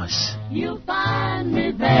واسه ماست.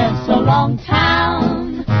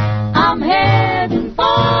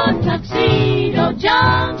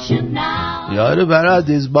 یارو برای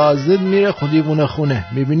دیزبازد میره دیوونه خونه،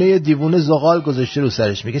 میبینه یه دیوونه زغال گذاشته رو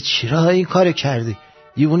سرش، میگه چرا این کار کردی؟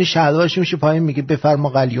 دیوونه شلوارش میشه پایین، میگه بفرما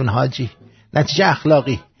قلیون حاجی. نتیجه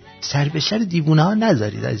اخلاقی سر به سر دیوونه ها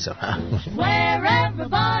نذارید عزیزم.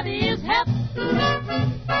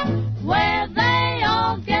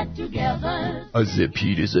 از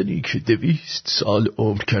پیرزنی که 200 سال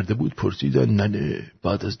عمر کرده بود پرسیدن ننه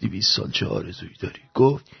بعد از 200 سال چه آرزویی داری؟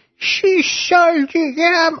 گفت 6 سال دیگه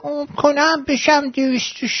هم عمر کنم بشم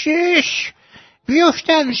 206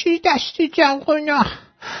 بیفتم زیر دست جوونا.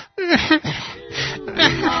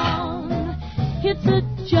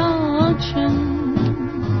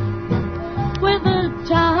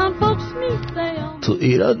 تو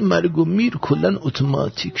ایران مرگ و میر کلن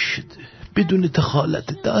اتوماتیک شده، بدون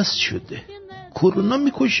دخالت دست شده. کرونا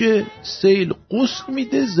میکشه، سیل غسل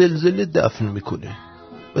میده، زلزله دفن میکنه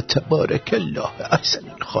و تبارک الله احسن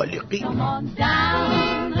الخالقین.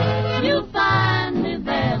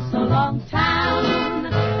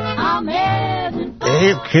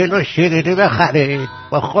 این کیلو شیرینی بخرید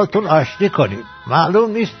با خودتون آشتی کنید.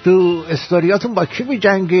 معلوم نیست تو استوریاتون با کی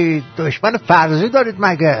میجنگید، دشمن فرضی دارید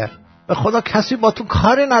مگه؟ به خدا کسی با تو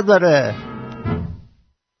کاری نداره.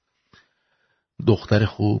 دختر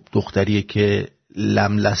خوب دختریه که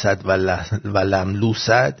لم لسد و لم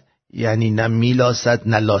لوسد، یعنی نه میلاسد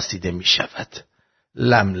نه لاسیده میشود.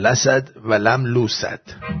 لم لسد و لم لوسد.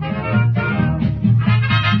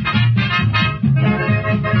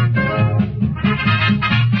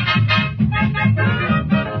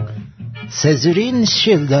 سزرین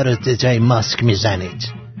شیلدر رو جای ماسک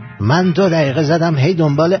میزنید. من 2 دقیقه زدم هی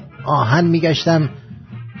دنبال آهن میگشتم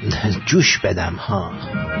جوش بدم ها.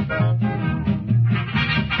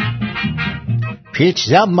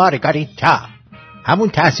 پیتزا مارگاریتا همون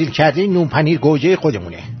تحصیل کرده نون پنیر گوجه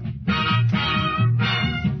خودمونه.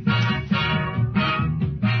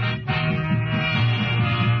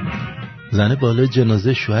 زنه بالای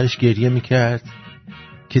جنازه شوهرش گریه میکرد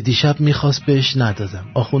که دیشب میخواست بهش ندادم.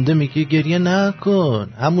 آخونده میگه گریه نکن،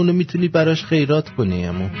 همونو میتونی براش خیرات کنی.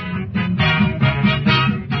 همون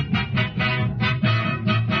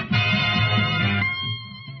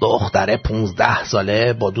دختره 15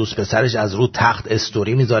 ساله با دوست پسرش از رو تخت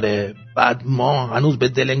استوری میذاره، بعد ما هنوز به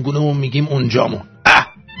دلنگونمون میگیم اونجامون.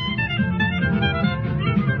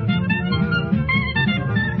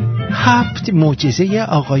 7 معجزه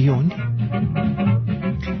آقایون.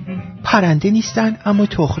 پرنده نیستن اما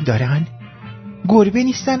تخم دارن، گربه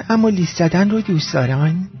نیستن اما لیست زدن رو دوست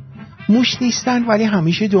دارن، موش نیستن ولی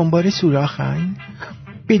همیشه دنبال سوراخن،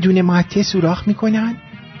 بدون مته سوراخ میکنن،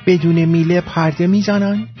 بدون میله پرده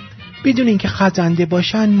میزنن، بدون اینکه خزنده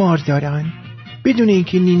باشن مار دارن، بدون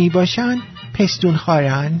اینکه نینی باشن پستون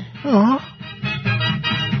خارن.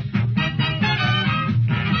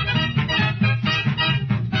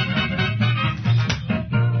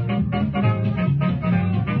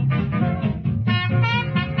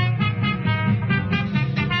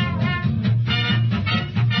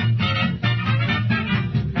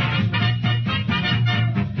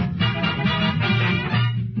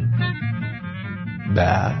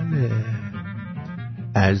 بله،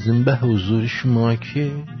 عرضم به حضور شما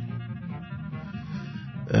که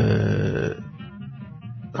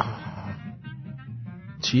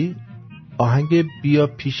چی؟ آهنگ بیا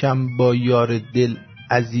پیشم با یار دل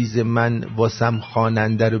عزیز من واسم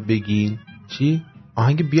خواننده رو بگین. چی؟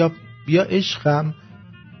 آهنگ بیا عشقم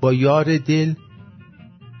با یار دل.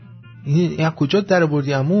 این کجا در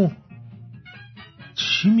آوردی عمو؟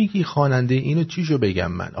 چی میگی خواننده؟ اینو چیشو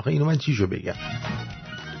بگم من؟ آخه اینو من چیشو بگم؟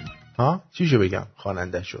 ها چیشو بگم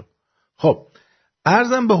خواننده شو. خب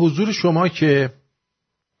عرضم به حضور شما که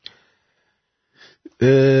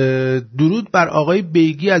درود بر آقای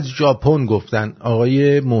بیگی از ژاپن گفتن،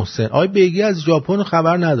 آقای محسن. آقای بیگی از ژاپن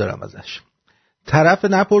خبر ندارم ازش. طرف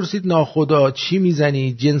نپرسید ناخدا چی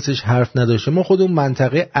میزنی، جنسش حرف نداشته. ما خودمون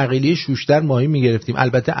منطقه عقیلی شوشتر ماهی میگرفتیم،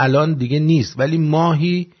 البته الان دیگه نیست، ولی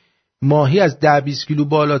ماهی از 10-20 کیلو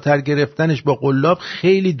بالاتر گرفتنش با قلاب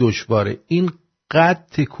خیلی دشواره. اینقدر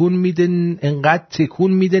تکون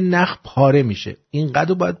میده نخ پاره میشه.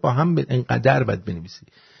 اینقدر باید با هم اینقدر باید بنویسی،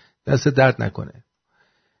 دست درد نکنه.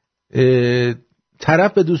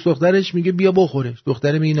 طرف به دوست دخترش میگه بیا بخورش،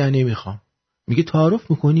 دختره میگه نه نمیخوام. میگه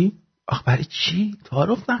تعارف میکنی؟ آخ برای چی؟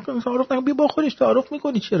 تعارف نکن بیا بخورش. تعارف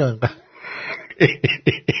میکنی چرا انقدر؟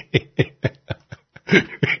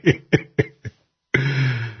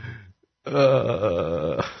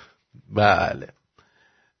 بله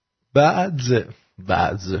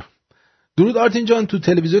بعض درود آرتین جان. تو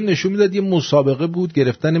تلویزیون نشون میداد یه مسابقه بود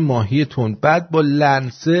گرفتن ماهی تند، بعد با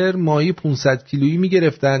لنسر ماهی 500 کیلویی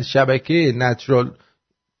میگرفتن، شبکه نچرال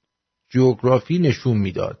جغرافی نشون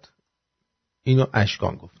میداد. اینو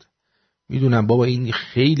اشکان گفت. میدونم بابا این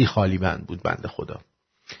خیلی خالی بند بود بنده خدا.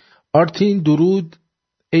 آرتین درود.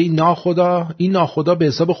 ای ناخدا، این ناخدا به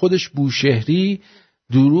حساب خودش بوشهری،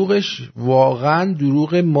 دروغش واقعا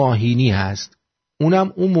دروغ ماهینی هست.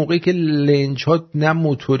 اونم اون موقعی که لنج ها نه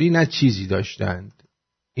موتوری نه چیزی داشتند.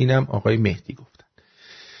 اینم آقای مهدی گفتن.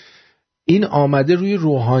 این آمده روی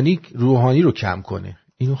روحانی رو کم کنه.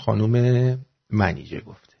 اینو خانم منیجه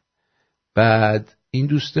گفته. بعد این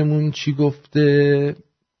دوستمون چی گفته؟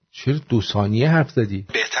 چرا 2 ثانیه حرف زدی؟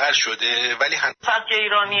 بهتر شده ولی سبک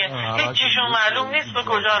ایرانیه، هیچیشون معلوم نیست به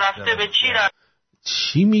کجا رفته، به چی رفته.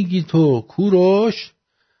 چی میگی تو کوروش؟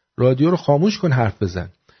 رادیو رو خاموش کن، حرف بزن.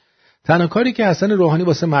 تنها کاری که حسن روحانی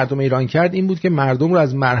واسه مردم ایران کرد این بود که مردم رو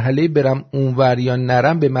از مرحله برم اونور یا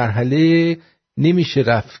نرم به مرحله نمیشه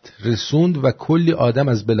رفت رسوند و کلی آدم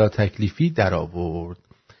از بلا تکلیفی در آورد.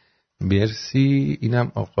 مرسی.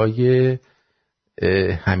 اینم آقای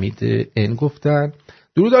حمید ان گفتن.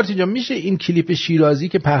 درود آرتین جان، میشه این کلیپ شیرازی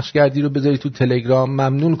که پخش کردی رو بذاری تو تلگرام؟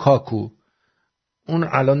 ممنون کاکو. اون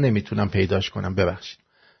الان نمیتونم پیداش کنم، ببخشید.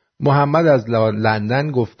 محمد از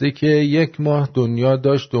لندن گفته که 1 ماه دنیا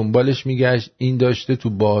داشت دنبالش میگشت، این داشته تو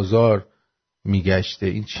بازار میگشته.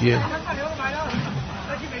 این چیه؟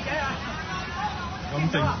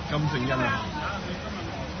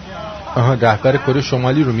 آها رهبر کره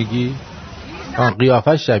شمالی رو میگی؟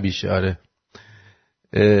 قیافه شبیشه. آره.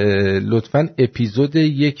 لطفاً اپیزود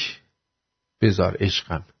 1 بذار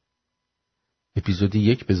عشقم. اپیزود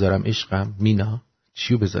 1 بذارم عشقم. مینا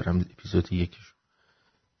چیو بذارم اپیزود 1؟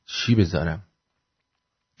 چی بذارم؟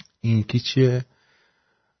 این کی چیه؟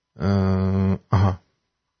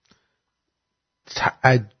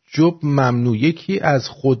 تعجب ممنوع. یکی از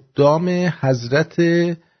خدام حضرت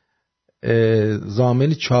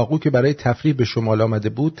ضامن چاقو که برای تفریح به شمال آمده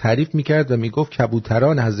بود تعریف میکرد و میگفت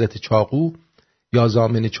کبوتران حضرت چاقو یا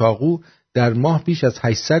ضامن چاقو در ماه بیش از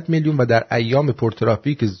 800 میلیون و در ایام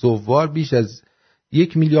پرترافیک زوار بیش از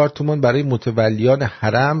 1 میلیارد تومان برای متولیان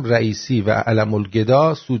حرم رئیسی و علم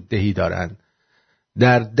الگدا سوددهی دارند.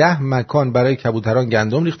 در 10 مکان برای کبوتران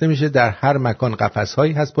گندم ریخته میشه. در هر مکان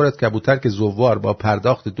قفس‌هایی هست پر از کبوتر که زوار با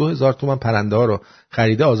پرداخت 2000 تومان پرنده ها رو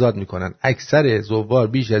خریده آزاد میکنن. اکثر زوار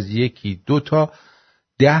بیش از 1-2 تا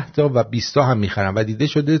 10 تا و 20 تا هم میخرن و دیده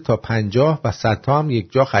شده تا 50 و 100 تا هم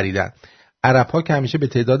یک جا خریدن. عرب‌ها که همیشه به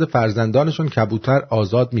تعداد فرزندانشون کبوتر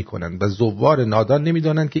آزاد میکنن و زوار نادان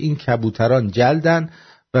نمیدونن که این کبوتران جلدن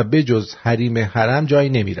و بجز حریم حرم جایی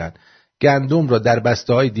نمیرن. گندم را در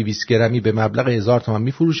بسته‌های 200 گرمی به مبلغ 1000 تومان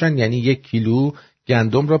میفروشن، یعنی 1 کیلو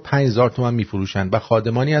گندم را 5000 تومان میفروشن و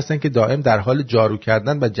خادمانی هستن که دائم در حال جارو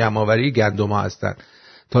کردن و جمع‌آوری گندم‌ها هستن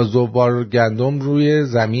تا زوار گندم روی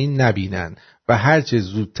زمین نبینن و هرچه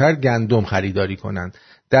زودتر گندم خریداری کنن.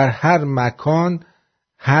 در هر مکان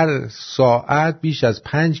هر ساعت بیش از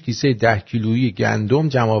 5 کیسه 10 کیلویی گندم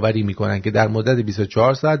جمع‌آوری میکنن که در مدت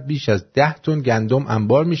 24 ساعت بیش از 10 تن گندم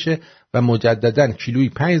انبار میشه و مجددا کیلویی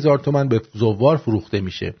 5000 تومان به زوار فروخته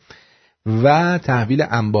میشه و تحویل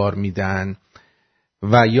انبار میدن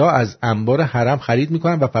و یا از انبار حرم خرید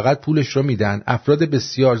میکنن و فقط پولش رو میدن. افراد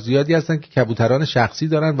بسیار زیادی هستن که کبوتران شخصی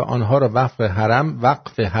دارن و آنها را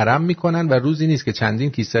وقف حرم میکنن و روزی نیست که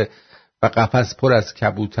چندین کیسه و قفس پر از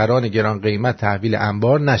کبوتران گران قیمت تحویل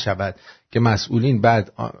انبار نشود که مسئولین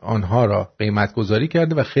بعد آنها را قیمت گذاری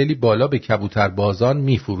کرده و خیلی بالا به کبوتر بازان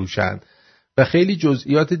میفروشند و خیلی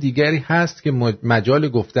جزئیات دیگری هست که مجال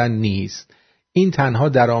گفتن نیست. این تنها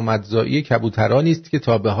درآمدزایی کبوترانی است که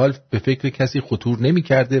تا به حال به فکر کسی خطور نمی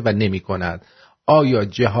کرده و نمی کند. آیا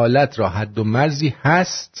جهالت را حد و مرزی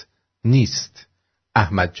هست؟ نیست.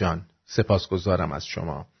 احمد جان سپاسگزارم از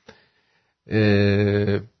شما.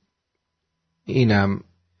 اینم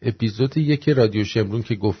اپیزود 1 رادیو شمرون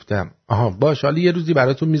که گفتم. باش، حالا یه روزی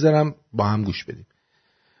براتون میذارم با هم گوش بدیم.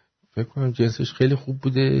 فکر کنم جنسش خیلی خوب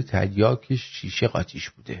بوده، تریاکش شیشه قاطیش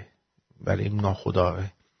بوده، برای این ناخداه.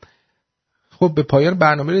 خب به پایان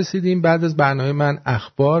برنامه رسیدیم. بعد از برنامه من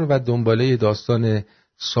اخبار و دنباله داستان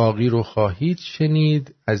ساقی رو خواهید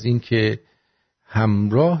شنید. از اینکه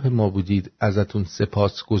همراه ما بودید ازتون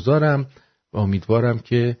سپاسگزارم و امیدوارم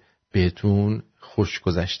که بهتون خوش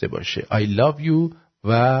گذشته باشه. I love you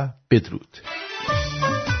و بدرود.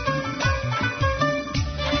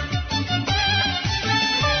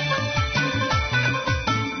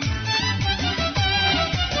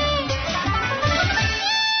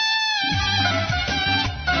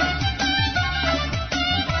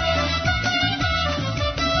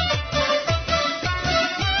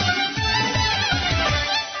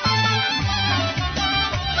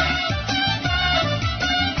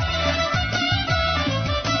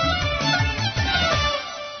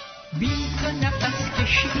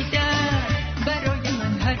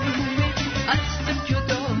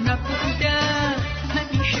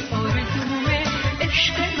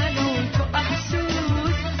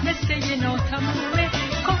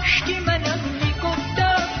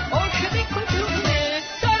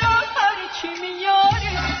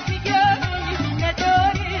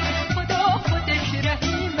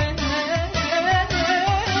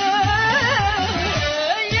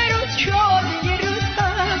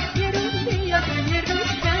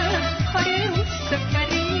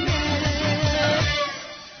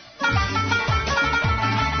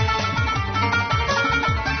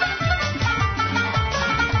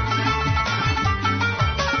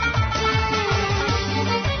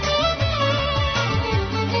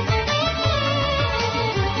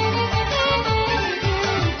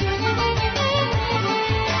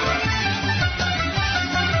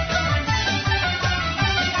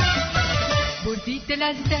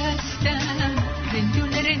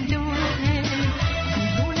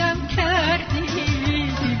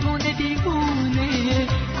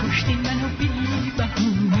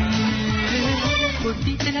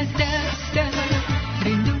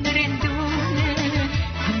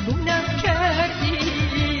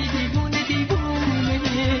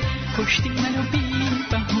 کشتی منو بی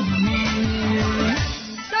بهونه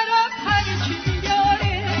سرم هرچی